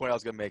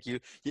 You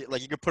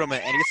could put him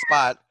in any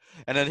spot,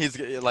 and then he's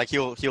like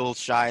he'll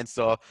shine.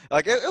 So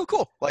like it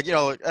cool. Like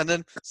and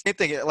then same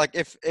thing. Like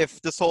if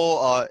this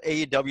whole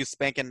AEW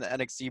spanking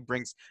NXT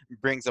brings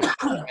up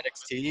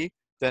NXT,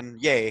 then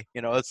yay.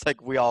 It's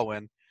like we all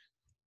win.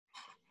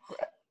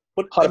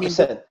 But 100%. I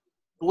mean,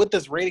 with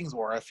this ratings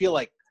war, I feel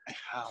like,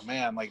 oh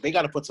man, like they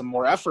got to put some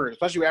more effort,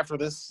 especially after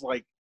this,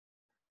 like,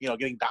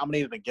 getting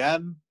dominated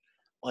again.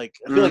 Like,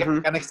 I feel like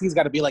NXT's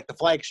got to be like the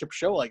flagship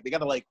show. Like, they got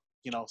to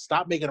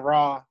stop making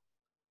Raw.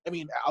 I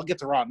mean, I'll get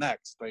to Raw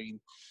next. I mean,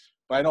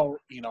 But I know,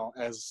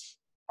 as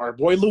our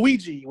boy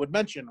Luigi would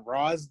mention,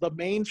 Raw is the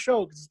main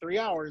show because it's 3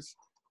 hours.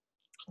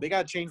 They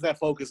got to change that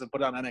focus and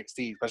put it on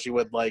NXT, especially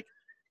with, like,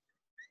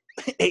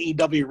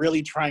 AEW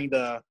really trying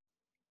to,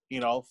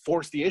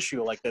 force the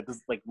issue like that.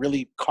 This, like,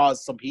 really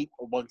cause some heat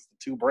amongst the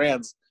two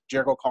brands.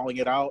 Jericho calling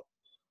it out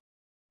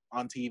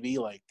on TV,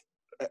 like,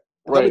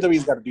 Right.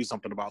 WWE's got to do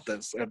something about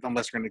this,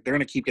 unless they're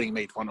gonna keep getting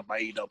made fun of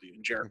by AEW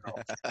and Jericho.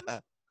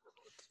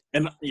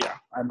 And yeah,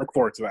 I look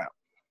forward to that.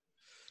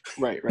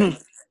 Right.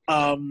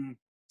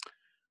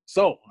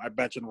 So I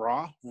mentioned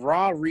Raw.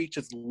 Raw reached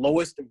its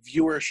lowest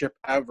viewership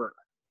ever.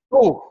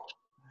 Oh.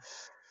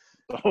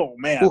 Oh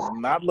man, Ooh.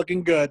 not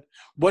looking good.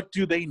 What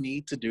do they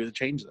need to do to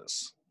change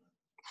this?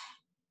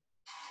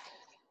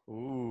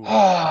 Ooh.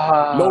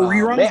 No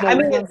reruns. Man, I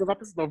mean, reruns of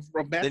episodes of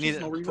They matches. need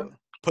No to reruns.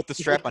 put the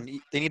strap on.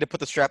 They need to put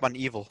the strap on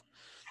Evil.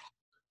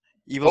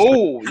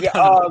 oh yeah.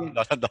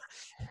 No.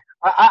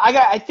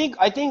 I think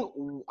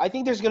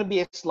there's going to be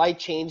a slight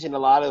change in a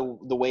lot of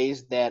the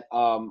ways that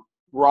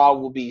Raw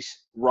will be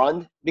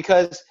run,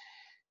 because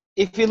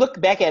if you look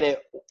back at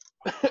it,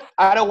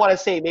 I don't want to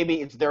say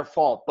maybe it's their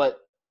fault, but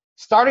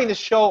starting the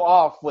show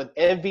off with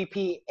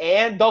MVP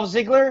and Dolph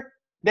Ziggler,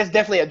 that's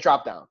definitely a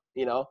drop down,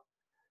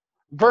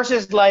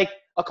 versus like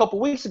a couple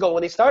weeks ago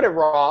when they started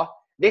Raw,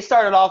 they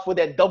started off with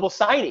that double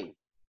signing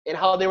and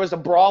how there was a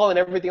brawl and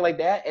everything like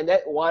that, and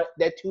that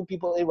two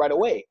people in right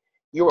away.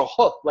 You were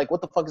hooked. Like, what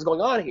the fuck is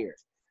going on here?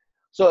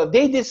 So if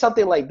they did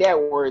something like that,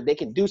 where they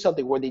can do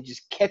something where they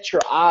just catch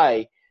your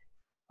eye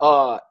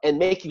and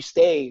make you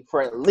stay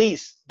for at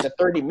least the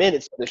 30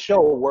 minutes of the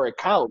show where it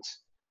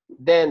counts,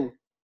 then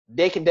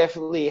they can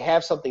definitely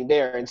have something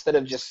there instead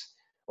of just,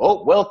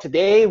 oh, well,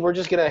 today we're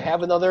just going to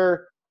have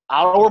another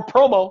hour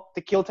promo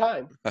to kill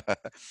time.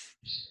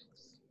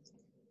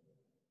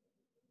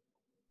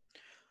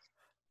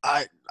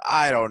 I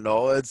don't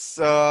know. It's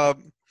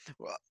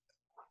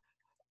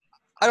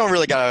I don't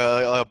really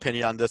got an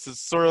opinion on this. It's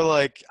sort of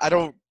like I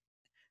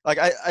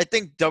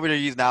think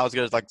WWE now is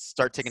gonna like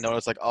start taking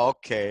notice. Like,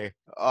 okay,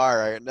 all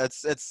right,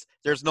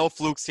 there's no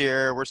flukes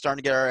here. We're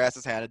starting to get our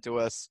asses handed to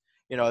us.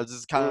 This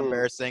is kind of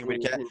embarrassing.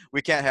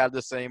 We can't have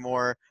this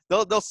anymore.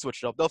 They'll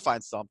switch it up. They'll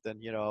find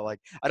something. Like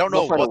I don't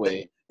know what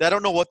I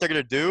don't know what they're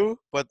gonna do,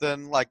 but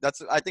then like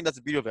I think that's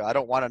the beauty of it. I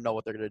don't want to know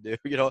what they're gonna do.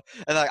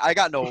 And like I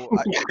got no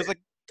because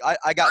like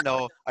I got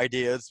no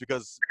ideas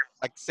because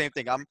like same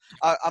thing. I'm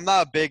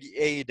not a big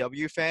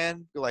AEW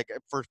fan like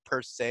per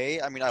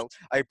se. I mean I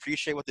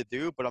appreciate what they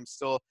do, but I'm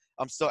still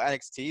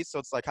NXT, so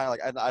it's like kind of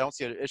like I don't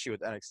see an issue with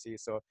NXT.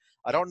 So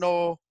I don't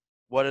know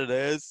what it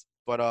is,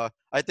 but I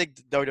think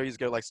WWE is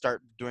gonna like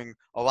start doing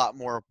a lot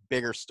more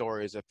bigger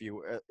stories, if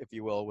you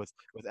will, with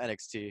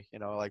NXT.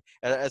 Like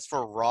as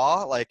for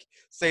Raw, like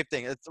same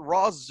thing.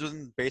 Raw's just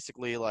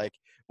basically like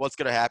what's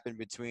gonna happen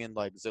between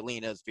like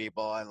Zelina's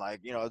people and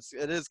like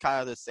it is kind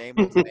of the same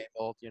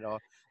old,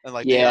 and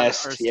like they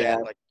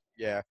understand like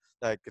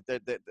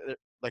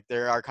like they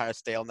are kind of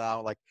stale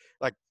now. Like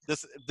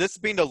this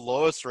being the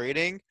lowest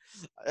rating,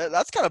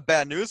 that's kind of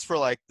bad news for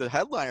like the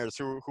headliners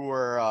who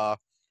are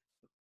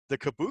the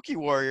Kabuki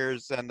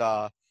Warriors and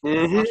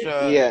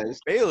Sasha and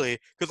Bailey,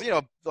 because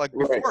like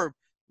before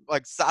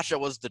like Sasha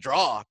was the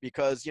draw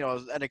because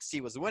NXT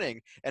was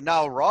winning, and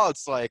now Raw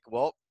it's like,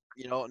 well,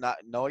 no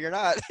you're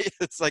not.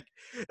 it's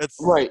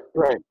right.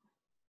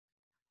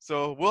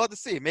 So we'll have to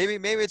see. Maybe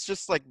it's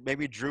just like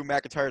maybe Drew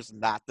McIntyre's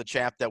not the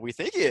champ that we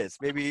think he is.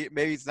 Maybe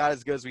he's not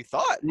as good as we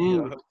thought.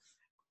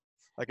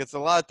 Like it's a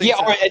lot of things.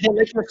 Yeah, and then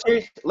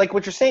like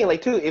what you're saying,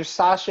 like too,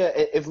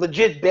 if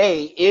legit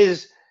Bay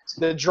is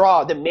the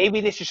draw, then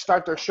maybe they should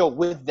start their show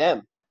with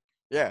them.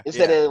 Yeah.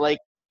 Instead of like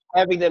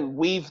having them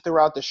weave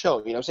throughout the show.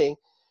 You know what I'm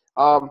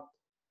saying?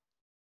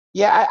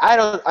 Yeah, I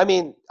don't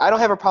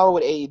have a problem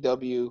with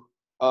AEW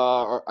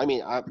or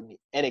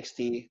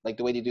NXT, like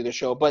the way they do their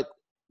show, but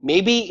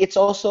maybe it's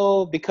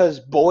also because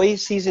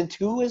Boys season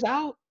 2 is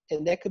out,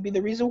 and that could be the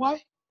reason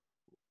why.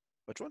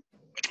 Which one?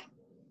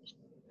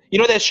 You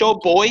know that show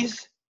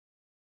Boys?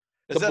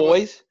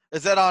 Boys?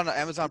 Is that on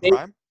Amazon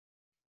Prime?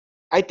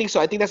 I think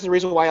so. I think that's the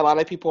reason why a lot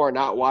of people are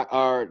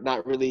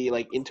not really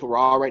like into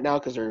Raw right now,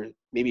 because they're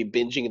maybe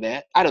binging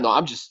that. I don't know.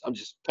 I'm just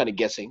kind of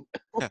guessing.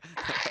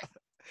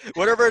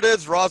 Whatever it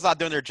is, Raw's not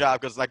doing their job,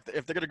 because like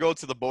if they're gonna go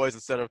to the Boys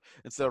instead of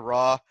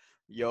Raw,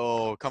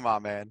 yo, come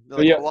on, man.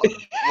 Like, yeah,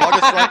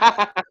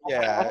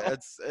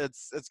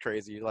 it's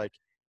crazy. Like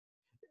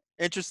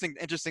interesting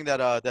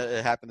that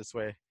it happened this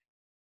way.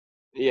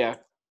 Yeah,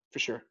 for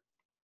sure.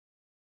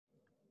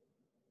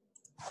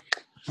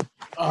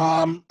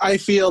 I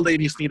feel they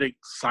just need to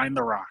sign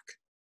The Rock.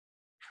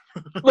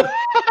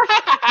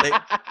 they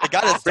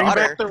got his Bring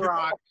daughter. back The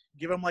Rock.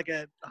 Give him like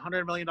a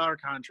 $100 million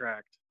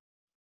contract,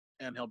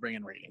 and he'll bring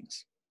in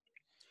ratings.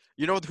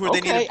 You know who they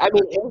need?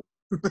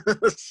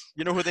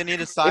 You know who they need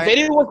to sign? If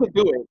anyone could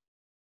do it,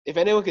 it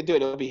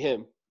would be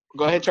him.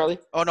 Go ahead, Charlie.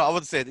 Oh no, I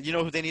wouldn't say that. You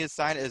know who they need to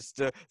sign is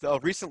the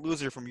recent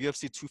loser from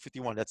UFC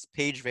 251. That's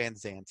Paige Van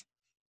Zandt.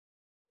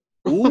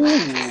 Ooh.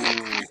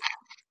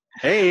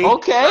 Hey.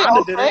 Okay.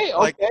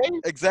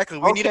 Exactly.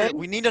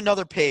 We need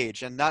another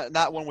Paige, and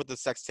not one with the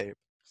sex tape.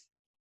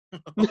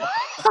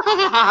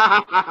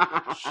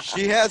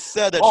 She has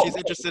said that Oh, she's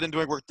interested in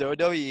doing work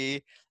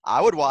WWE.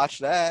 I would watch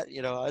that.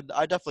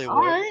 I definitely all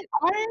would. right,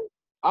 all right,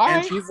 all And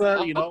right. she's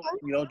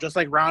just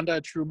like Ronda,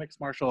 a true mixed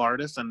martial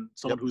artist and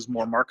someone Yep. who's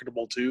more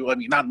marketable too. I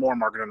mean, not more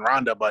marketable than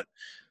Ronda, but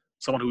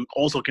someone who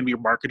also can be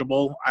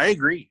marketable. I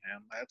agree,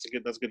 man. That's a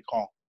good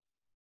call.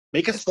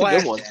 Make a That's a good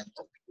splash, one. man.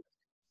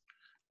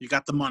 You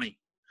got the money.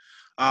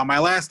 My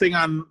last thing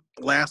on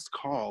last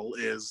call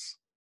is,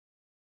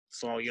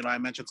 so I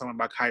mentioned something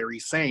about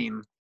Kairi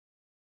Sane.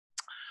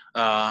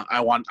 I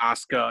want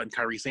Asuka and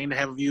Kairi Sane to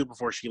have a view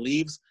before she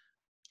leaves.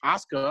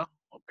 Asuka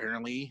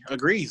apparently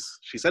agrees.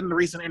 She said in a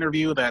recent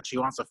interview that she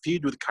wants a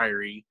feud with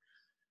Kairi.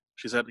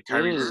 She said that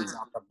Kairi brings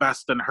out the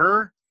best in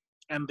her,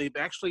 and they've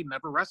actually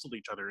never wrestled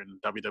each other in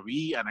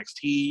WWE,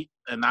 NXT,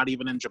 and not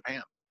even in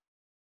Japan.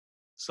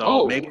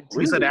 So maybe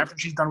she said after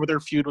she's done with her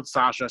feud with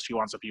Sasha, she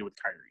wants a feud with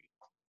Kairi.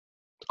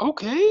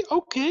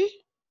 Okay.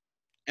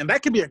 And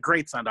that could be a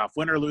great send-off,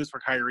 win or lose for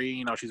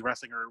Kairi. She's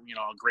wrestling her,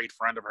 a great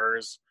friend of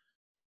hers.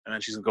 And then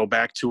she's going to go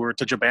back to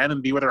Japan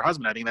and be with her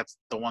husband. I think that's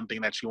the one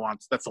thing that she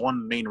wants. That's the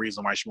one main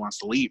reason why she wants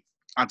to leave,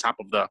 on top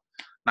of the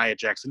Nia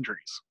Jax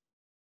injuries.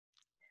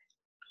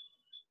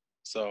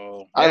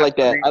 So I like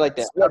that. Yeah, That'd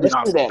be let's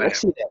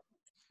awesome.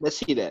 Let's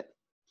see that.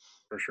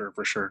 For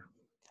sure.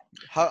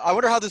 I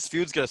wonder how this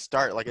feud's gonna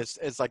start. Like, is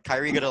like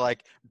Kyrie gonna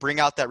like bring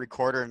out that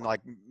recorder and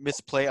like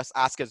misplay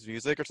Asuka's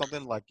music or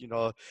something? Like,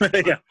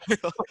 Yeah.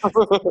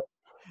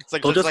 It's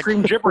like They'll just like,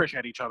 scream gibberish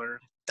at each other.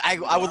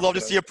 I would love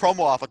to see a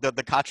promo off like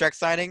the contract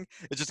signing.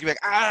 It's just gonna be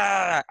like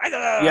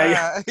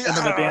Yeah. And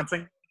then they're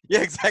dancing.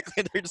 Yeah,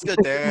 exactly. They're just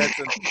gonna dance.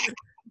 And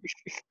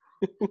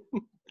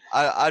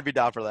I'd be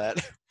down for that.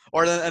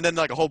 Or then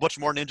like a whole bunch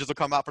more ninjas will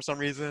come out for some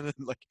reason.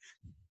 And like,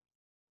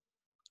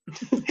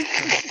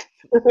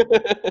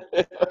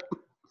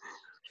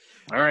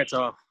 All right,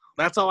 so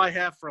that's all I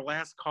have for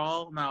last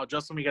call. Now,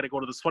 Justin, we got to go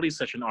to the sweaty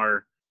session,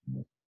 our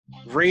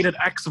rated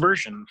X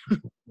version.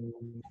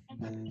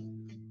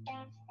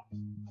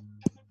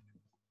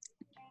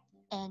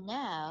 And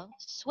now,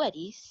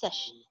 sweaty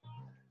session.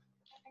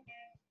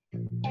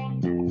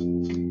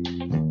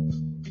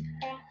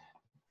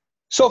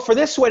 So for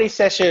this sweaty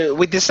session,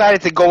 we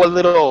decided to go a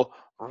little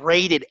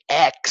rated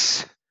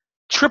X,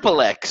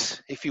 triple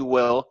X, if you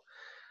will.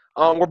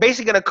 We're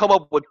basically going to come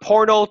up with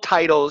porno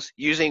titles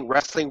using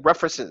wrestling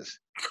references.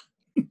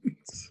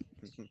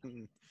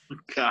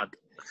 God.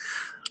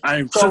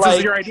 Since So, this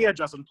is your idea,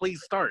 Justin,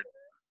 please start.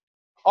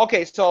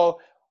 Okay, so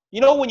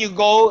when you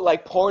go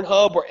like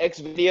Pornhub or X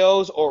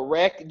videos or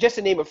Rec, just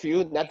to name a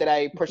few, not that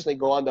I personally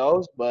go on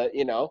those, but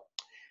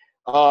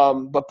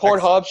but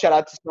Pornhub, shout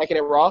out to Smacking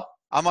It Raw.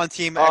 I'm on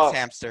Team X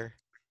Hamster.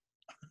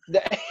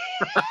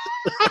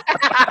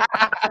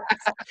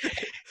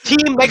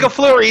 Team Mega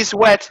Flurries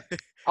wet.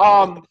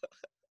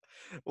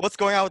 What's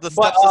going on with the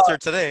stepsister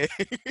today?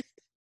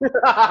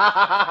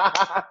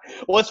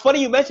 Well, it's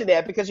funny you mentioned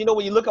that because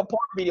when you look at porn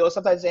videos,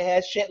 sometimes it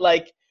has shit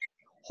like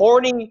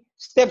horny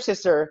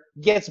stepsister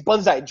gets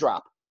bonsai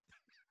drop.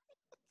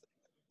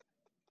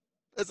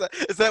 Is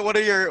that one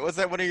of your? Was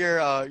that one of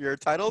your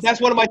titles?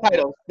 That's one of my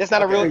titles. That's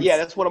not a real. Yeah,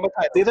 that's one of my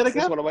titles. Say that again?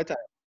 That's one of my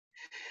titles.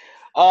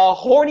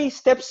 Horny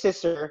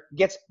stepsister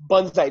gets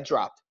bonsai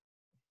dropped.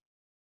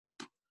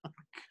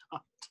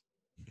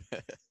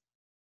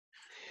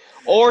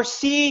 Or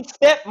see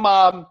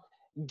stepmom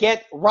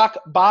get rock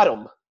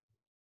bottom.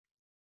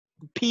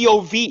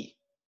 POV.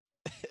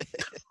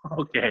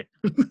 Okay.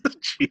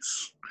 Jeez.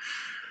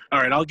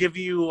 All right, I'll give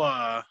you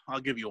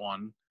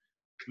one.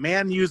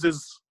 Man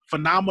uses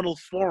phenomenal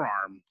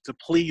forearm to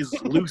please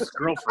loose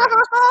girlfriend.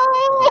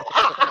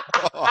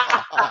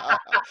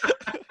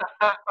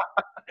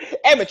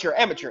 Amateur.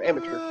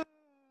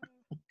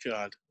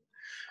 God.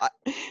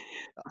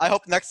 I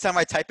hope next time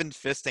I type in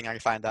fisting, I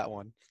find that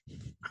one.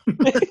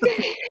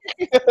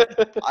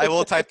 I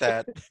will type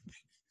that.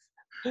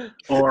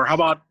 Or how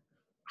about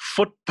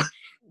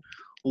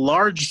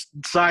large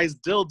size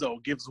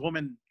dildo gives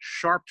woman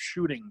sharp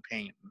shooting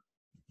pain.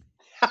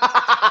 That's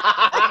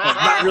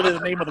not really the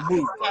name of the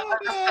move.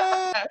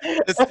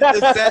 Is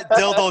that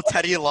dildo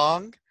Teddy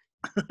Long?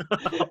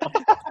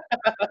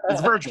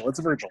 It's Virgil.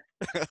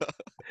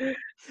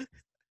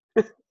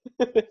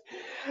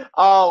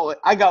 Oh,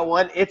 I got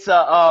one. It's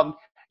a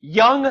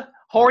young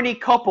horny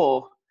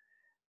couple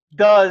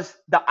does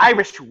the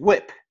Irish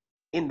whip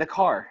in the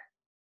car.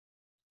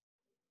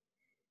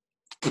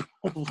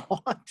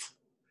 What?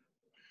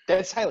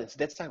 Dead silence.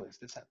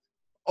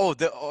 Oh,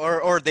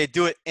 or they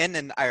do it in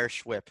an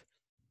Irish whip.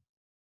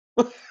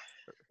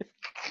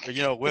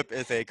 Whip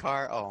is a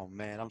car. Oh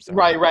man, I'm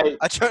sorry. Right.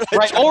 I tried.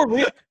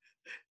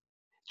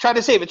 Try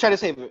to save it.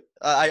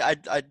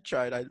 I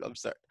tried. I'm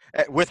sorry.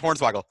 With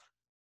Hornswoggle.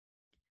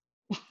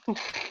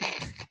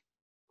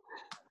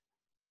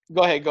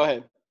 Go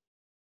ahead.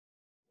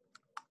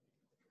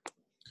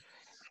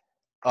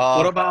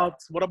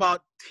 What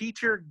about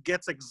teacher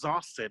gets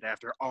exhausted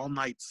after all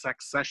night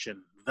sex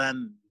session,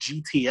 then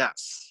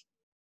GTS?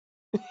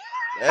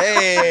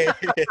 Hey.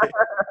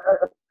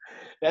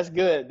 That's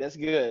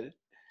good.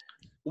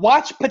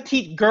 Watch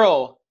petite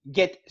girl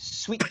get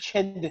sweet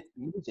chin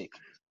music.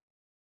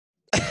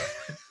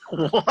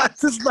 What?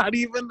 It's not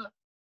even.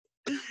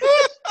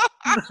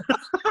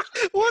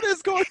 What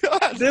is going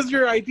on? This is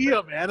your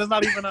idea, man. It's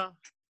not even a.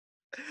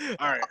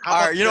 All right.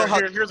 All right, you know how-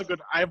 Here's a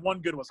good. I have one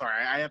good one.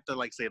 Sorry, I have to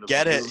say this.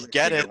 Get This it, is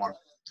get a good it. one.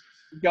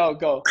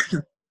 Go.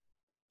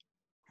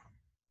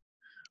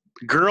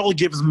 Girl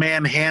gives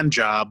man hand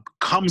job,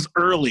 comes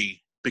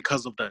early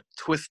because of the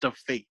twist of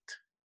fate.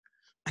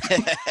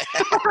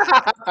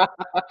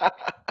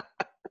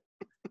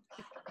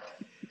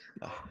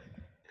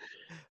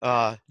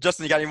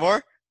 Justin, you got any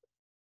more?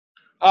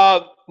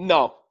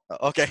 No.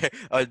 Okay.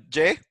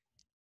 Jay,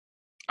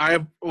 I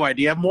have. Why?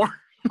 Do you have more?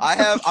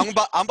 I'm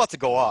about to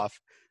go off.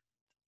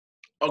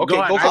 Oh, Okay,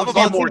 go ahead. go I for have it.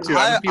 a few more too.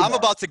 I have a few I'm more.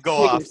 about to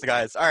go Please. off,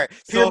 guys. All right.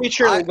 So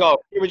Prematurely go.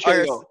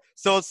 Prematurely go.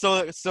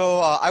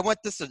 I went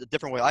this a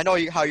different way. I know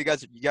how you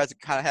guys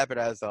kind of have it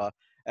as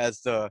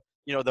the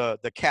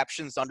the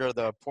captions under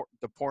the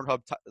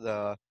Pornhub,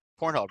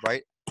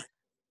 right?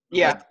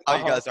 Yeah. Like how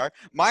you guys are.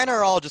 Mine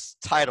are all just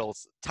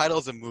titles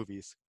of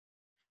movies.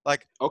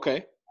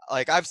 Okay.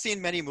 Like I've seen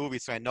many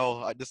movies, so I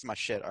know this is my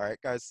shit. All right,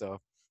 guys. So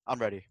I'm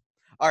ready.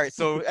 All right.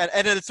 So and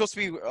then it's supposed to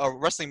be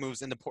wrestling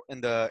moves in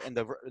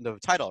the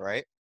title,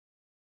 right?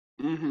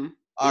 Mm-hmm.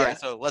 All Yeah. right.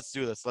 So let's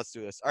do this. All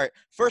right.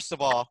 First of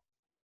all,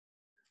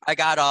 I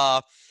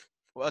got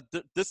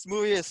this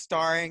movie is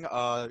starring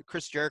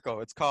Chris Jericho.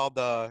 It's called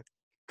the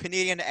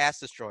Canadian Ass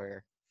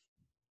Destroyer.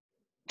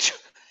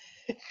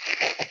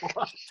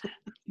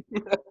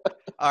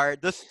 All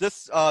right.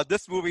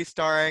 This movie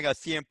starring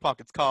CM Punk.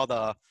 It's called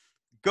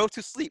Go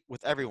to Sleep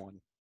with Everyone.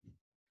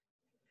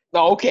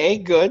 Oh, okay.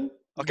 Good.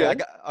 Okay.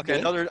 Good.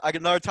 Okay. Good.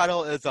 Another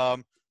title is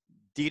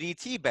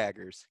DDT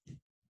Baggers.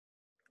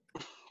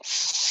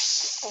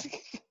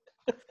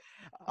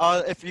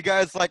 If you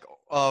guys like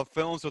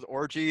films with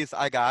orgies,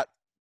 I got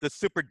the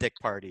Super Dick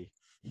Party.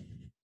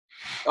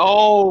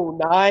 Oh,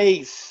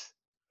 nice.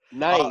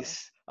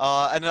 Nice.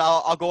 And then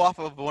I'll go off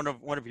of one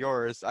of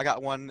yours. I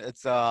got one.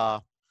 It's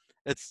the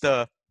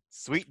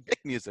Sweet Dick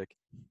Music.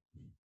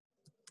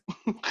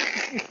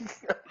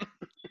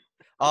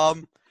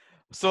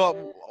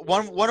 So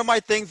one of my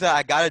things that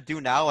I gotta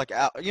do now, like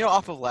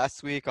off of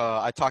last week,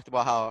 I talked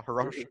about how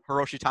Hiroshi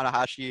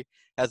Tanahashi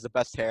has the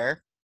best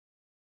hair.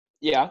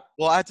 Yeah.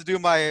 Well, I had to do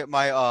my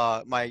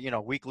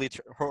weekly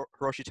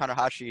Hiroshi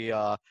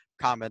Tanahashi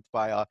comment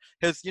by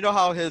his. You know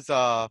how his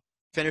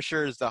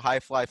finisher is the high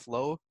fly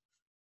flow.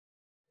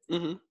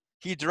 Mm-hmm.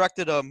 He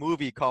directed a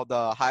movie called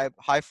High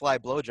Fly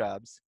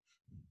Blowjobs.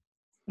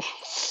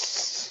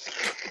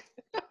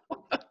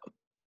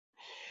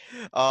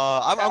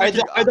 Are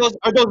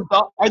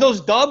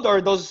those dubbed or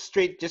are those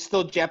straight just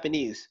still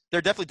Japanese?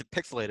 They're definitely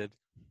pixelated.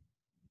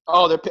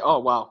 Oh, oh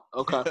wow.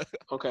 Okay.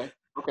 Okay.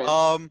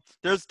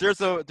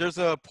 There's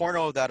a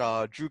porno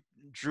that Drew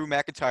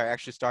McIntyre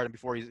actually started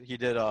before he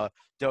did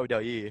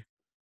WWE.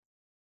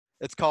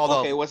 It's called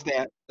okay. What's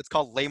that? It's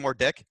called Lay More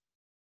Dick.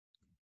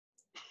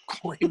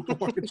 I'm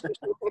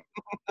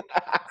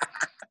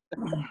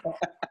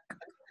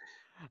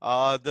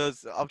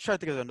trying to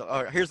think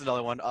of here's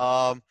another one.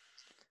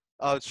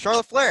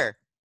 Charlotte Flair.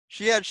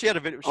 She had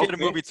a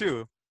movie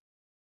too.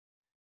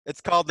 It's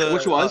called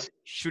Which was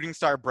Shooting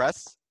Star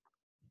Breasts.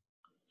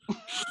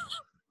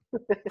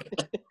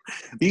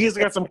 These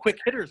got some quick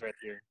hitters right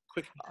here.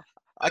 Quick.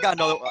 I got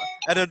another.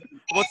 And then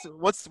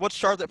what's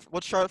Charlotte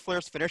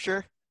Flair's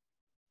finisher?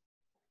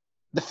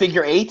 the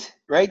figure eight,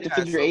 right? The Yeah,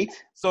 figure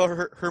eight. So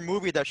her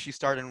movie that she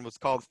starred in was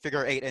called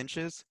Figure 8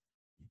 Inches.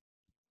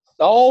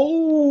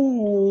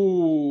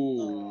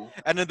 Oh.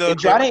 And then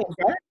Andrade?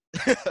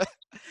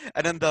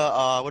 and then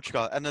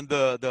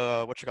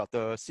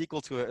the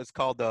sequel to it is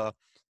called the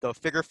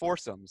Figure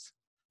Foursomes.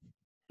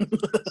 That's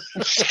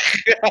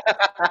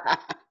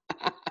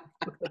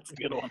a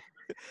good one.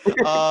 Wait,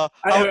 hold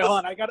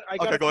on. I got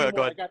go ahead.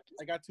 I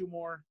got two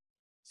more.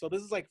 So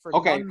this is like for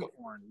Okay. nun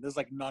porn. This is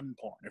like nun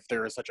porn, if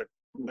there is such a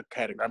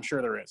category. I'm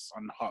sure there is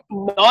on Hub.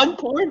 Nun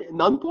porn?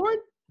 Nun porn?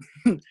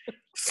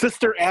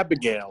 Sister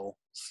Abigail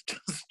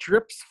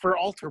strips for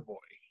altar boy.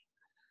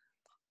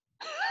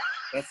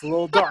 That's a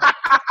little dark,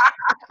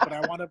 but I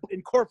want to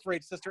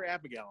incorporate Sister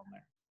Abigail in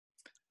there.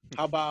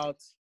 How about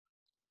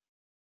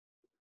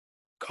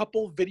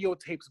couple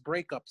videotapes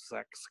breakup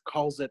sex,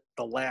 calls it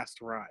the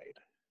last ride?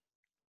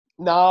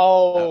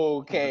 No.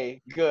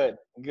 Okay. Good.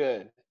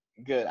 I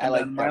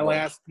like then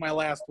that my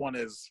last one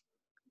is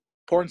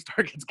porn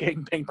star gets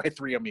gangbanged by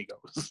three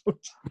amigos.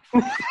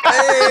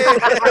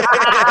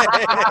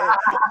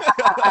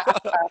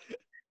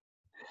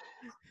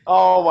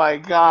 Oh my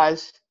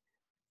gosh.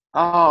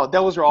 Oh,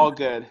 those were all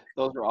good.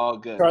 Those were all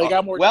good. Charlie,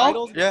 got more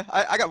titles? Yeah,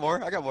 I got more.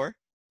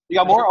 You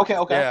got more? Okay.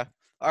 Yeah.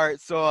 All right.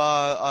 So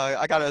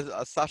I got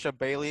a Sasha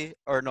Bailey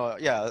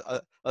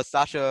a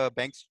Sasha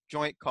Banks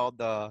joint called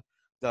the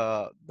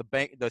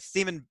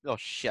semen. Oh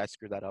shit! I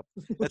screwed that up.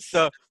 It's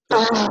the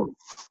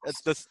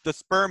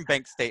sperm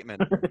bank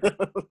statement.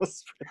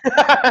 What's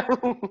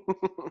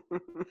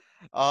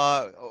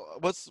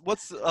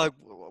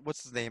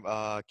his name?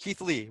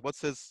 Keith Lee.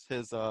 What's his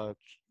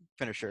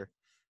finisher?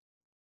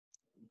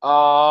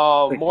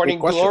 Morning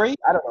question. Glory.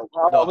 I don't know.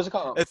 No. What was it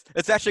called?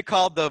 It's actually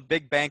called the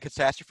Big Bang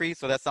Catastrophe,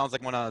 so that sounds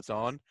like one on its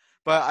own.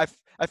 But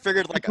I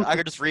figured like I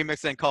could just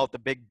remix it and call it the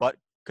Big Butt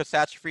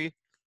Catastrophe.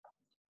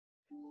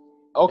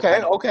 Okay. I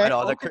know Okay.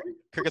 the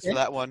crickets for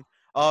that one.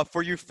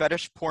 For you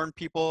fetish porn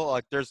people,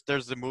 like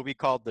there's a movie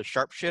called The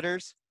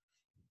Sharpshitters.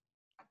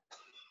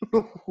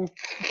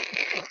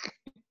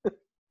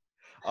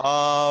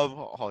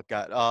 Oh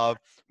god.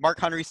 Mark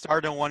Henry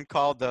starred in one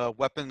called The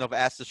Weapon of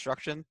Mass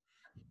Destruction.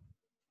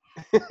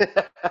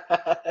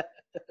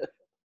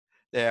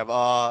 They have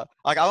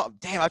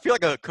damn, I feel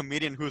like a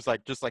comedian who's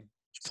like just like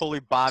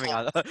totally bombing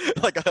on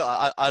like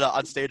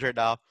on stage right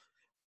now.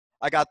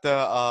 I got the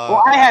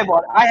Well, I have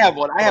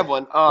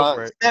one. Go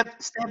for it.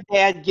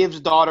 Stepdad gives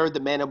daughter the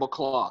mandible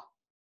claw.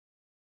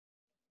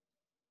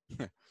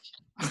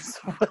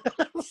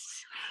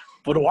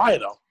 But why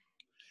though?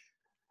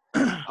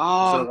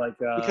 So like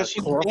because she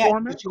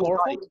chloroform?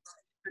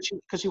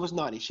 because she was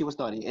naughty. She was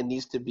naughty and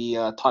needs to be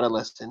taught a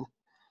lesson.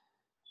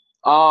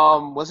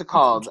 What's it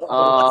called?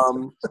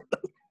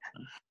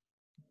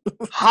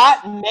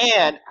 Hot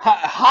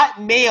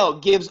male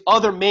gives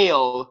other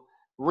male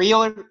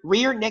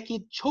rear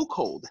naked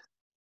chokehold.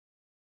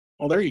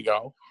 Oh, there you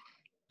go.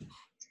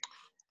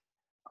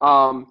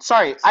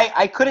 Sorry,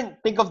 I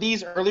couldn't think of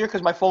these earlier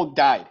because my phone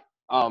died.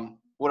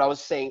 What I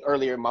was saying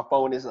earlier, my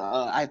phone is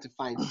I have to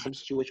find some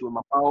situation with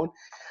my phone.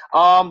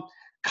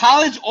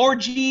 College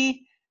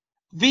orgy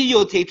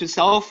videotapes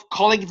itself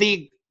calling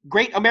the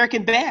Great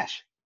American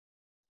Bash.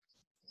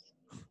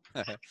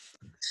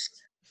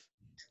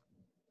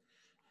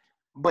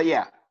 But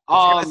yeah.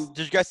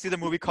 Did you guys see the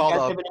movie called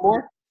have any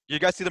more? Did you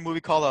guys see the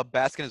movie called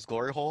Bask in His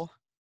Glory Hole?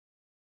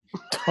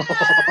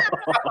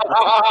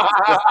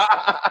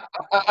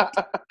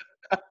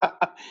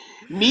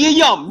 Mia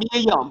Yum.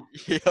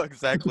 Yeah,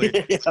 exactly.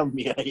 Yeah,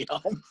 Mia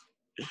Yum.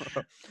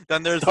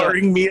 Then there's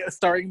starring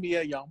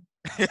Mia Yum.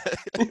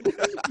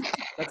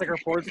 That's like her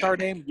porn star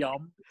name,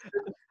 Yum.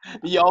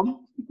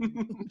 Yum.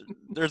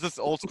 There's this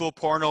old school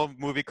porno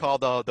movie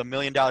called The $1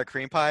 Million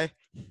Cream Pie.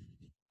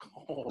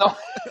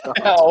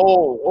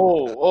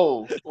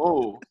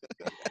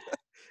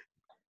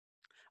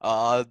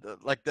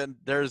 Like then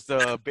there's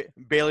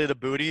Bailey the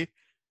Booty.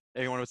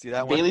 Anyone want to see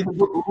that one? Bailey the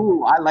Booty.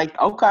 Ooh, I like.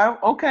 Okay.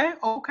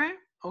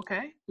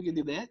 We can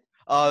do that.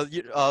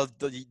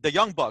 The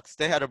Young Bucks.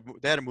 They had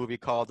a movie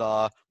called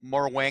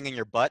More Wang in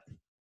Your Butt.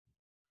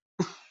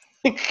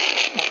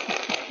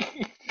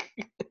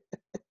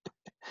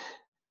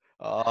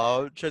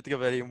 Trying to think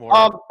of any more.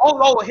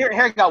 Here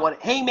I got one.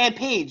 Hangman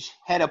Page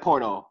had a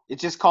porno. It's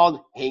just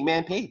called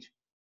Hangman Page.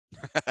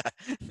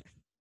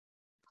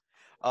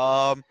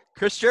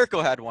 Chris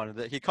Jericho had one.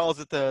 He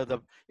calls it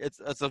it's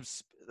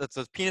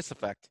a penis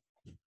effect.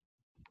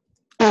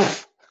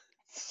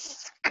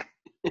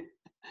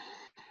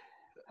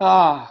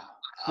 Well,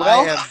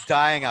 I am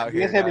dying out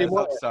you here, guys have any guys.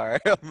 more? I'm sorry.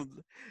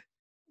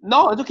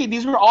 No, it's okay.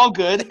 These were all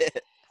good.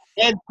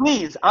 And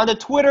please, on the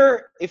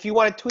Twitter, if you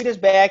want to tweet us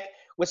back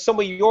with some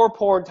of your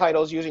porn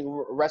titles using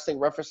wrestling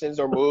references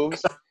or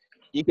moves,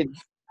 you can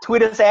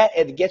tweet us at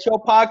the Get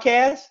Your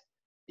Podcast.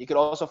 You can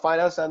also find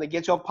us on the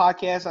Get Your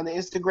Podcast on the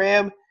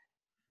Instagram.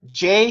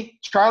 Jay,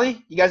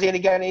 Charlie, you guys got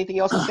anything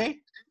else to say?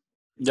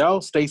 Yo,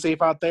 stay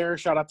safe out there.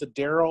 Shout out to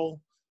Daryl.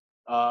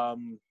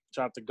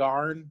 Shout out to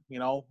Garn. You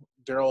know,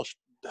 Daryl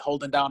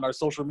holding down our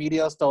social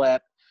media, still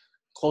at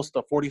close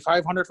to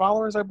 4,500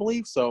 followers, I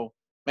believe. So,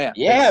 man.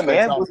 Yeah, thanks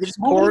man. all for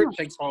support.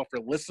 Thanks all for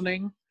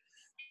listening.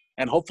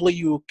 And hopefully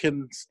you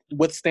can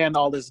withstand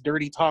all this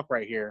dirty talk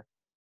right here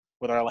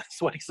with our last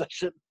sweaty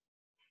session.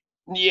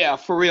 Yeah,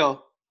 for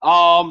real.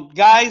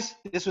 Guys,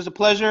 this was a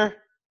pleasure.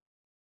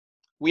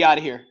 We out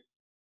of here.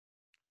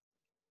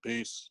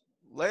 Peace.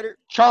 Later.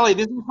 Charlie,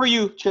 this is for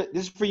you.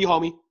 This is for you,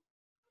 homie.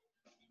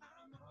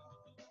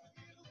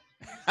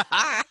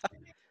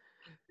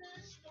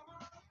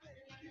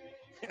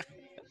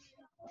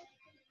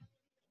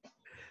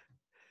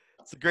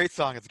 It's a great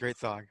song.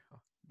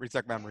 Brings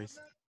back memories.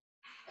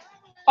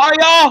 All right,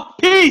 y'all.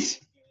 Peace.